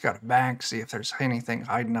sure it's got a back, see if there's anything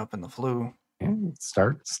hiding up in the flue. Yeah,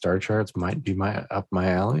 star charts might be up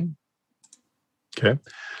my alley. Okay.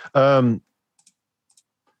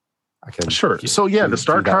 Sure. do- So yeah, do- the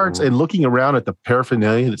star do that charts one. and looking around at the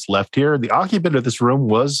paraphernalia that's left here, the occupant of this room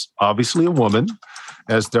was obviously a woman,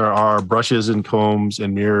 as there are brushes and combs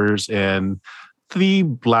and mirrors and the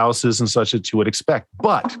blouses and such that you would expect.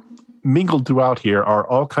 But mingled throughout here are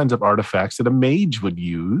all kinds of artifacts that a mage would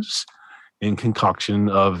use in concoction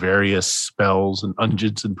of various spells and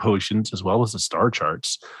unguents and potions, as well as the star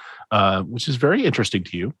charts, which is very interesting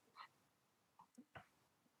to you.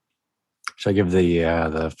 Should I give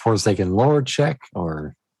the Forsaken Lord check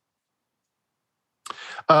or?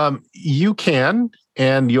 You can,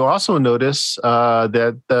 and you also notice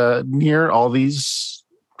that near all these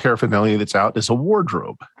paraphernalia that's out is a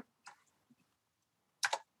wardrobe.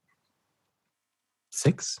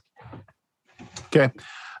 6? Okay.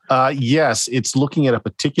 Yes, it's looking at a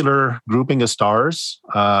particular grouping of stars,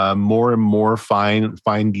 more and more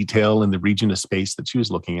fine detail in the region of space that she was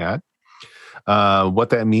looking at. What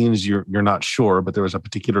that means, you're not sure, but there was a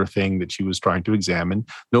particular thing that she was trying to examine.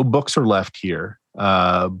 No books are left here,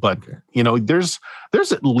 but there's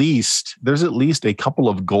at least a couple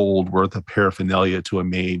of gold worth of paraphernalia to a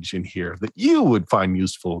mage in here that you would find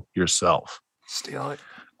useful yourself. Steal it.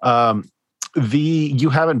 You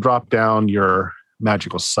haven't dropped down your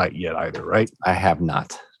magical sight yet either, right? I have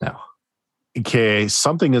not. No. Okay,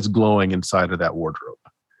 something is glowing inside of that wardrobe.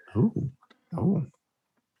 Ooh. Oh.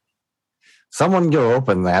 Someone go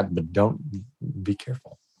open that, but don't be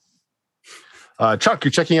careful. Chuck,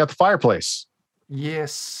 you're checking out the fireplace.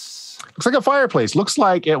 Yes. Looks like a fireplace. Looks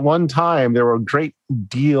like at one time there were a great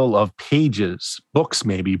deal of pages, books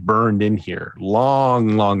maybe, burned in here. Long,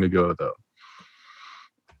 long ago, though.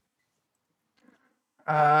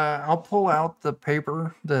 I'll pull out the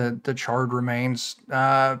paper, the charred remains.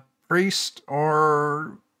 Priest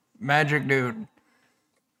or magic dude,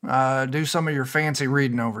 do some of your fancy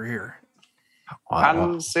reading over here.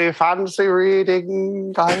 Fancy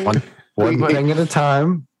reading, guys. One thing at a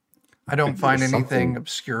time. I don't find There's anything something-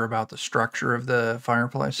 obscure about the structure of the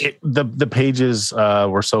fireplace. The pages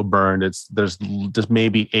were so burned. There's just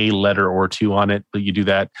maybe a letter or two on it, but you do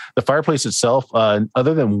that. The fireplace itself,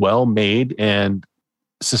 other than well made and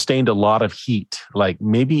sustained a lot of heat, like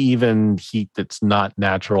maybe even heat that's not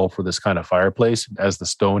natural for this kind of fireplace, as the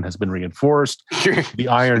stone has been reinforced. The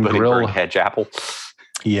iron Letting grill, burn hedge apple.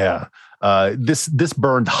 yeah. This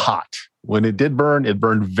burned hot. When it did burn, it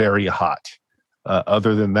burned very hot.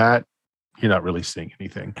 Other than that, you're not really seeing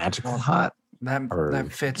anything. Magical hot. That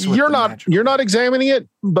fits. With You're the not magical. you're not examining it,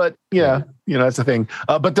 but yeah, that's the thing.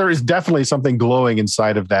 But there is definitely something glowing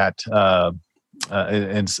inside of that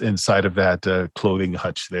inside of that clothing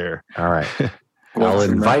hutch there. All right. I'll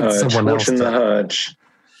invite someone else. What's in the hutch?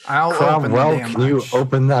 I'll open the Cromwell, damn can you hutch.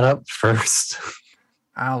 open that up first?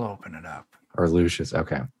 I'll open it up. Or Lucius.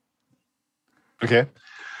 Okay. Okay.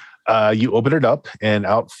 You open it up, and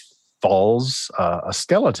out falls a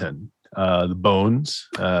skeleton. The bones,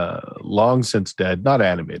 long since dead, not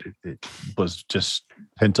animated. It was just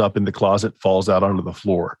pent up in the closet, falls out onto the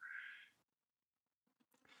floor.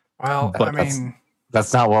 Well, But I mean,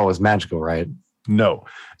 That's not what was magical, right? No,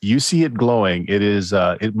 you see it glowing. It is.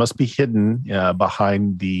 It must be hidden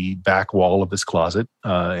behind the back wall of this closet.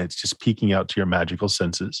 It's just peeking out to your magical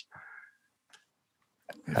senses.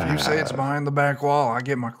 if you say it's behind the back wall, I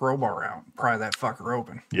get my crowbar out, and pry that fucker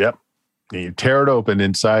open. Yep. And you tear it open.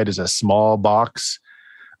 Inside is a small box.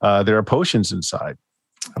 There are potions inside.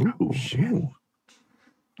 Oh, shit.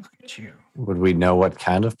 Look at you. Would we know what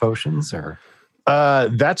kind of potions or?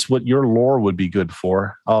 That's what your lore would be good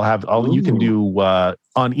for. You can do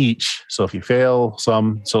on each. So if you fail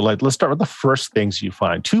some, so let's start with the first things you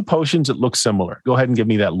find. 2 potions that look similar. Go ahead and give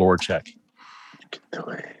me that lore check.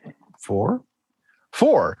 4?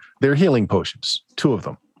 4. They're healing potions. 2 of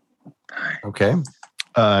them. Okay.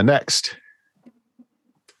 Next.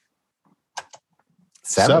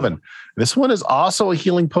 7. This one is also a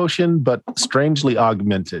healing potion, but strangely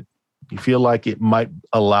augmented. You feel like it might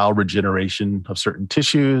allow regeneration of certain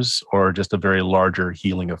tissues or just a very larger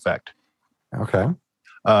healing effect. Okay.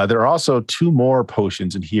 There are also 2 more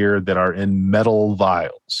potions in here that are in metal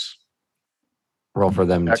vials. Roll for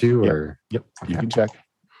them too, Yep. or Yep, you can check.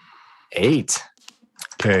 8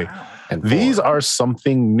 Okay, Wow. and these 4. are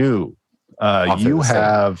something new. I'll say You the same.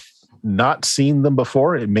 have not seen them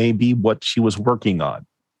before. It may be what she was working on.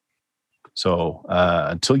 So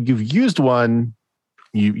until you've used one,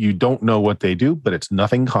 you don't know what they do, but it's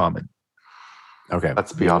nothing common. Okay.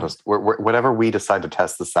 Let's be honest. Whenever we decide to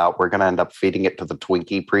test this out, we're going to end up feeding it to the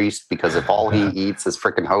Twinkie priest, because if all he eats is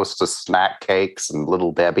freaking hosts of snack cakes and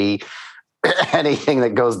Little Debbie, anything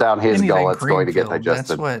that goes down his Anything gullet's going to get cream-filled,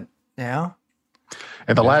 digested. That's what, yeah.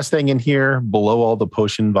 And the last thing in here, below all the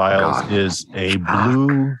potion vials, God. is a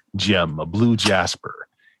blue gem, a blue jasper.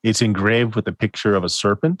 It's engraved with a picture of a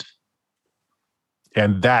serpent.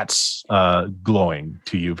 And that's glowing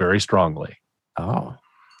to you very strongly. Oh,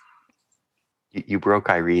 You broke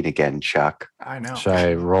Irene again, Chuck. I know. should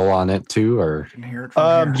I roll on it too, or I can hear it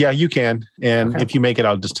from here. Yeah, you can. And Okay. if you make it,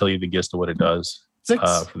 I'll just tell you the gist of what it does 6?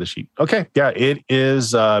 for the sheet. Okay. Yeah, it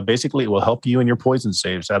is basically, it will help you in your poison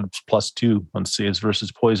saves. Add +2 on saves versus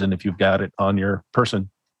poison if you've got it on your person.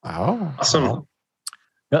 Oh, Awesome. well,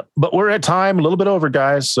 Yep. But we're at time, a little bit over,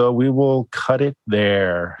 guys. So we will cut it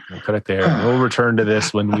there. We'll return to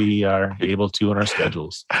this when we are able to in our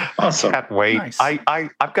schedules. Awesome. Can't wait. Nice. I'm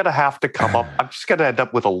gonna have to come up. I'm just gonna end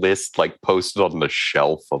up with a list like posted on the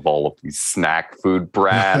shelf of all of these snack food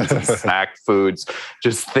brands and snack foods,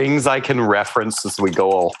 just things I can reference as we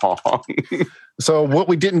go along. So what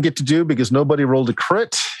we didn't get to do because nobody rolled a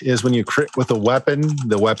crit is when you crit with a weapon,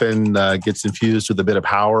 the weapon gets infused with a bit of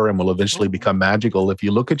power and will eventually become magical. If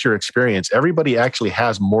you look at your experience, everybody actually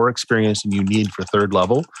has more experience than you need for 3rd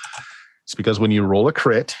level. It's because when you roll a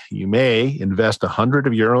crit, you may invest 100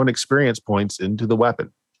 of your own experience points into the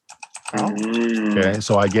weapon. Mm. Okay,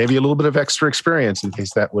 so I gave you a little bit of extra experience in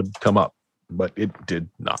case that would come up, but it did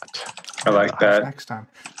not. I like that. Next time.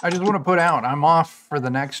 I just want to put out, I'm off for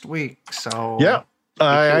the next week. So Yeah.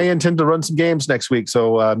 I intend to run some games next week,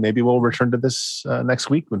 so maybe we'll return to this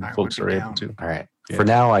next week when I folks would are be able down. to. all right. Yeah. For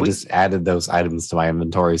now, I just added those items to my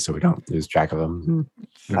inventory so we don't lose track of them.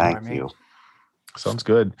 Thank mean. you. Sounds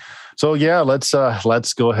good. So yeah, let's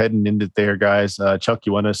go ahead and end it there, guys. Chuck,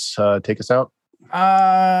 you want to take us out?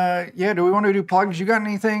 yeah, do we want to do plugs? You got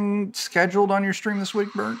anything scheduled on your stream this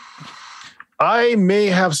week, Bert? I may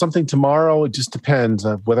have something tomorrow. It just depends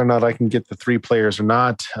whether or not I can get the 3 players or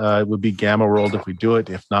not. It would be Gamma World if we do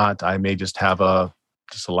it. If not, I may just have a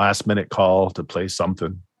last minute call to play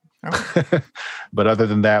something. But other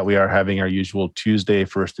than that, we are having our usual Tuesday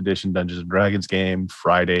first edition Dungeons and Dragons game,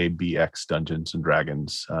 Friday BX Dungeons and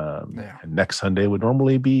Dragons. And next Sunday would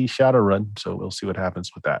normally be Shadowrun. So we'll see what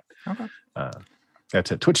happens with that. Okay.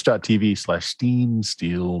 That's at twitch.tv/Steam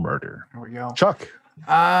Steel Murder. There we go. Chuck.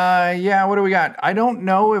 Yeah, what do we got? I don't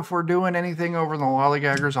know if we're doing anything over the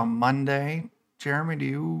Lollygaggers on Monday. Jeremy, do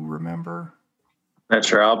you remember? Not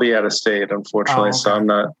sure. I'll be out of state, unfortunately, so I'm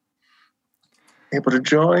not able to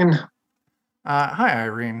join. Hi,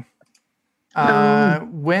 Irene.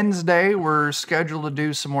 Wednesday, we're scheduled to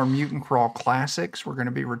do some more Mutant Crawl Classics. We're going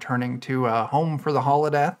to be returning to Home for the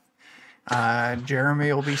Holodeath.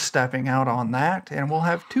 Jeremy will be stepping out on that, and we'll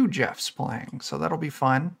have 2 Jeffs playing, so that'll be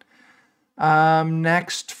fun.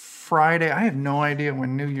 Next Friday, I have no idea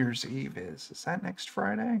when New Year's Eve is. Is that next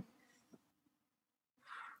Friday?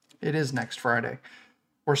 It is next Friday.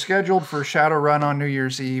 We're scheduled for Shadowrun on New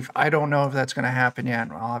Year's Eve. I don't know if that's going to happen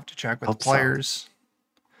yet. I'll have to check with the players.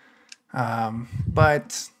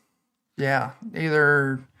 But yeah,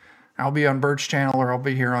 either I'll be on Birch Channel or I'll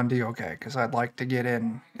be here on DOK because I'd like to get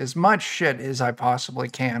in as much shit as I possibly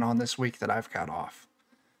can on this week that I've got off.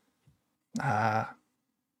 I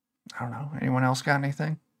don't know. Anyone else got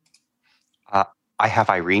anything? I have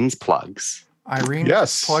Irene's plugs. Irene,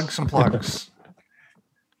 yes. Plug some plugs.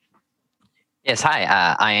 Yes, hi.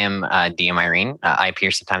 I am DM Irene. I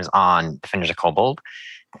appear sometimes on Defenders of Kobold.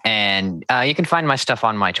 And you can find my stuff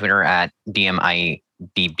on my Twitter at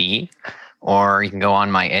DMIDB, or you can go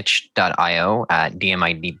on my itch.io at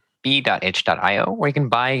dmidb.itch.io, where you can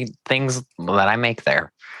buy things that I make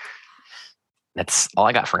there. That's all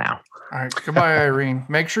I got for now. All right. Goodbye, Irene.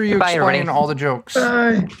 Make sure you Goodbye, explain everybody. all the jokes.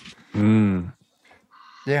 Bye.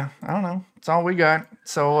 Yeah, I don't know. That's all we got.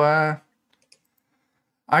 So,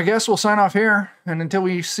 I guess we'll sign off here. And until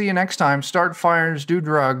we see you next time, start fires, do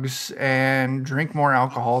drugs, and drink more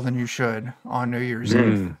alcohol than you should on New Year's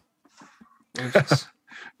Eve. Deuces.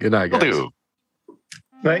 Good night, guys. Will do.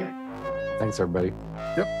 Bye. Thanks, everybody.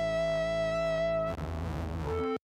 Yep.